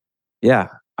 Yeah,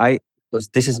 I Because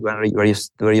this is where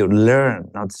you learn,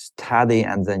 not study,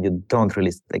 and then you don't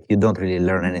really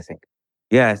learn anything.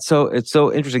 Yeah, it's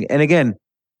so interesting. And again,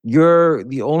 you're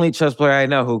the only chess player I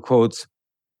know who quotes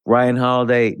Ryan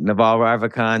Holiday, Naval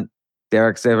Ravikant,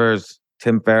 Derek Sivers,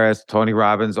 Tim Ferriss, Tony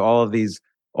Robbins, all of these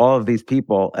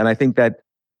people. And I think that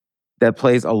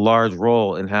plays a large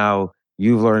role in how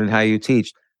you've learned and how you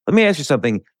teach. Let me ask you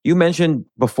something. You mentioned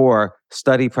before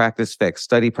study, practice, fix,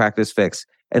 study, practice, fix.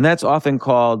 And that's often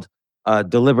called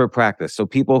deliberate practice. So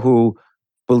people who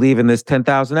believe in this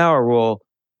 10,000 hour rule,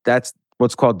 that's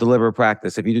what's called deliberate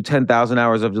practice. If you do 10,000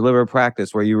 hours of deliberate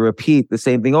practice where you repeat the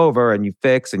same thing over and you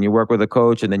fix and you work with a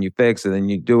coach and then you fix and then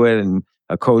you do it and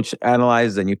a coach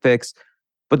analyzes and you fix.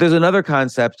 But there's another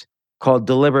concept called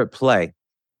deliberate play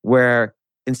where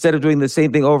instead of doing the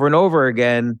same thing over and over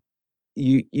again,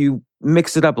 you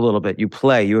mix it up a little bit. You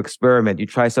play, you experiment, you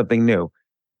try something new.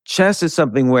 Chess is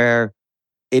something where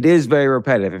it is very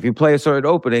repetitive. If you play a certain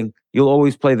opening, you'll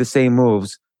always play the same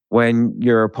moves when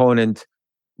your opponent,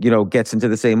 gets into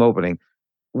the same opening.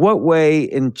 What way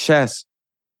in chess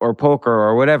or poker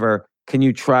or whatever can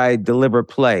you try deliberate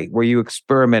play where you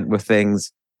experiment with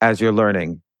things as you're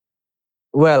learning?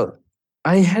 Well,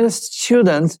 I had a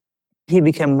student. He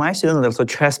became my student, also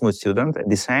chess mood student at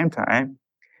the same time.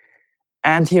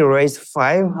 And he raised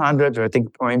 500 rating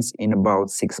points in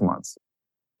about 6 months.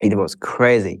 It was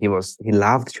crazy. He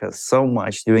loved chess so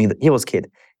much he was kid.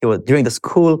 During the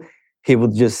school, he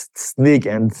would just sneak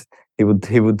and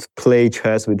he would play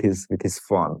chess with his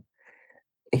phone.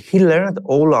 He learned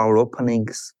all our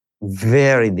openings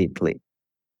very deeply.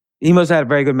 He must have had a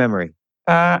very good memory.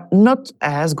 Not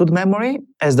as good memory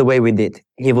as the way we did.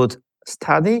 He would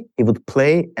study, he would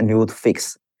play, and we would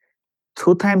fix.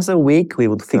 2 times a week, we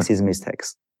would fix his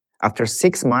mistakes. After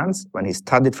 6 months, when he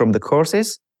studied from the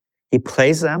courses, he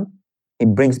plays them, he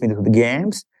brings me to the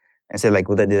games, and say like,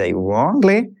 what I did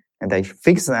wrongly, and I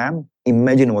fix them.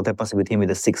 Imagine what happens with him with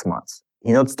the 6 months.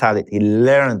 He not studied, he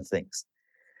learned things.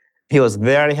 He was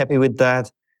very happy with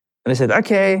that. And I said,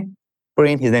 okay,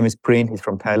 Prin, his name is Prin, he's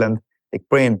from Thailand. Like,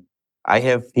 Prin, I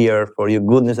have here for you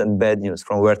good news and bad news,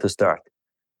 from where to start.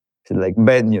 He said, like,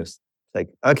 bad news. Like,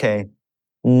 okay,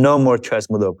 no more chess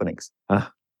mode openings.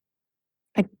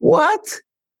 Like, what?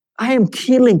 I am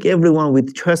killing everyone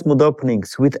with chess mode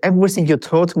openings. With everything you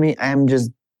taught me, I am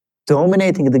just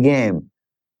dominating the game.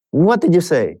 What did you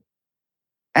say?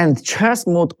 And chess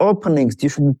mode openings, you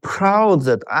should be proud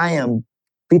that I am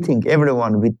beating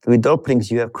everyone with openings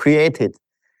you have created.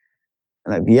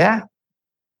 And like, yeah,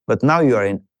 but now you are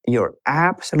in your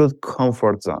absolute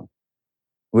comfort zone.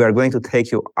 We are going to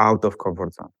take you out of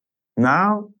comfort zone.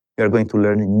 Now you are going to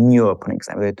learn new openings.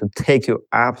 I'm going to take you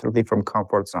absolutely from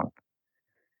comfort zone.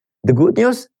 The good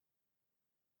news,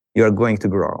 you are going to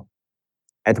grow.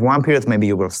 At one period, maybe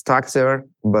you will stuck there,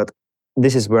 but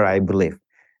this is where I believe.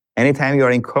 Anytime you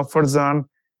are in comfort zone,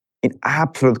 in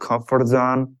absolute comfort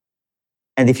zone,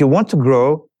 and if you want to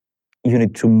grow, you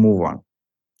need to move on.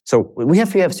 So we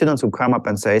have students who come up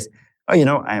and says,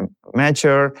 oh, I'm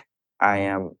mature, I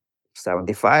am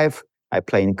 75, I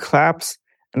play in clubs,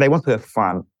 and I want to have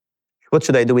fun. What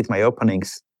should I do with my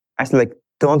openings? I say, like,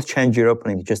 don't change your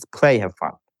openings, just play, have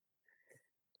fun.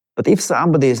 But if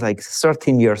somebody is like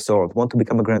 13 years old, want to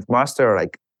become a grandmaster,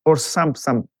 or some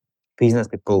business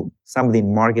people, somebody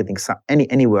in marketing,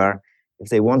 anywhere, if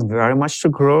they want very much to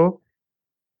grow,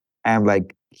 I'm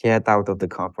like, get out of the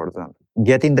comfort zone.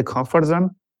 Get in the comfort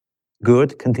zone,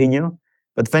 good, continue.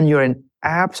 But when you're in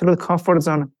absolute comfort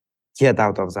zone, get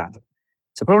out of that.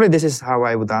 So probably this is how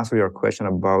I would answer your question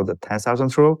about the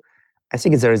 10,000 rule. I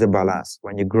think there is a balance.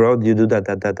 When you grow, you do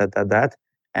that.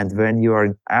 And when you are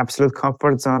in absolute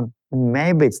comfort zone,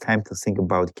 maybe it's time to think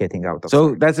about getting out of it.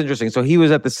 So that's interesting. So he was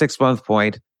at the 6-month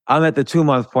point. I'm at the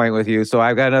 2-month point with you. So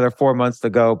I've got another 4 months to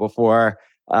go before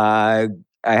I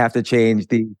have to change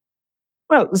the...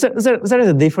 Well, there is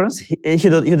a difference.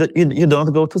 You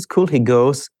don't go to school. He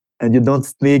goes, and you don't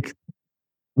sneak.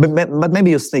 But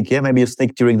maybe you sneak, yeah? Maybe you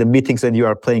sneak during the meetings and you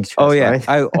are playing chess, Oh, yeah,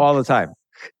 right? all the time.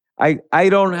 I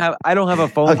don't have a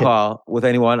phone call with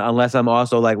anyone unless I'm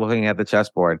also like looking at the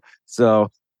chessboard. So,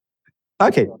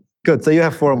 okay, good. So you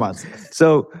have 4 months.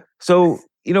 So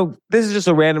this is just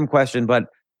a random question, but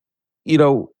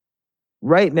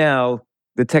right now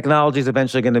the technology is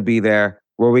eventually going to be there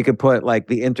where we could put like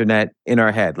the internet in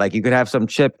our head. Like you could have some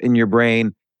chip in your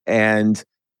brain, and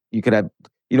you could have,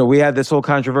 we had this whole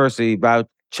controversy about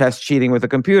chess cheating with a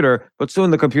computer, but soon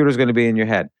the computer is going to be in your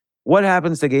head. What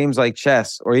happens to games like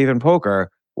chess or even poker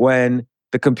when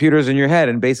the computer's in your head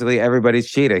and basically everybody's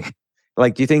cheating?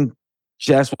 Like, do you think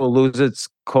chess will lose its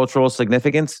cultural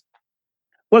significance?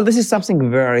 Well, this is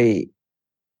something very,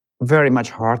 very much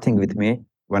hurting with me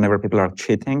whenever people are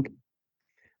cheating.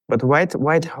 But why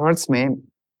it hurts me,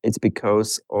 it's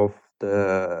because of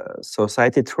the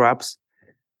society traps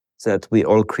that we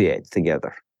all create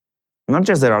together. Not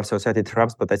just there are society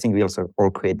traps, but I think we also all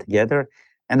create together.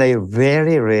 And I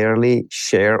very rarely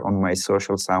share on my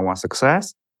social someone's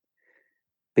success,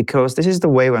 because this is the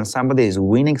way when somebody is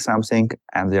winning something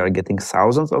and they are getting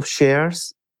thousands of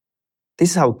shares,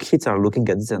 this is how kids are looking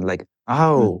at this and like,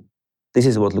 oh, this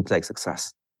is what looks like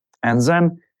success. And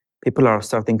then people are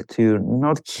starting to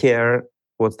not care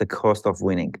what's the cost of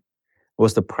winning,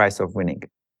 what's the price of winning.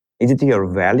 Is it your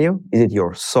value? Is it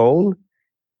your soul?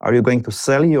 Are you going to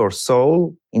sell your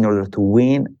soul in order to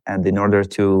win and in order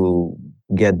to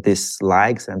get these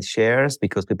likes and shares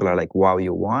because people are like, wow,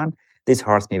 you won? This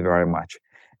hurts me very much.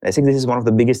 I think this is one of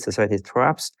the biggest society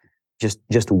traps.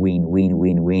 Just win, win,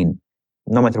 win, win,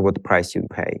 no matter what price you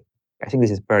pay. I think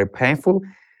this is very painful.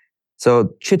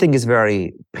 So cheating is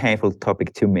very painful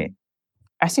topic to me.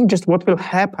 I think just what will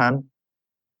happen,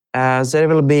 there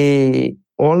will be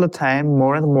all the time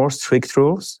more and more strict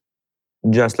rules,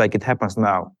 just like it happens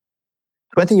now.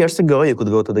 20 years ago, you could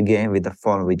go to the game with the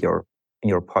phone in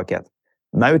your pocket.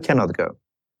 Now you cannot go.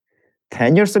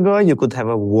 10 years ago, you could have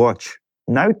a watch.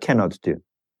 Now you cannot do.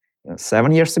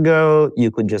 7 years ago,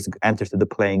 you could just enter to the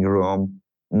playing room.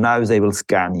 Now they will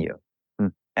scan you.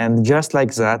 And just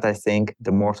like that, I think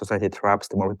the more society traps,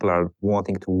 the more people are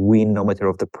wanting to win no matter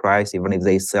of the price, even if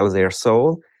they sell their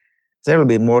soul. There will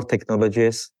be more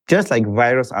technologies, just like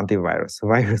virus, antivirus,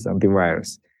 virus,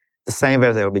 antivirus. The same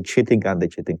way there will be cheating,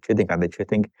 anti-cheating, cheating,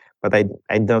 anti-cheating. But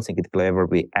I don't think it will ever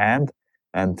be end.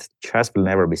 And chess will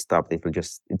never be stopped. It will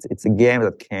it's a game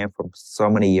that came from so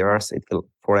many years. It will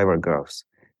forever goes.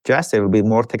 Just there will be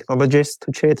more technologies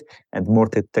to cheat and more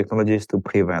technologies to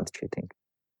prevent cheating.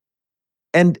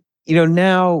 And,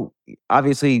 now,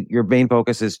 obviously, your main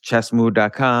focus is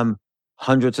chessmood.com,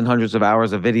 hundreds and hundreds of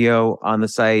hours of video on the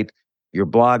site, your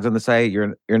blogs on the site.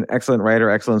 You're an excellent writer,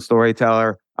 excellent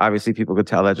storyteller. Obviously, people could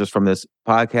tell that just from this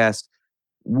podcast.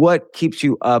 What keeps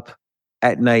you up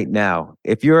at night now?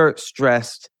 If you're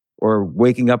stressed or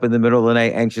waking up in the middle of the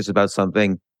night anxious about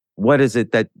something, what is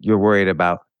it that you're worried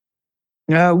about?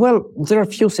 Well, there are a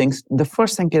few things. The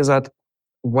first thing is that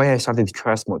why I started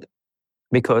Chess Mood.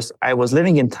 Because I was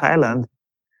living in Thailand,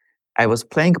 I was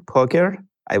playing poker.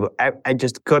 I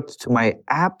just got to my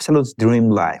absolute dream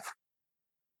life.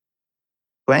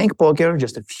 Playing poker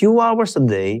just a few hours a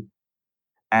day,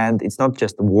 and it's not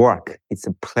just work, it's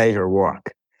a pleasure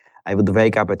work. I would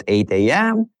wake up at 8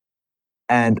 a.m.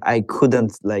 and I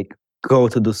couldn't go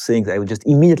to do things. I would just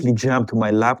immediately jump to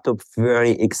my laptop,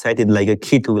 very excited, like a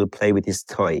kid who will play with his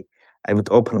toy. I would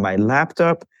open my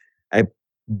laptop, I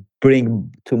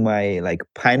bring to my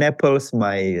pineapples,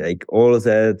 my all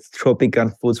the tropical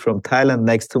foods from Thailand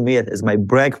next to me as my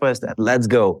breakfast, and let's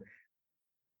go.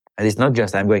 And it's not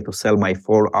just I'm going to sell my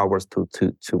 4 hours to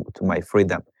my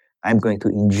freedom. I'm going to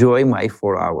enjoy my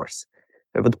 4 hours.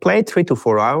 I would play 3 to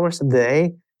 4 hours a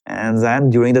day, and then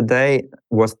during the day,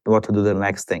 what to do the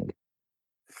next thing.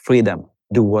 Freedom.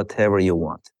 Do whatever you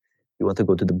want. You want to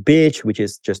go to the beach, which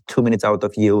is just 2 minutes out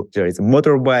of you. There is a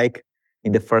motorbike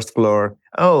in the first floor.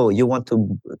 Oh, you want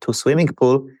to swimming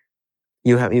pool?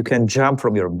 You can jump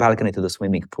from your balcony to the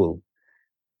swimming pool.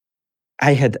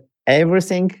 I had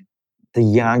everything the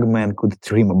young man could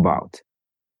dream about.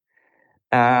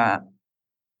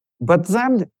 But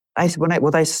then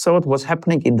what I thought was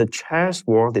happening in the chess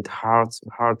world, it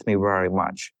hurt me very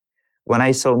much. When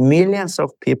I saw millions of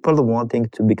people wanting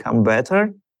to become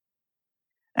better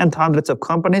and hundreds of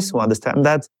companies who understand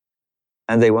that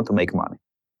and they want to make money.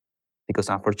 Because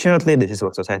unfortunately, this is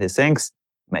what society thinks,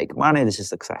 make money, this is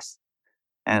success.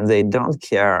 And they don't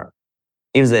care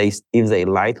if they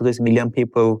lie to these million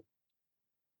people,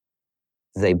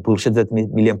 they bullshit that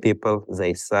million people,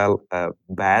 they sell a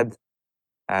bad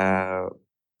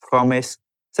promise,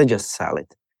 they just sell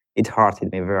it. It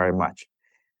hurted me very much.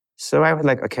 So I was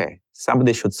like, okay,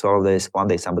 somebody should solve this. One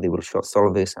day somebody will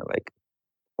solve this. And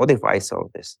what if I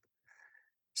solve this?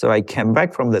 So I came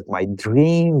back from that, my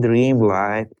dream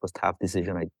life. It was a tough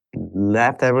decision. I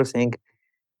left everything.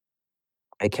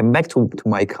 I came back to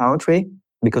my country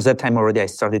because that time already I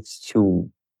started to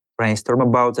brainstorm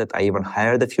about that. I even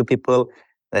hired a few people.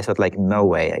 And I thought no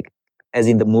way. As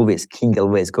in the movies, king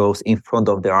always goes in front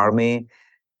of the army.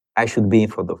 I should be in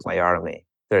front of my army.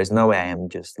 There is no way I am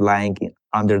just lying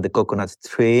under the coconut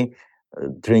tree,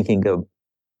 drinking a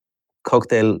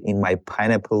cocktail in my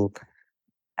pineapple.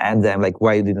 And I'm like,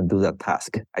 why you didn't do that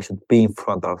task? I should be in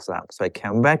front of them. So I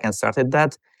came back and started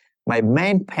that. My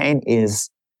main pain is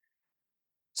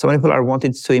so many people are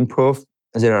wanting to improve.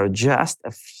 There are just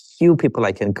a few people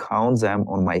I can count them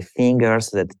on my fingers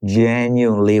that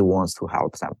genuinely wants to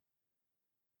help them.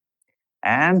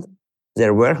 And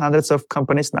there were hundreds of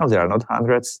companies. Now there are not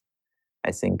hundreds.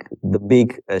 I think the big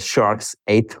sharks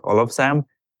ate all of them.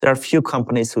 There are few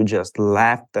companies who just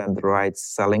left and right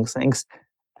selling things,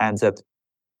 and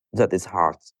that is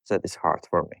hard. That is hard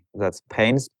for me. That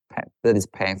is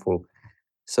painful.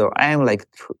 So I am like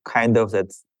kind of that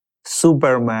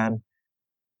Superman,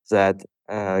 that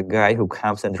guy who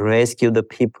comes and rescue the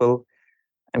people.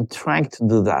 I'm trying to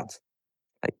do that.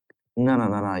 Like,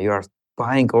 no. You are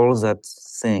buying all that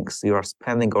things. You are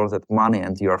spending all that money,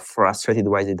 and you are frustrated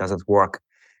why it doesn't work.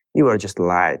 You are just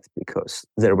lied, because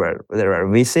there were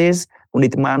VCs who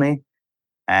need money,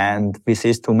 and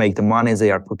VCs to make the money,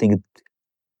 they are putting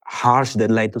harsh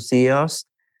deadline to CEOs.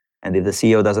 And if the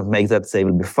CEO doesn't make that, they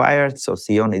will be fired. So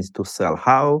CEO needs to sell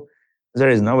how?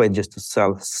 There is no way just to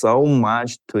sell so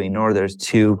much in order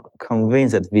to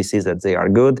convince that VCs that they are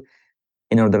good,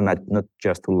 in order not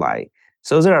just to lie.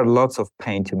 So there are lots of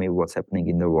pain to me what's happening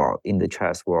in the world, in the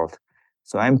chess world.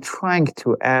 So I'm trying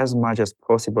to, as much as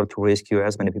possible, to rescue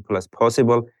as many people as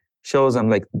possible, show them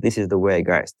like, this is the way,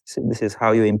 guys. This is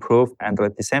how you improve, and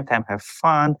at the same time have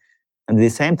fun, and at the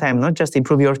same time not just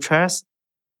improve your chess,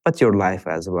 but your life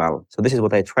as well. So this is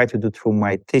what I try to do through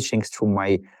my teachings, through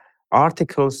my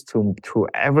articles, through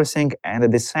everything. And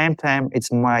at the same time,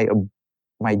 it's my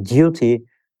duty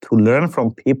to learn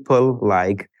from people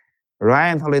like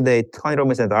Ryan Holiday, Tony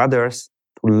Robbins, and others,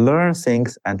 to learn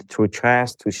things, and through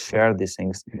chess to share these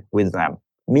things with them.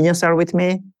 Minions are with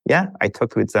me. Yeah, I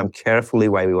talked with them carefully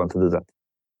why we want to do that.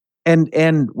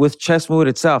 And with Chess Mood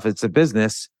itself, it's a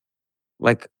business.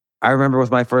 Like, I remember with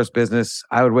my first business,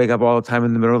 I would wake up all the time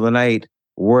in the middle of the night,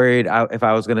 worried if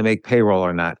I was going to make payroll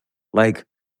or not. Like,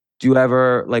 do you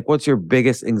ever, like, what's your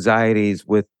biggest anxieties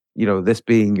with, this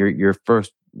being your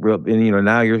first real, and,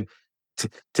 now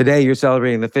today you're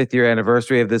celebrating the 5th year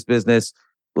anniversary of this business.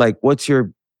 Like, what's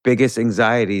your biggest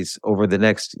anxieties over the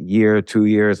next year, 2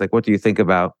 years? Like, what do you think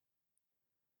about?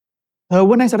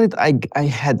 When I started, I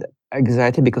had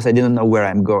anxiety because I didn't know where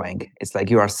I'm going. It's like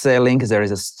you are sailing, there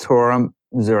is a storm,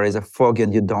 there is a fog,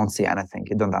 and you don't see anything.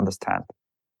 You don't understand.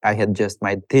 I had just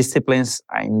my disciplines.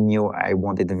 I knew I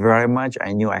wanted very much.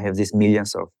 I knew I have these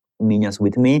millions of minions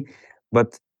with me,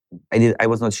 but I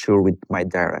was not sure with my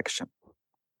direction.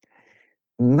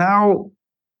 Now,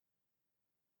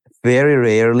 very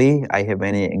rarely I have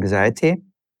any anxiety.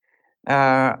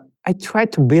 I try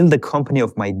to build the company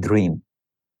of my dream.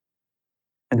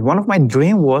 And one of my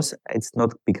dream was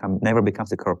never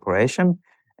becomes a corporation,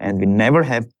 and we never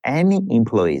have any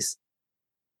employees,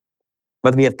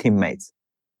 but we have teammates.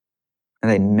 And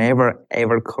I never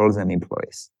ever call them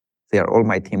employees. They are all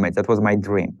my teammates. That was my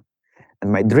dream.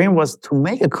 And my dream was to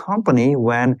make a company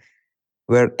where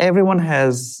everyone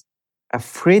has a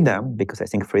freedom, because I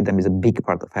think freedom is a big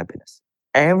part of happiness.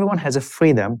 Everyone has a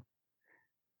freedom.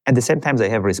 At the same time, they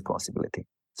have responsibility.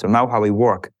 So now how we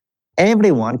work,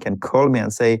 everyone can call me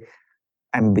and say,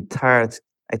 I'm a bit tired.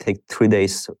 I take 3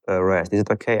 days rest. Is it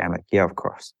okay? I'm like, yeah, of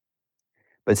course.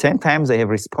 But at the same time, they have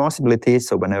responsibility.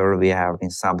 So whenever we have in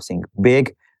something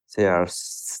big, they are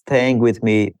staying with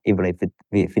me, even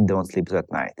if we don't sleep that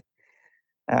night.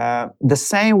 The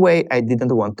same way I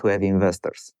didn't want to have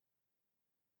investors.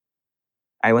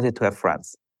 I wanted to have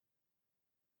friends.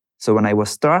 So when I was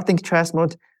starting Chess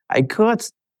Mode, I got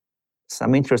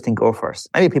some interesting offers.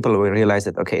 Maybe people will realize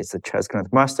that, okay, it's a chess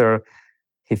grandmaster.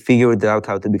 He figured out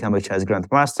how to become a chess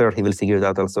grandmaster. He will figure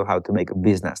out also how to make a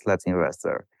business. Let's invest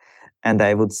there. And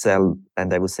I would sell,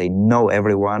 and I would say no,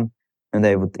 everyone. And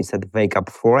I would instead wake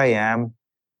up 4 a.m.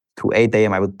 to 8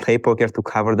 a.m. I would play poker to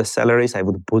cover the salaries. I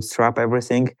would bootstrap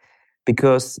everything,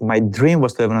 because my dream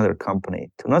was to have another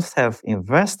company, to not have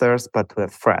investors, but to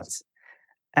have friends.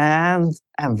 And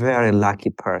I'm a very lucky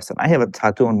person. I have a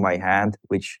tattoo on my hand,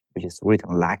 which is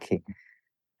written lucky.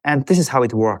 And this is how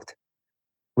it worked.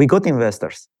 We got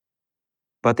investors,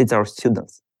 but it's our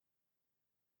students.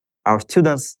 Our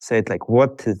students said, like,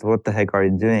 what the heck are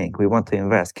you doing? We want to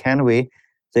invest. Can we?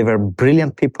 They were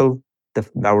brilliant people.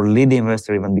 Our lead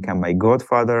investor even became my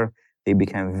godfather. We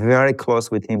became very close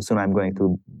with him. Soon I'm going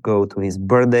to go to his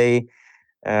birthday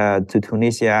to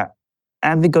Tunisia.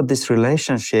 And we got these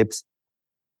relationships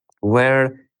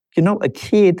where, a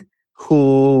kid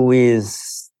who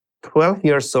is 12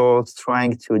 years old,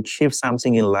 trying to achieve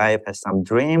something in life, has some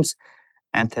dreams,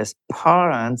 and has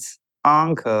parents,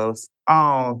 uncles,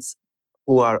 aunts,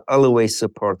 who are always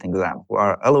supporting them, who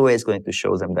are always going to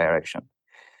show them direction.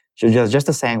 So just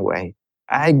the same way,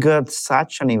 I got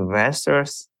such an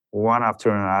investors, one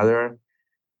after another,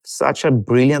 such a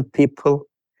brilliant people.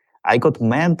 I got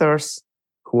mentors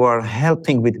who are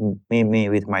helping with me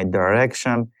with my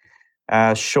direction,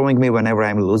 showing me whenever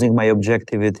I'm losing my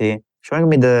objectivity, showing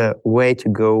me the way to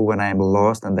go when I'm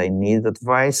lost and I need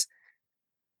advice.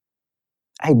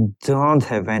 I don't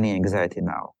have any anxiety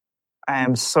now. I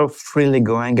am so freely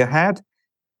going ahead.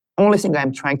 Only thing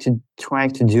I'm trying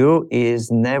to do is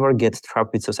never get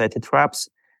trapped with society traps,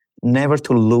 never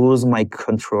to lose my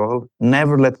control,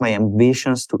 never let my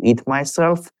ambitions to eat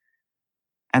myself.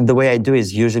 And the way I do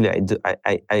is usually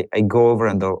I go over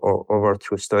and over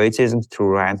through Stoicism, through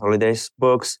Ryan Holiday's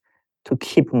books, to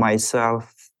keep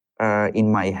myself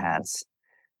in my hands,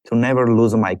 to never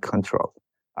lose my control.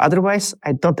 Otherwise,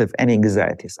 I don't have any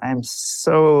anxieties. I'm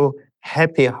so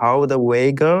happy how the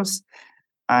way goes.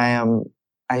 I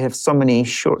have so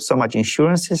much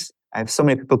insurances. I have so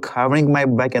many people covering my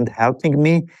back and helping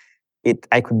me.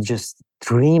 I could just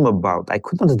dream about. I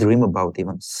could not dream about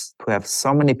even to have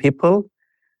so many people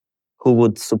who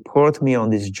would support me on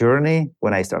this journey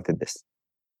when I started this.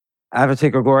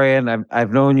 Avetik Grigoryan,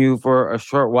 I've known you for a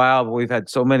short while, but we've had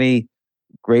so many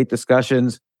great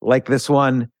discussions like this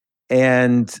one,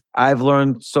 and I've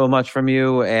learned so much from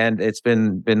you, and it's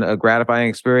been a gratifying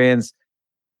experience.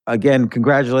 Again,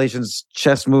 congratulations,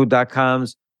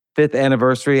 chessmood.com's 5th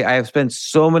anniversary. I have spent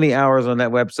so many hours on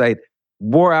that website,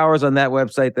 more hours on that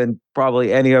website than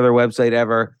probably any other website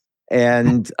ever.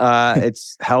 And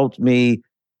it's helped me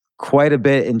quite a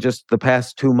bit in just the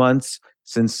past 2 months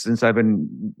since I've been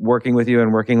working with you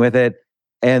and working with it.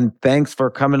 And thanks for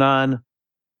coming on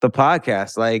the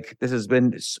podcast. Like, this has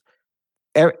been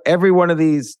every one of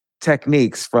these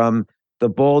techniques, from the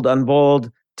bold,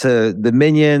 unbold to the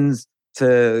minions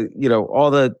to,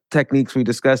 all the techniques we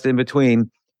discussed in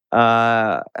between.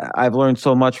 I've learned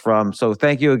so much from. So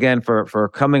thank you again for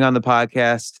coming on the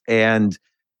podcast,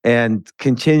 and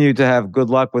continue to have good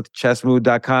luck with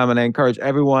chessmood.com. And I encourage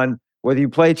everyone, whether you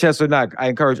play chess or not, I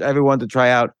encourage everyone to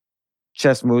try out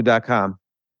chessmood.com.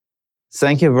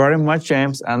 Thank you very much,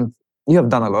 James. And you have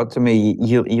done a lot to me.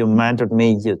 You mentored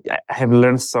me. I have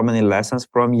learned so many lessons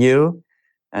from you.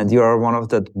 And you are one of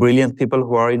the brilliant people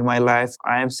who are in my life.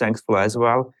 I am thankful as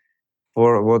well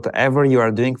for whatever you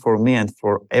are doing for me and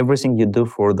for everything you do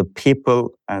for the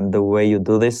people and the way you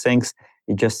do these things.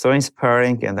 It's just so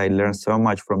inspiring, and I learned so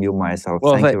much from you myself.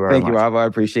 Well, thank you very much. Thank you, Rob. I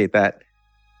appreciate that.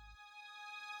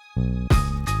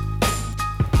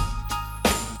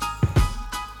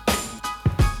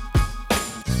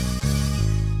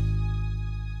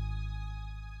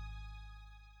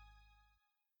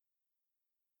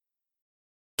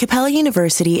 Capella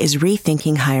University is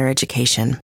rethinking higher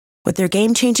education. With their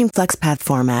game-changing FlexPath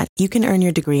format, you can earn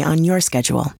your degree on your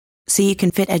schedule, so you can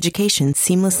fit education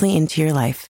seamlessly into your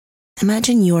life.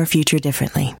 Imagine your future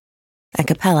differently at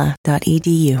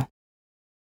capella.edu.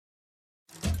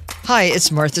 Hi,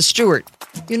 it's Martha Stewart.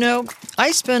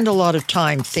 I spend a lot of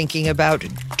time thinking about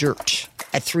dirt.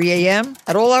 At 3 a.m.,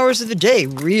 at all hours of the day,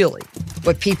 really.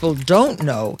 What people don't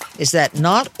know is that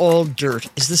not all dirt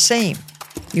is the same.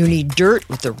 You need dirt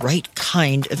with the right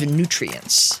kind of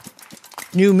nutrients.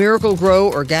 New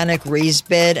Miracle-Gro organic raised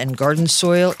bed and garden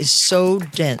soil is so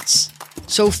dense,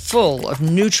 so full of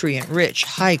nutrient-rich,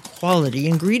 high-quality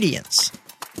ingredients.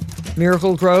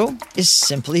 Miracle-Gro is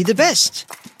simply the best.